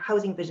vision,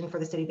 housing vision for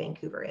the city of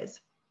Vancouver is.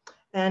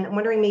 And I'm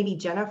wondering, maybe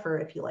Jennifer,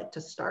 if you'd like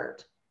to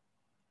start.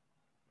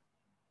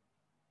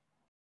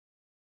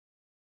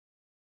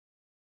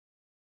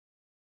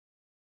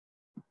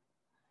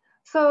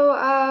 So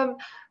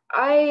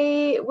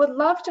I would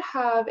love to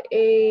have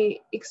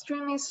a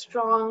extremely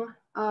strong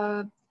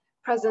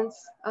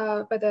presence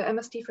by the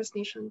MST First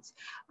Nations,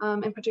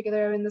 in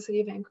particular in the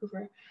city of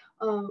Vancouver.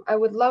 I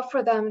would love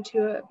for them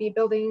to be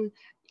building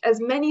as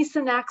many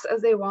Senacs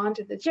as they want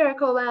in the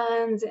Jericho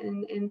lands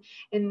and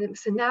in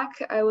Senac.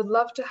 I would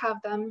love to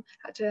have them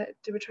to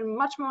return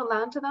much more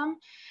land to them.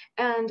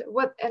 And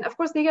of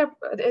course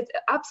it's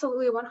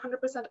absolutely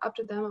 100% up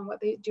to them on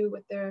what they do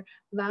with their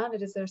land.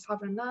 It is their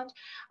sovereign land.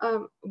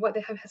 What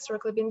they have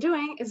historically been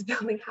doing is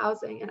building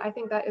housing. And I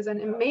think that is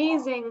an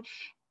amazing,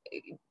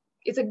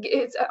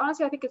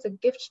 honestly, I think it's a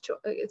gift to,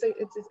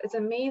 it's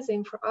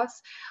amazing for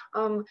us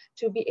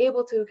to be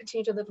able to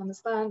continue to live on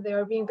this land. They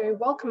are being very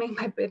welcoming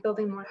by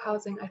building more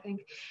housing, I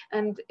think.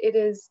 And it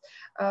is,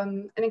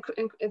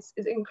 it's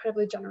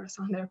incredibly generous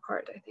on their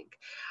part, I think.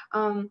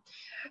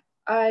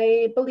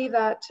 I believe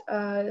that,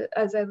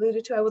 as I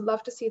alluded to, I would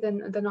love to see the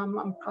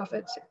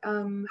non-profit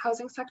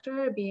housing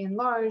sector be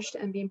enlarged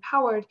and be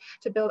empowered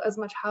to build as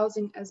much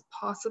housing as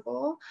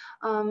possible.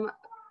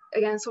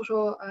 Again,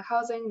 social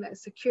housing that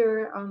is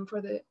secure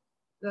for the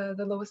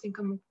lowest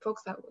income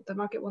folks that the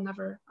market will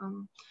never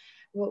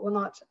will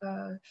not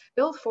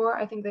build for.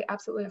 I think they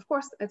absolutely, of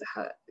course,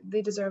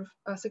 they deserve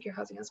secure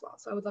housing as well.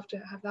 So I would love to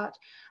have that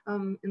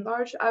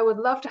enlarged. I would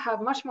love to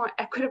have much more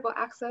equitable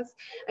access.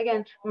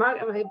 Again,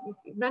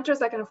 renters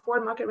that can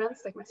afford market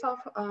rents like myself,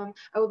 I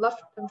would love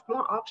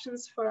more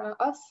options for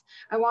us.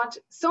 I want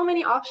so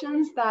many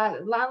options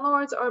that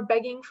landlords are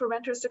begging for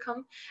renters to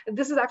come.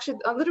 This is actually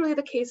literally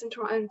the case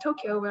in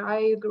Tokyo, where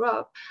I grew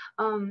up,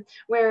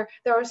 where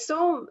there are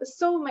so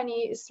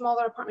many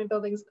smaller apartment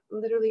buildings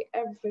literally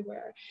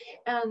everywhere.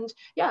 And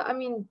yeah, I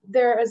mean,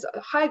 there is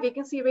high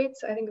vacancy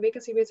rates. I think the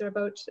vacancy rates are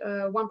about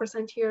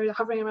 1% here,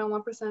 hovering around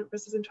 1%,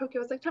 versus in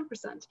Tokyo, it's like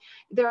 10%.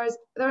 There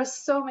are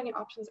so many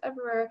options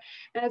everywhere,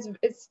 and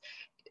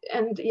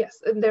and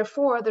yes, and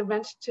therefore the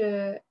rent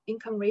to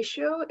income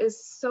ratio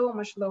is so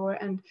much lower,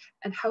 and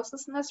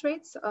houselessness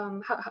rates,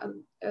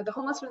 the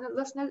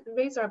homelessness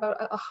rates are about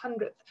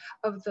 100th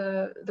of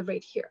the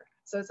rate here.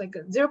 So it's like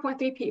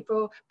 0.3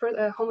 people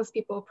per homeless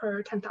people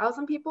per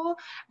 10,000 people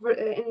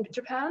in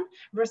Japan,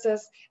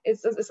 versus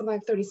it's something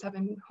like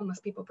 37 homeless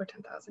people per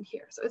 10,000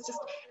 here. So it's just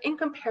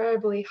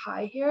incomparably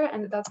high here,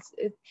 and that's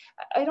it.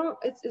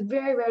 It's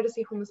very rare to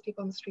see homeless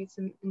people on the streets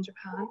in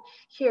Japan.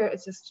 Here,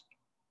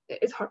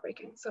 it's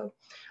heartbreaking. So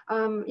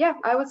yeah,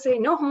 I would say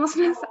no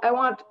homelessness. I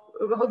want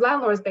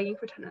landlords begging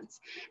for tenants,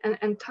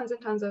 and tons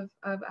of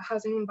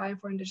housing by and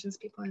for Indigenous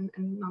people and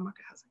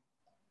non-market housing.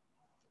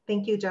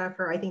 Thank you,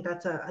 Jennifer. I think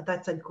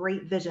that's a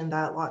great vision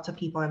that lots of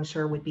people, I'm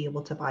sure, would be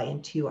able to buy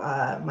into,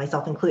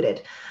 myself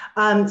included.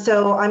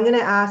 So I'm going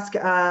to ask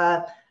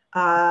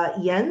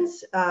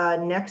Jens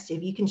next,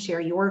 if you can share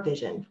your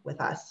vision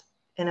with us,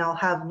 and I'll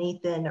have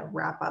Nathan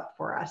wrap up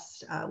for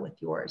us with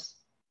yours.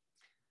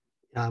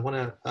 Yeah, I want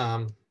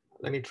to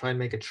let me try and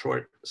make it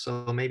short.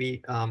 So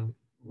maybe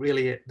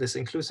really this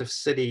inclusive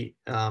city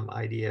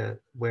idea,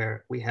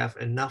 where we have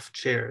enough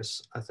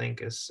chairs, I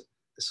think is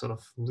sort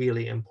of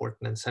really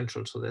important and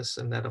central to this.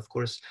 And that, of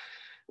course,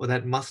 well,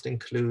 that must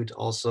include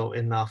also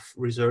enough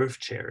reserve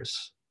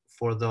chairs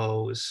for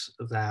those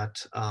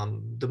that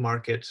the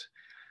market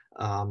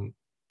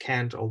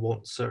can't or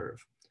won't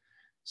serve.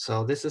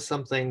 So this is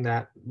something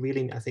that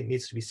really, I think,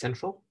 needs to be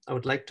central. I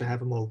would like to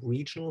have a more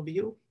regional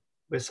view.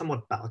 We're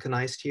somewhat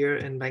balkanized here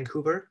in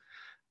Vancouver.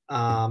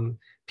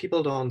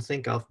 People don't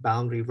think of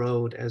Boundary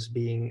Road as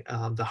being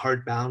the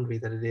hard boundary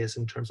that it is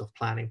in terms of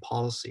planning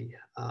policy.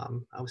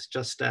 I was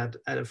just at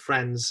a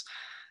friend's,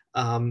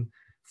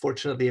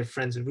 fortunately a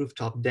friend's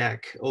rooftop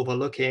deck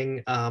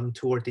overlooking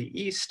toward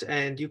the east,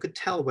 and you could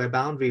tell where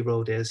Boundary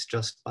Road is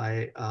just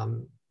by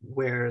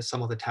where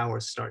some of the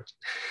towers start.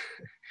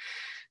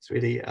 It's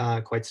really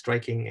quite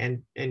striking,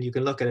 and you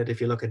can look at it.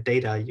 If you look at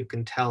data, you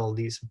can tell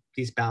these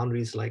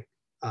boundaries, like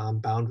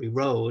Boundary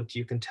Road,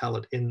 you can tell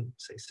it in,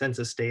 say,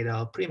 census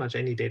data, pretty much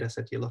any data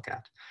set you look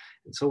at.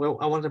 And so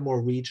I wanted a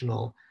more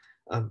regional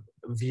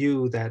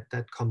view that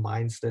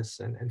combines this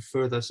and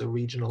furthers a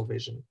regional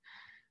vision.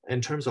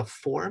 In terms of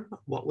form,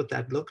 what would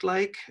that look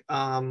like?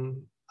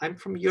 I'm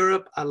from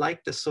Europe. I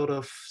like the sort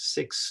of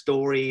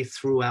 6-story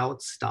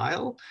throughout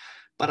style,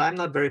 but I'm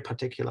not very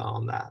particular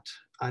on that.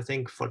 I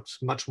think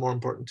what's much more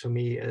important to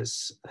me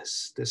is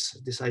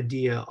this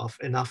idea of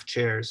enough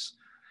chairs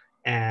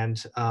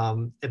and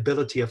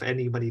ability of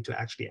anybody to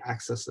actually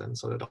access them.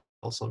 So that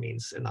also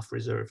means enough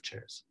reserve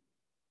chairs.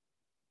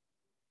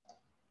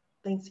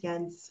 Thanks,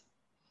 Jens.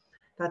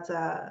 That's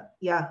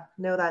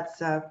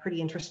that's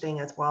pretty interesting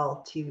as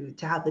well, to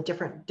have the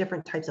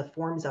different types of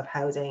forms of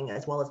housing,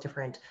 as well as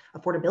different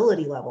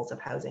affordability levels of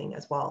housing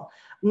as well.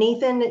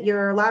 Nathan,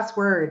 your last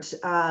words,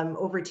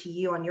 over to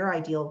you on your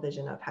ideal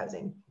vision of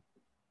housing.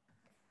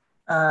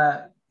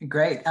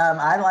 Great.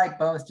 I like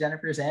both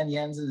Jennifer's and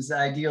Jens's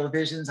ideal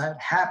visions. I'm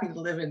happy to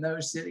live in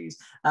those cities.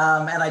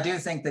 And I do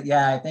think that,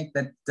 I think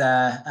that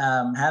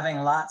having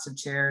lots of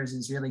chairs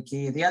is really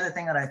key. The other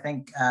thing that I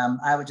think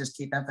I would just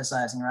keep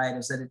emphasizing, right,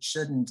 is that it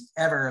shouldn't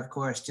ever, of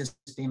course, just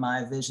be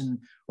my vision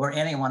or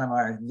any one of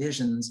our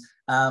visions.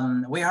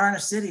 We are in a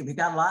city, we've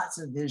got lots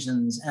of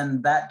visions,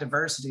 and that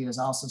diversity is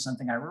also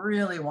something I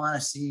really want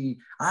to see.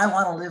 I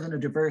want to live in a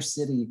diverse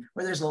city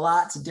where there's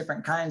lots of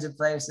different kinds of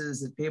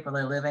places that people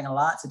are living, and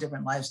lots of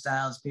different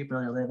lifestyles people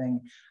are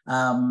living.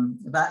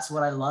 That's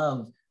what I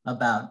love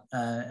about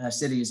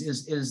cities,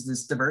 is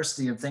this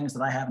diversity of things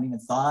that I haven't even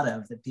thought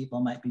of that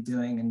people might be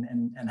doing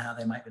and how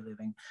they might be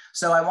living.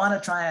 So I want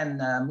to try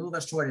and move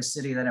us toward a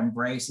city that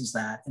embraces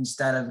that,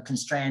 instead of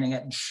constraining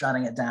it and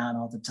shutting it down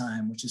all the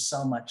time, which is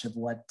so much of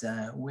what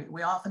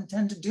we often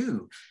tend to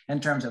do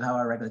in terms of how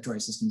our regulatory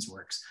systems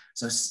works.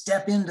 So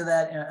step into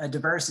that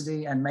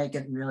diversity and make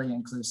it really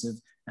inclusive,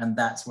 and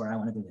that's where I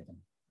want to be living.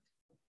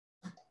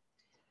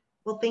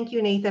 Well, thank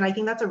you, Nathan. I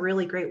think that's a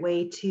really great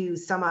way to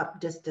sum up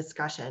this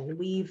discussion.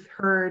 We've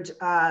heard,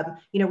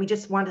 we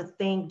just want to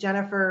thank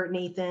Jennifer,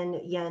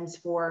 Nathan, Jens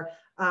for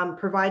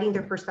providing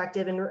their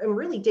perspective and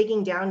really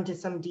digging down into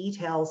some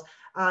details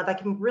that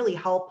can really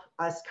help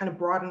us kind of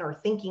broaden our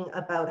thinking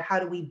about how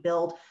do we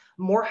build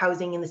more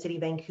housing in the city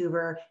of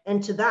Vancouver.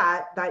 And to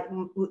that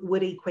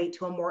would equate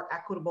to a more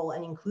equitable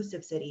and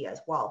inclusive city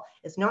as well.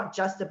 It's not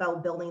just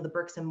about building the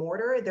bricks and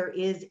mortar. There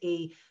is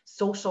a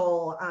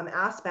social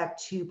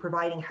aspect to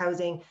providing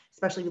housing,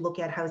 especially if you look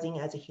at housing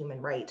as a human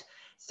right.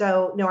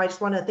 So no, I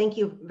just want to thank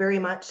you very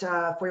much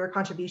for your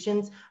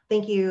contributions.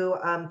 Thank you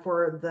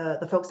for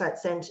the folks that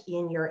sent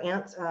in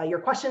your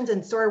questions.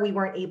 And sorry we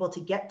weren't able to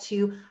get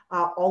to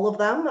all of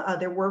them.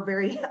 There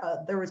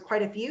was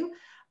quite a few.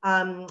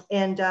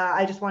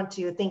 I just want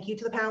to thank you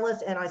to the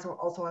panelists, and I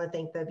also want to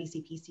thank the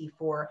VCPC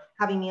for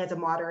having me as a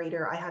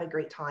moderator. I had a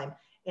great time,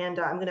 and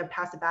I'm going to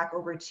pass it back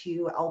over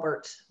to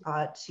Albert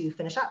to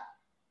finish up.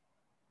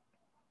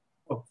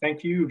 Well,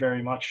 thank you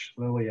very much,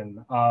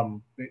 Lillian.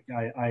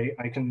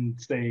 I can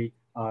say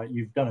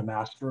you've done a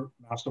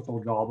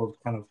masterful job of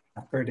kind of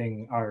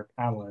herding our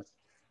panelists,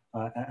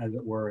 as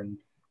it were, and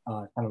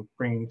kind of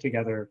bringing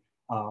together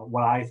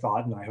what I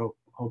thought, and I hope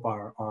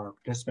our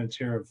participants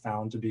here have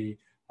found to be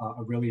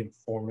a really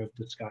informative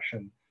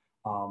discussion.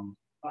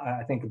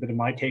 I think a bit of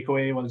my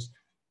takeaway was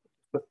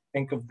to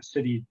think of the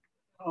city,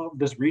 of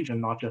this region,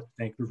 not just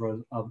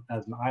Vancouver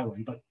as an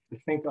island, but to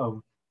think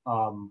of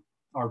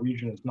our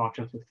region as not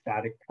just a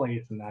static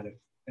place, and that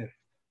if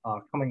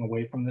coming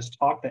away from this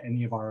talk that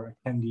any of our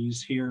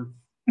attendees here,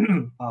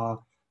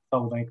 fellow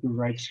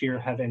Vancouverites here,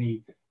 have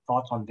any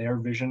thoughts on their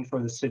vision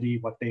for the city,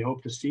 what they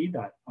hope to see,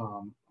 that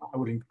I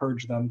would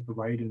encourage them to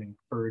write and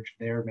encourage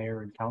their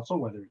mayor and council,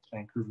 whether it's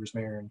Vancouver's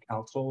mayor and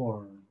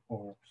council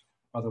or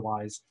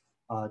otherwise,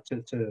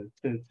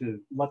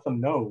 to let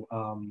them know,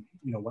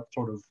 what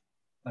sort of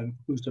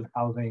inclusive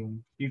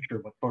housing future,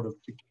 what sort of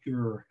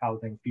secure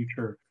housing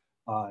future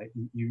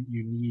you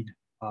need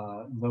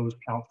those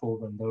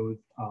councils and those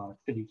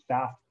city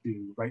staff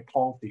to write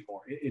policy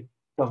for. It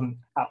doesn't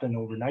happen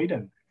overnight,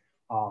 and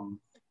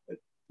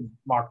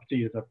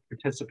democracy is a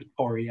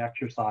participatory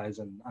exercise,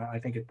 and I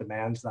think it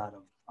demands that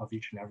of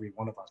each and every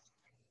one of us.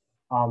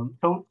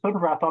 So to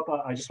wrap up,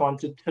 I just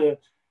wanted to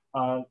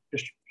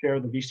just share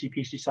the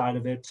VCPC side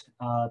of it,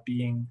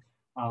 being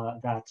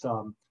that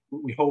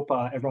we hope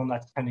everyone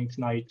that's attending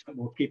tonight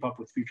will keep up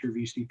with future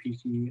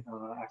VCPC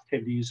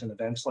activities and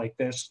events like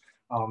this.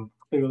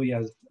 Clearly,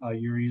 as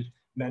Yuri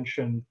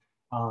mentioned,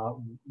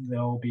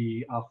 there'll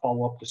be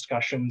follow-up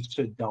discussions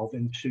to delve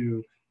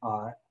into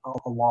a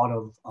lot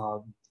of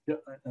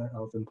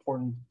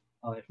important,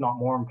 if not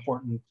more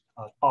important,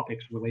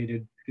 topics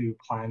related to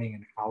planning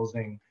and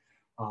housing.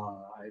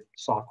 I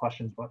saw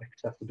questions about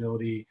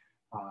accessibility,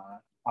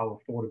 how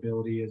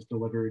affordability is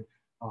delivered,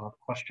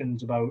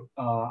 questions about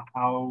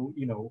how,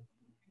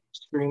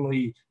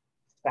 extremely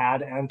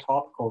sad and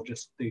topical,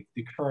 just the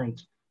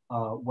current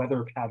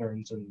weather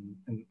patterns and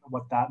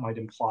what that might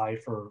imply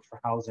for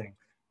housing.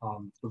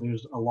 So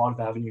there's a lot of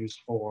avenues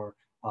for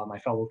my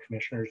fellow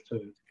commissioners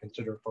to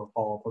consider for a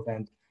follow-up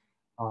event.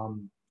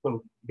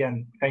 So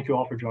again, thank you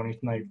all for joining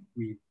tonight.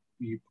 We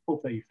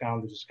hope that you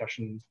found the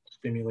discussion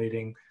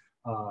stimulating.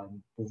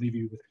 We'll leave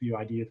you with a few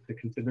ideas to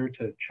consider,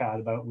 to chat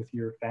about with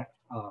your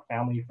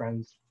family,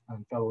 friends,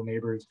 and fellow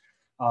neighbors.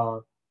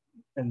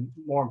 And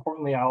more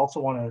importantly, I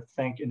also want to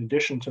thank, in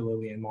addition to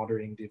Lillian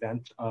moderating the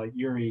event,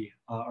 Yuri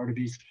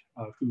Artevis,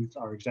 who's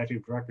our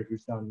executive director,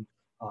 who's done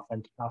a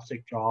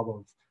fantastic job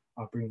of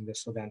bringing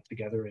this event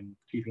together and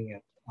keeping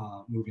it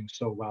moving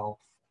so well.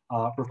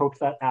 For folks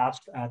that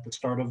asked at the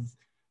start of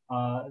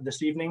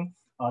this evening,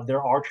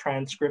 there are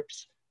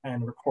transcripts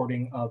and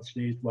recording of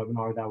today's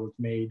webinar that was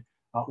made,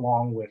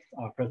 along with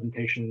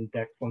presentation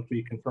decks once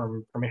we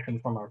confirm permission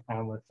from our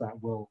panelists, that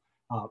will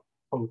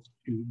post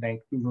to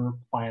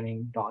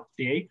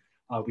vancouverplanning.ca.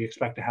 We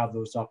expect to have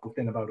those up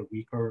within about a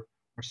week or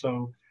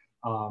so.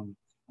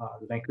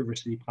 The Vancouver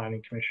City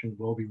Planning Commission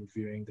will be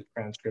reviewing the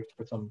transcripts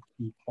for some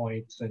key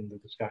points in the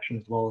discussion,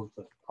 as well as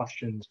the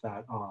questions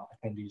that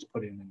attendees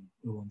put in, and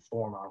will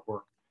inform our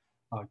work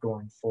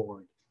going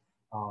forward.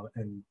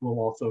 And we'll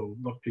also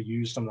look to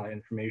use some of that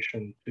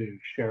information to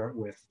share it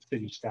with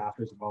city staff,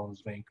 as well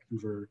as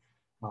Vancouver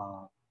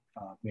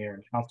mayor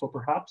and council,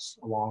 perhaps,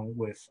 along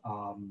with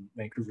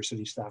Vancouver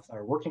city staff that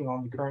are working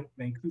on the current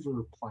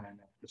Vancouver plan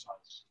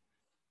exercise.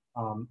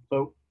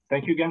 So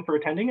thank you again for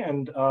attending,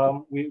 and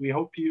we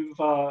hope you've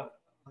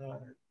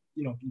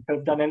you could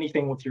have done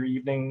anything with your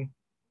evening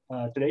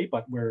today,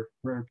 but we're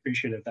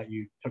appreciative that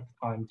you took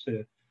the time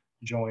to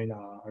join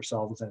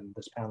ourselves and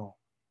this panel.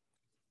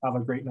 Have a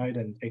great night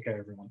and take care,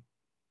 everyone.